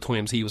talking about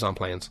times he was on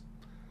planes.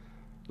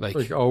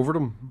 Like over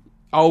them.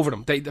 Over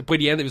them. By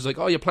the end, it was like,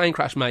 "Oh, your plane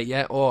crashed, mate.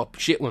 Yeah. Oh,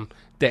 shit one."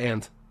 The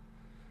end.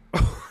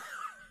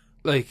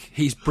 Like,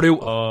 he's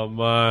brutal. Oh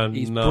man,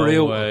 he's no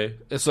brutal. Way.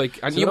 It's like,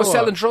 and you were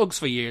selling drugs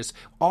for years.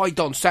 Oh, I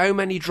done so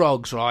many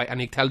drugs, right? And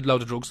he tell a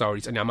load of drug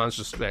stories, and your man's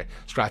just there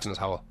scratching his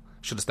hole.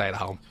 Should have stayed at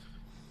home.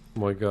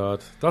 My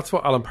God, that's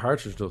what Alan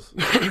Partridge does.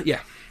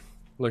 Yeah,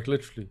 like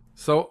literally.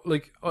 So,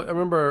 like, I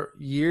remember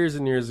years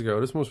and years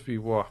ago. This must be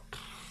what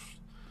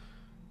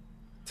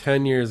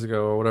 10 years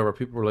ago or whatever.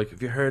 People were like,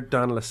 "Have you heard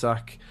Dan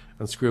Lassac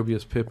and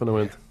Scroobius Pip?" And I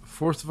went,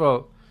 first of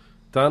all,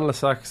 Dan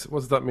Lassac, what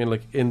does that mean?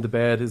 Like, in the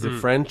bed? Is it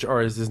French,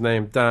 or is his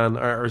name Dan,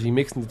 or is he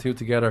mixing the two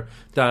together?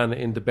 Dan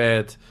in the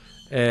bed.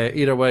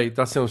 Either way,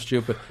 that sounds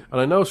stupid. And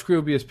I know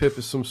Scroobius Pip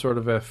is some sort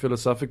of a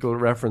philosophical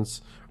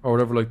reference or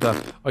whatever like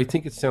that. I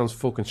think it sounds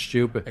fucking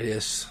stupid. It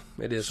is.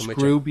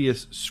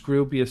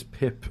 Scroobius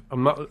Pip.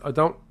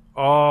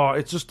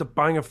 It's just a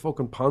bang of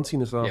fucking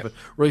ponciness off it.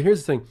 Right,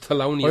 here's the thing.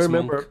 Thelonious I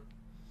remember. Monk.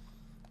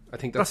 I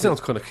think that sounds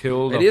kind of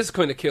cool, though. It is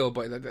kind of cool,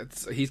 but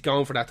he's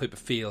going for that type of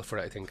feel for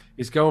it, I think.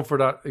 He's going for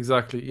that,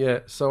 exactly, yeah.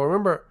 So I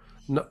remember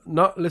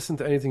not listening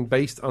to anything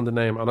based on the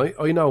name, and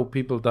I know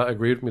people that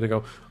agree with me. They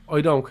go,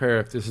 I don't care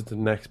if this is the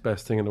next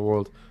best thing in the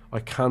world. I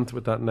can't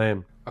with that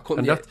name. I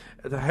couldn't.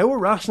 How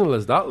irrational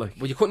is that? Like,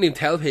 well, you couldn't even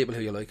tell people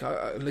who you like.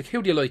 Like,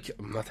 who do you like?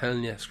 I'm not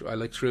telling you. I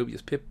like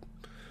Scroobius Pip.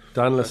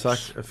 Dan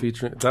Lassac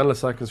featuring Dan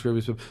Lassac and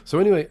Scroobius Pip. So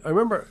anyway, I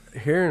remember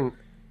hearing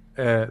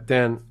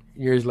then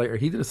years later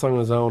he did a song on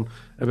his own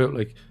about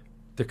like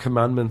the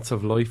commandments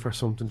of life or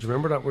something. Do you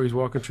remember that, where he's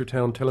walking through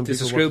town telling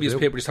people what to do? This is Scroobius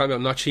Pip. He's talking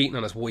about not cheating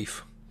on his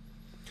wife.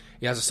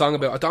 He has a song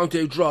about, I don't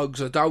do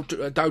drugs, I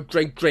don't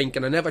drink,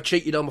 and I never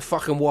cheated on my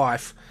fucking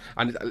wife.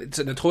 And it's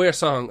an entire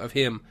song of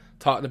him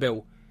talking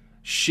about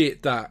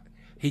shit that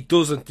he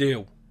doesn't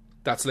do.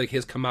 That's like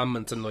his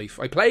commandments in life.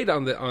 I played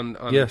on one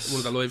of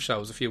the live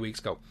shows a few weeks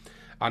ago,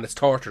 and it's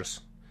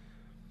torturous.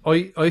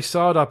 I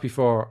saw that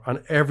before,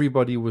 and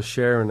everybody was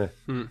sharing it.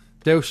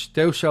 Thou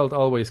shalt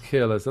always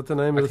kill. Is that the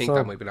name of the song? I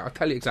think that might be that. I'll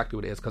tell you exactly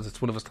what it is, because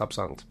it's one of his top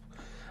songs.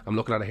 I'm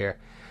looking at it here.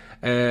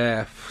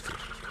 The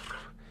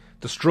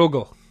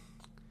Struggle.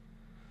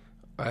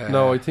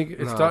 No, I think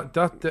it's that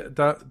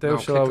Thou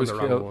shalt always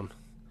kill. One.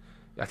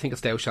 I think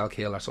it's Thou shalt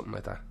kill or something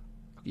like that.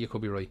 You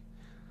could be right.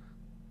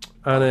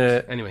 And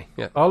anyway,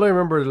 yeah. All I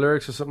remember the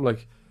lyrics are something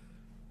like,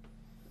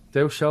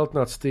 "Thou shalt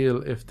not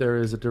steal if there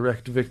is a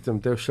direct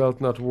victim. Thou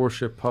shalt not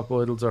worship pop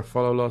idols or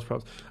follow lost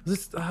prophets."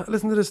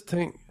 Listen to this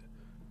thing.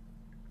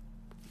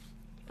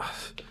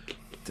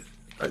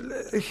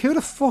 Who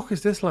the fuck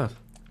is this lad?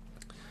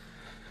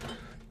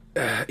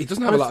 He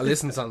doesn't have a lot of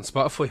listens on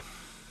Spotify.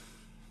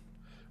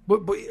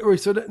 But right,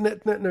 so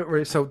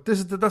right, so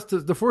that's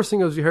the first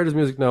thing is you heard his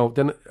music now.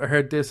 Then I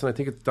heard this, and I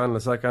think it's Dan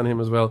Lasac and him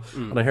as well.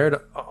 And I heard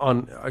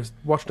I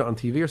watched it on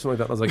TV or something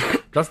like that. And I was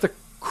like, that's the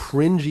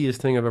cringiest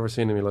thing I've ever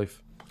seen in my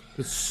life.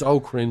 It's so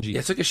cringy. Yeah,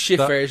 it's like a shit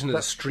version of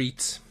the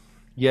Streets.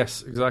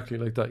 Yes, exactly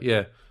like that.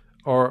 Yeah,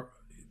 or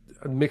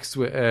mixed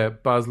with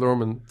Baz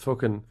Luhrmann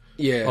fucking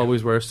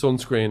always wears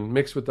sunscreen.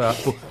 Mixed with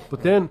that,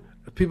 but then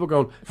people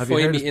going, have you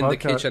heard me his in podcast? The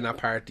kitchen at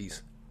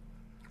parties?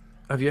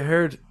 Have you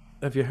heard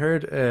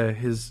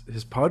his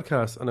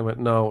podcast? And I went,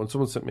 no. And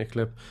someone sent me a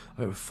clip.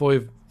 I was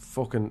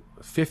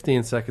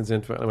 15 seconds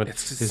into it, and I went,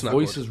 his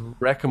voice is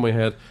wrecking my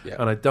head.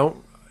 Yeah.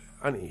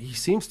 And he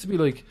seems to be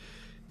like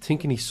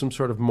thinking he's some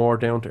sort of more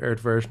down to earth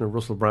version of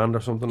Russell Brand or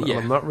something. Yeah.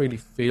 And I'm not really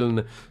feeling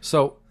it.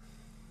 So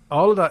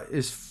all of that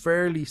is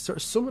fairly.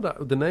 Some of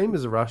that, the name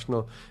is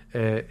irrational.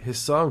 His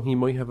song, he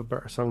might have a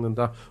better song than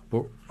that.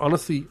 But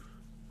honestly,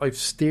 I've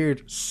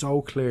steered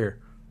so clear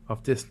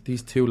of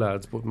these two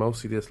lads, but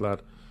mostly this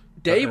lad.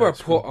 They were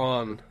put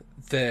on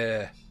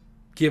the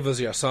Give Us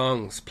Your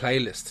Songs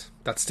playlist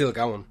that's still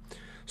going.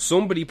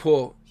 Somebody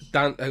put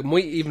Dan, it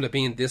might even have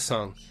been this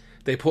song.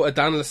 They put a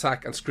Dan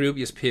Lasac and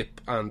Scroobius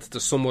Pip and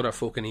there's some other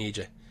fucking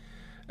EJ.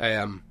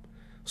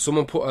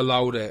 Someone put a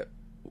load of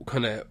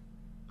kind of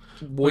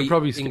white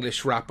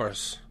English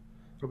rappers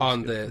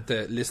on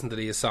the Listen to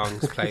These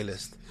Songs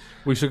playlist.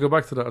 We should go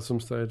back to that at some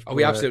stage. Oh,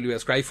 we absolutely will.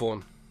 It's great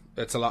fun.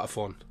 It's a lot of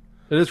fun.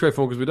 It is great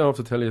fun because we don't have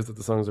to tell you that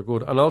the songs are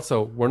good, and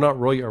also we're not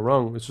right or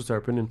wrong. It's just our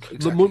opinion,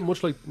 exactly.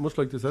 much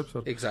like this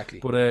episode. Exactly.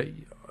 But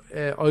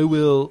I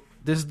will.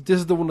 This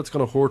is the one that's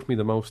going to hurt me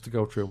the most to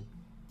go through.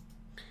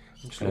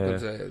 I'm just looking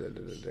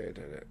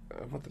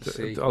I wanted to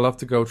see. I'll have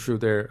to go through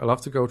there.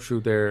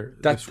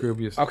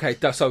 Scroobius. Okay,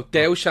 so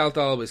Thou Shalt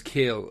Always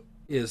Kill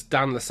is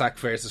Dan Lasac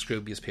versus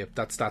Scroobius Pip.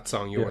 That's that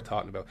song you were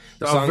talking about.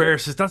 The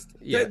verses.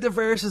 The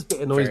verses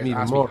bit annoys me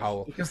even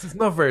more because it's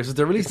not verses.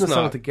 They're releasing a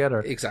song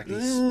together. Exactly.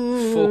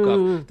 Fuck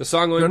off. The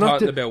song I'm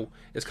talking about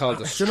is called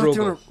The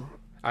Struggle,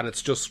 and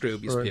it's just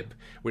Scroobius Pip,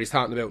 where he's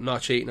talking about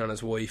not cheating on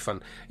his wife,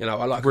 and I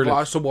like a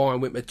glass of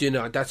wine with my dinner,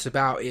 and that's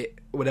about it,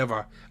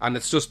 whatever. And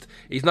it's just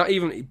he's not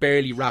even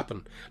barely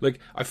rapping. Like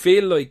I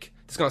feel like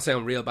it's gonna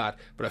sound real bad,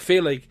 but I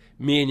feel like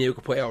me and you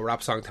could put out a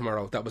rap song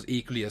tomorrow that was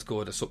equally as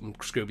good as something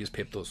Scroobius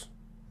Pip does.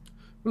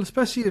 Well,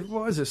 especially if,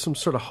 what is it, some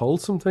sort of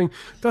wholesome thing?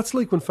 That's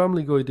like when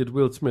Family Guy did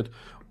Will Smith.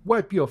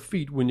 Wipe your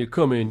feet when you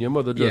come in. Your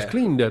mother just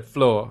clean that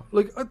floor.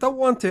 Like I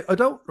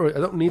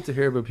don't need to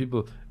hear about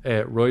people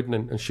riding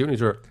and shooting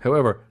each other.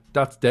 However,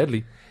 that's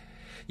deadly.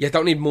 Yeah,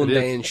 don't need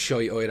mundane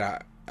shit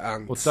either.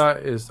 But that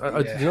is,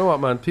 you know what,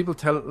 man? People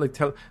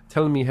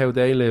telling me how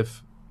they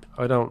live.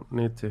 I don't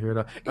need to hear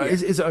that.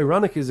 Is it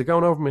ironic? Is it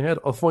going over my head?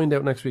 I'll find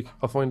out next week.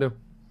 I'll find out.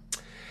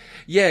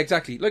 Yeah,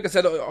 exactly. Like I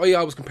said, I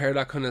always compare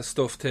that kind of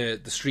stuff to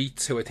the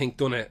Streets, who I think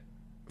done it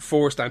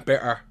first and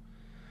better.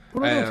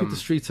 But I don't think the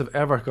Streets have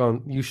ever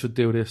gone, you should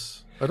do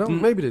this. I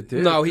don't. Maybe they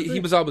did. No, he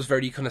was always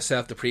very kind of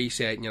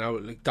self-depreciating,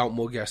 like don't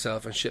mug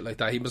yourself and shit like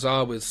that. He was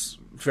always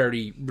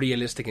very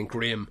realistic and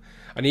grim.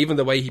 And even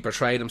the way he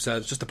portrayed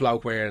himself, just a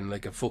bloke wearing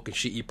like a fucking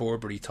shitty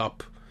Burberry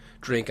top,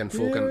 drinking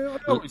fucking. Yeah,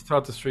 I always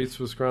thought the Streets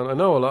was grand. I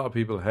know a lot of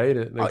people hate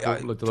it.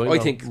 I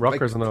think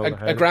rockers and all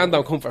that. A Grand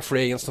Don't Come for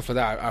Free and stuff like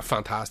that are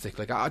fantastic.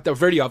 Like they're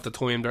very of the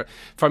time.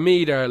 For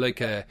me, they're like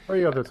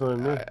very of the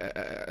time.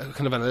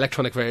 Kind of an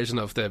electronic version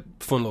of the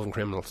Fun Loving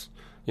Criminals.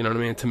 You know what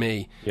I mean? To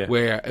me,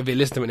 where if you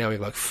listen to it now, you're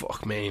like,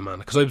 "Fuck me, man!"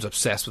 Because I was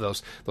obsessed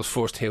with those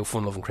first two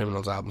Fun Loving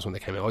Criminals albums when they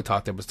came out. I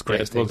thought they was the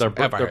greatest things I've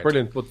ever heard. They're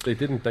brilliant, but they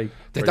didn't. They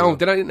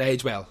didn't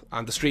age well,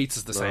 and the Streets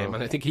is the same.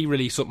 And I think he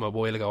released something a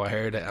while ago. I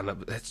heard it, and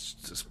it's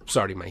just,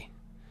 sorry, mate.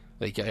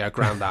 Like your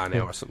granddad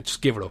now or something.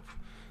 Just give it up.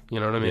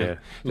 You know what I mean? Yeah.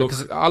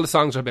 Because all the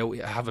songs are about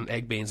having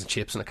egg, beans, and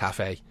chips in a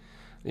cafe.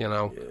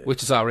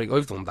 Which is alright.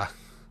 I've done that,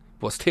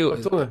 but still,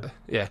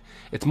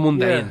 it's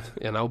mundane.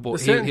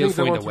 But he'll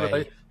find a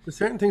way. There's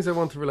certain things I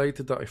want to relate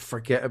to that I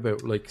forget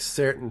about, like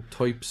certain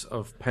types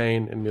of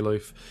pain in my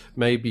life,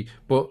 maybe.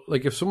 But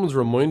like if someone's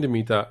reminding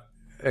me that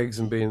eggs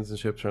and beans and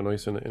chips are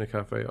nice in a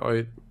cafe,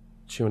 I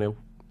tune out.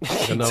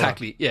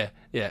 Exactly. Yeah.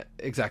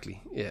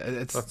 Exactly. Yeah.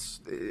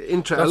 It's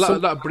interesting. A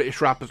lot of British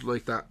rappers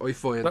like that. I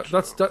find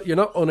that you're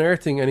not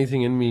unearthing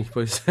anything in me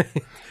by saying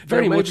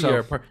very much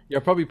so. You're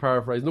probably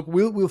paraphrasing. Look,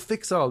 we'll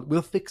fix all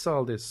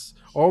this,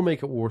 or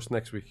make it worse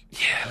next week.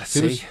 Yeah. Let's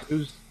see.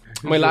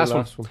 My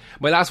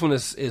last one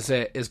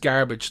is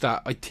garbage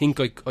that I think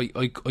I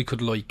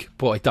could like,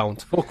 but I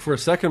don't. Fuck, for a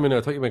second minute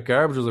I thought you meant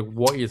garbage. I was like,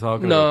 what are you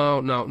talking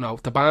about? No.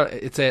 The band,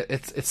 it's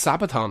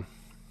Sabaton.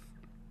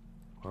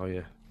 Oh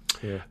yeah.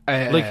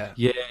 I'm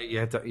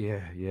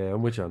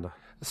with you on that.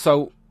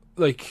 So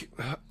like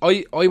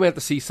I went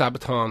to see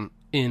Sabaton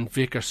in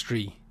Vicar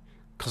Street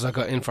because I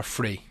got in for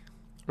free,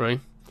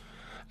 right?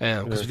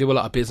 because we do a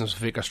lot of business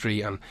with Vicar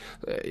Street, and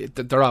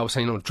they're always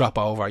saying, drop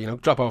over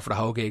for the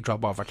whole gig,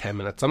 drop over 10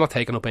 minutes. I'm not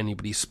taking up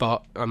anybody's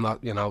spot. I'm not,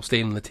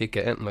 stealing the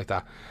ticket, anything like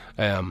that.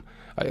 I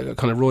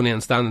kind of run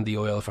in, stand in the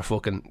aisle for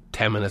fucking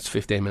 10 minutes,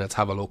 15 minutes,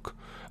 have a look,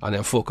 and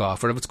then fuck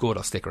off. Or if it's good,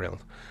 I'll stick around.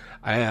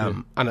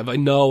 And if I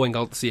know I'm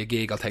going to see a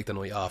gig, I'll take the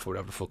night off or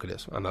whatever the fuck it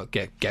is, and I'll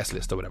get guest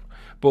list or whatever.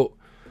 But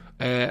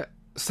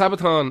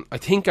Sabaton, I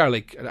think, are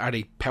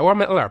they power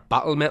metal or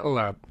battle metal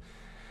or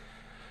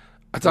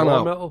I don't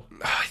know. Metal?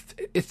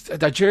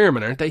 They're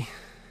German, aren't they?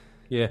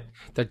 Yeah,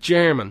 they're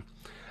German.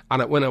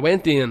 And when I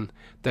went in,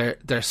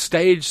 their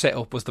stage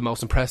setup was the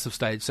most impressive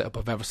stage setup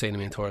I've ever seen in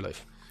my entire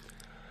life.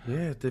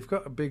 Yeah, they've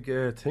got a big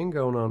thing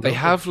going on. They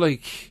have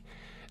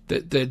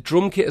the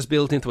drum kit is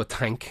built into a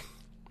tank,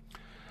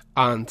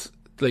 and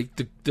the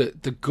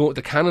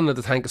cannon of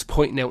the tank is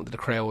pointing out into the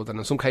crowd, and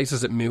in some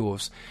cases it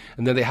moves.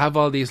 And then they have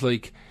all these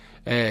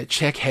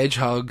Czech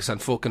hedgehogs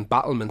and fucking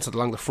battlements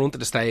along the front of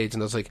the stage,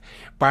 and there's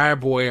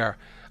barbed wire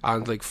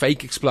and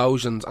fake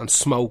explosions and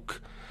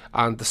smoke,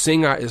 and the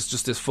singer is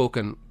just this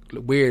fucking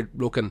weird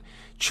looking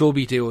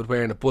chubby dude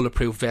wearing a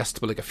bulletproof vest,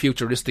 but a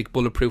futuristic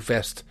bulletproof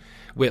vest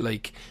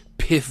with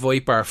Pith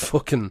Viper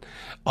fucking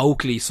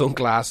Oakley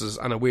sunglasses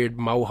and a weird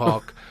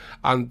mohawk.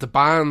 And the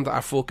band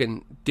are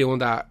fucking doing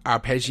that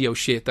arpeggio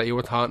shit that you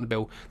were talking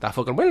about, that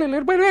fucking and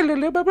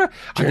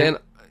then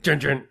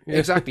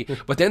exactly.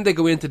 But then they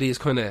go into these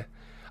kind of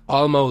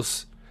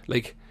almost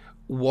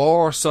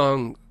war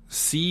song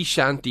sea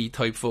shanty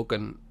type of,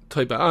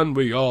 and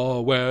we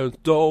all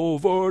went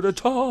over the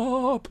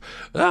top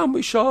and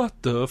we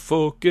shot the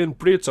fucking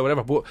Brits or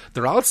whatever. But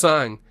they're all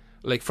sang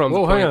from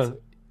the point.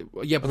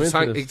 Yeah, but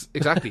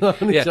exactly.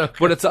 Yeah,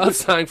 but it's all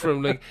sang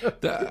from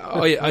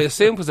I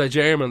assume because they're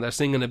German, they're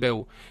singing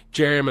about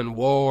German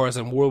wars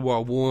and World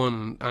War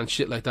One and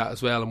shit like that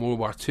as well, and World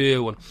War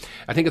Two, and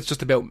I think it's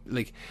just about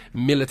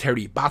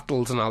military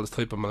battles and all this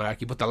type of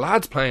malarkey. But the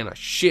lads playing are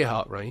shit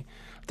hot, right?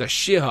 They're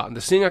shit hot, and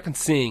the singer can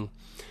sing.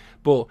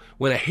 But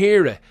when I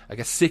hear it, I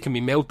get sick in my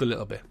mouth a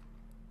little bit,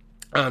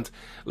 and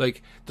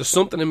there's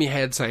something in my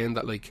head saying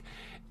that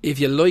if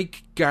you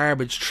like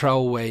garbage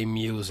throwaway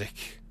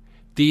music,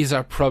 these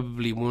are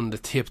probably one of the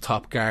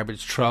tip-top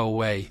garbage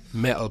throwaway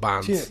metal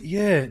bands.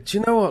 Yeah. Do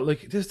you know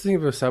what? This thing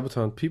about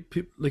Sabaton,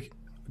 people,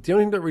 the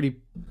only thing that really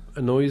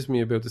annoys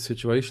me about the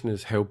situation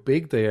is how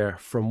big they are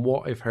from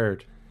what I've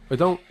heard. I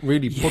don't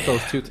really put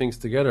those two things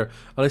together.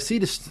 And I see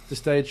the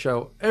stage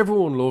show.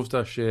 Everyone loves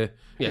that shit.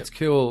 Yeah. It's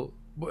cool.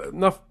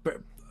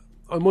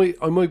 I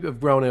might have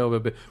grown out of it a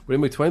bit, but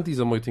in my 20s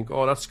I might think,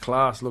 oh, that's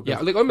class. Look,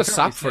 I'm a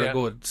sap for a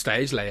good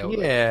stage layout.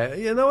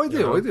 Yeah, no, I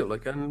do.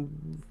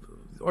 And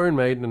Iron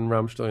Maiden and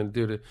Rammstein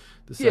do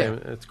the same.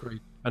 Yeah. It's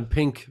great. And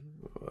Pink,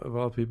 of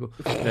all people,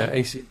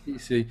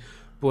 AC/DC.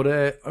 But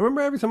I remember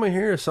every time I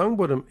hear a song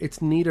by them,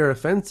 it's neither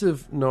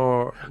offensive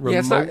nor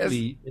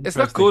remotely it's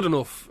not good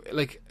enough.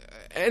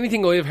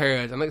 Anything I've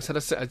heard, and like I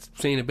said, I've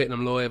seen a bit of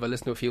them live, I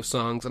listened to a few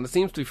songs, and it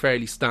seems to be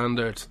fairly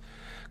standard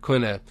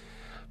kind of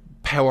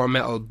power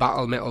metal,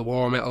 battle metal,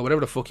 war metal,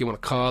 whatever the fuck you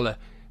want to call it,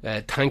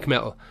 tank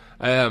metal.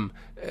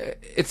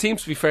 It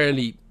seems to be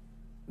fairly,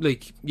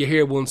 you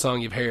hear one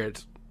song, you've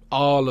heard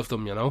all of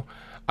them, and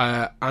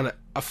I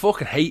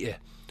fucking hate it,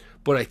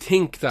 but I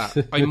think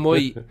that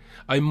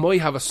I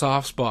might have a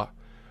soft spot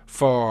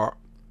for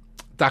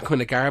that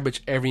kind of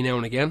garbage every now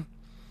and again.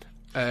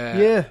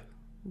 I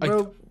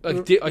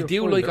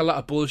do like a lot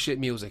of bullshit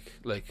music,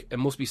 it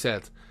must be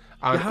said.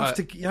 And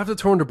you have to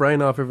turn the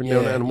brain off every now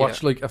and then and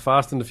watch a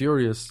Fast and the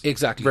Furious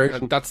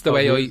version. That's the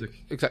way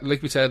exactly,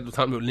 like we said, we're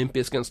talking about Limp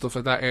Bizkit and stuff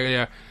like that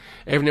earlier.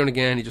 Every now and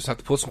again, you just have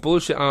to put some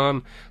bullshit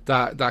on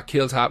that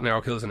kills half an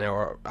hour, kills an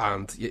hour,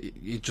 and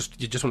you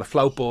just want to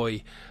float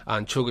by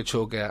and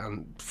chugga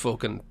and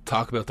fucking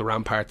talk about the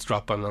ramparts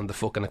dropping on the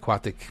fucking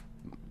aquatic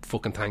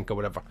fucking tank or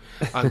whatever.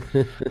 And,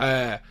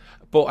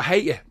 but I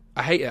hate it.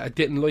 I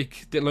didn't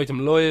like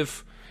them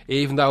live,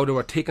 even though they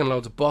were ticking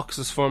loads of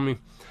boxes for me.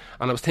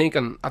 And I was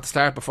thinking at the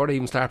start, before they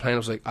even started playing, I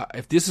was like,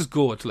 if this is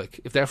good,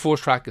 if their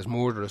first track is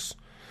murderous,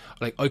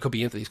 I could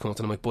be into these cunts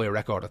and I might buy a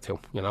record or two.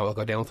 I'll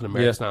go down to the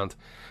merch stand,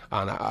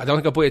 and I don't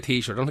think I'll buy a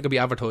t-shirt. I don't think I'll be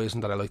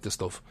advertising that I like this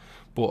stuff,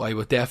 but I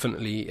would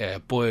definitely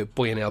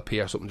buy an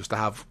LP or something just to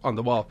have on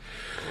the wall.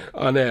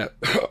 And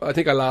I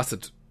think I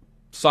lasted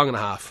a song and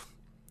a half,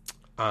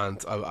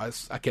 and I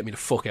get me the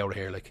fuck out of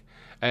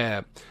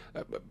here.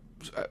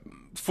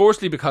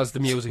 Firstly, because the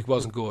music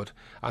wasn't good,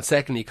 and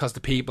secondly, because the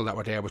people that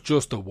were there were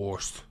just the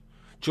worst.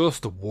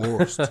 Just the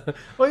worst.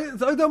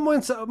 I don't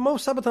mind.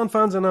 Most Sabaton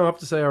fans I know have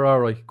to say are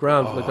alright,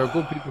 grand. They're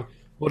good people,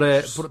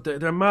 but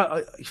they're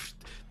mad.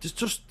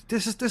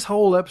 This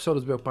whole episode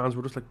is about bands.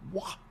 We're just like,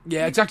 what?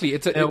 Yeah, exactly.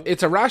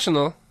 It's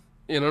irrational.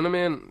 You know what I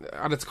mean?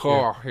 At its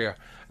core here.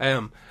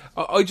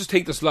 I just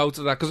think there's loads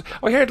of that, because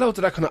I heard loads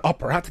of that kind of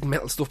operatic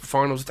metal stuff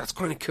before, and I was like, that's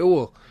kind of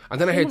cool. And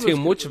then I heard too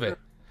much of it,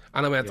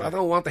 and I went, I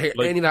don't want to hear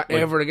any of that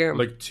ever again.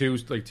 Like two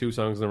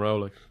songs in a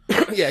row,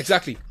 yeah,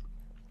 exactly.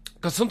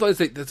 Because sometimes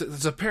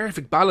there's a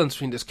perfect balance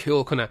between this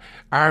cool kind of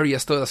aria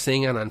style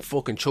singing and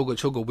fucking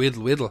chugga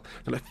whittle.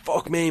 They're like,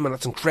 fuck me, man,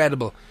 that's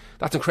incredible.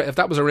 That's incredible. If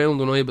that was around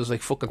when I was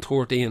like fucking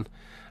 13,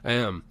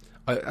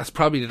 that's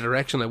probably the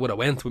direction I would have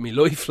went with my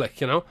life,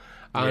 like, you know.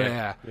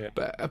 And,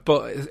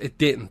 but it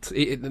didn't.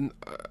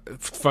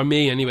 For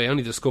me, anyway, I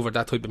only discovered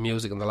that type of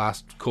music in the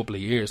last couple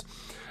of years.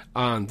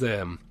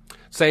 And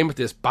same with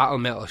this battle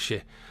metal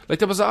shit. Like,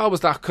 there was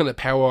always that kind of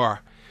power,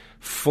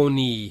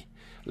 funny,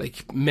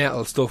 like,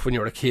 metal stuff when you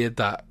were a kid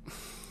that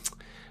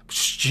was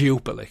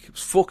stupid. Like, it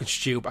was fucking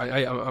stupid.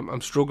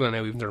 I'm struggling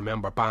now even to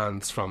remember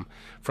bands from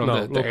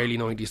the early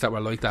 90s that were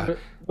like that.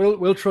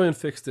 We'll try and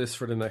fix this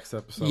for the next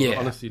episode. Yeah.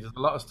 Honestly, there's a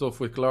lot of stuff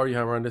with Glory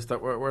Hammer and this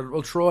that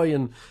we'll try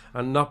and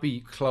not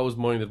be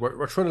closed-minded.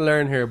 We're trying to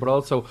learn here, but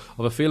also I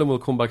have a feeling we'll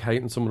come back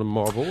hating some of them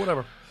more, but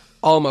whatever.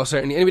 Almost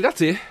certainly. Anyway,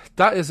 that's it.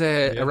 That is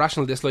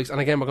Irrational Dislikes. And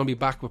again, we're going to be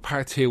back with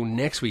part 2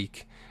 next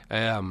week,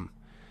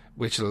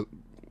 which will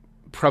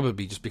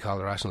probably just be called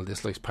Irrational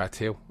Dislikes Part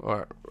 2,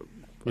 or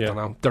I don't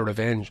know, The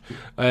Revenge.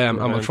 And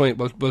we'll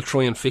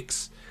try and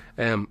fix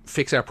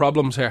our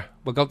problems here.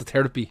 We'll go to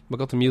therapy. We'll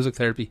go to music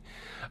therapy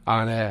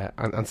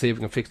and see if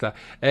we can fix that.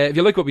 If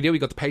you like what we do, we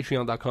got to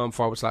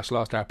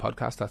patreon.com/Lost Art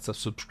Podcast. That's a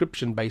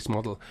subscription-based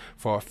model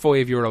for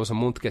 €5 a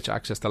month to get you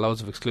access to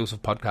loads of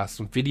exclusive podcasts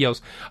and videos.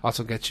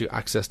 Also get you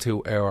access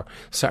to our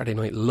Saturday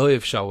night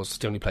live shows. It's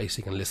the only place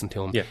you can listen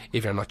to them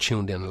if you're not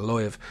tuned in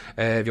live.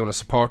 If you want to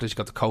support us, you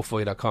got to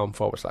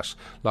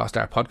ko-fi.com/Lost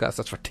Art Podcast.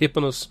 That's for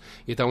tipping us.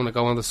 You don't want to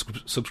go on the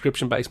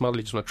subscription-based model.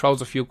 You just want to throw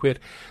us a few quid.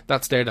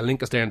 That's there. The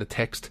link is there in the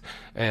text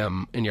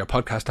in your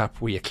podcast app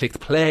where you clicked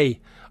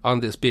play on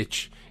this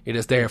bitch. It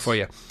is there for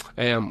you.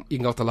 You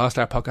can go to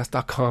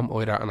lostartpodcast.com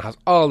either, and it has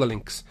all the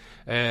links.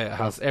 It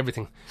has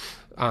everything.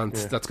 And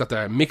that's got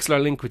our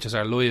Mixler link, which is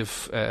our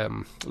live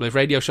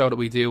radio show that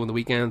we do on the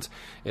weekends.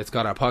 It's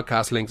got our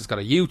podcast links. It's got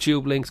our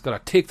YouTube links. It's got our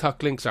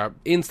TikTok links, our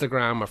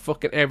Instagram, our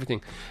fucking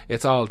everything.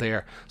 It's all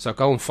there. So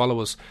go and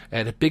follow us.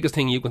 The biggest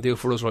thing you can do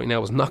for us right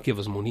now is not give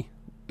us money.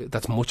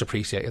 That's much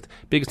appreciated.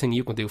 Biggest thing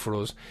you can do for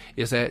us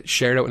is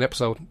share out an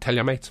episode. Tell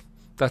your mates.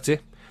 That's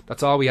it.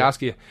 That's all we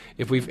ask you.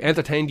 If we've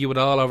entertained you at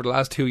all over the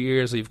last 2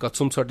 years, or you've got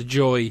some sort of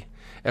joy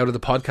out of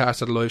the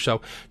podcast or the live show,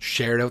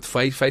 share it out the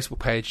Facebook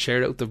page,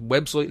 share it out the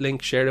website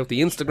link, share it out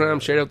the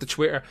Instagram, share it out the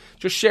Twitter.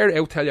 Just share it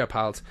out, tell your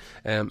pals.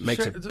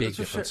 Makes a big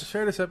difference.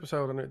 Share this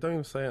episode, and don't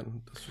even say it.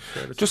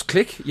 Just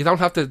click. You don't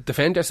have to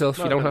defend yourself.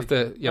 You don't have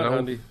to, you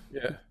know.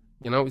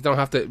 You know, you don't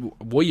have to.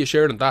 Why you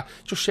sharing that?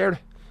 Just share it.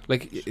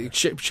 Like,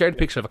 share the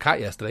picture of a cat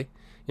yesterday.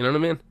 You know what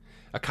I mean?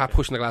 A cat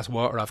pushing a glass of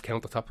water off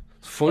countertop.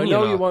 It's funny. I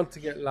know you want to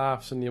get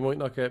laughs, and you might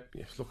not get.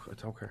 Yes, look, I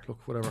don't care. Look,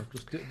 whatever.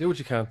 Just do what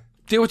you can.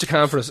 Do what you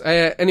can for us.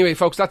 Anyway,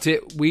 folks, that's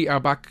it. We are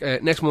back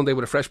next Monday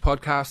with a fresh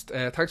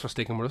podcast. Thanks for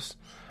sticking with us,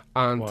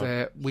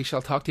 and we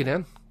shall talk to you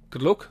then.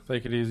 Good luck.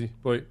 Take it easy.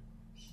 Bye.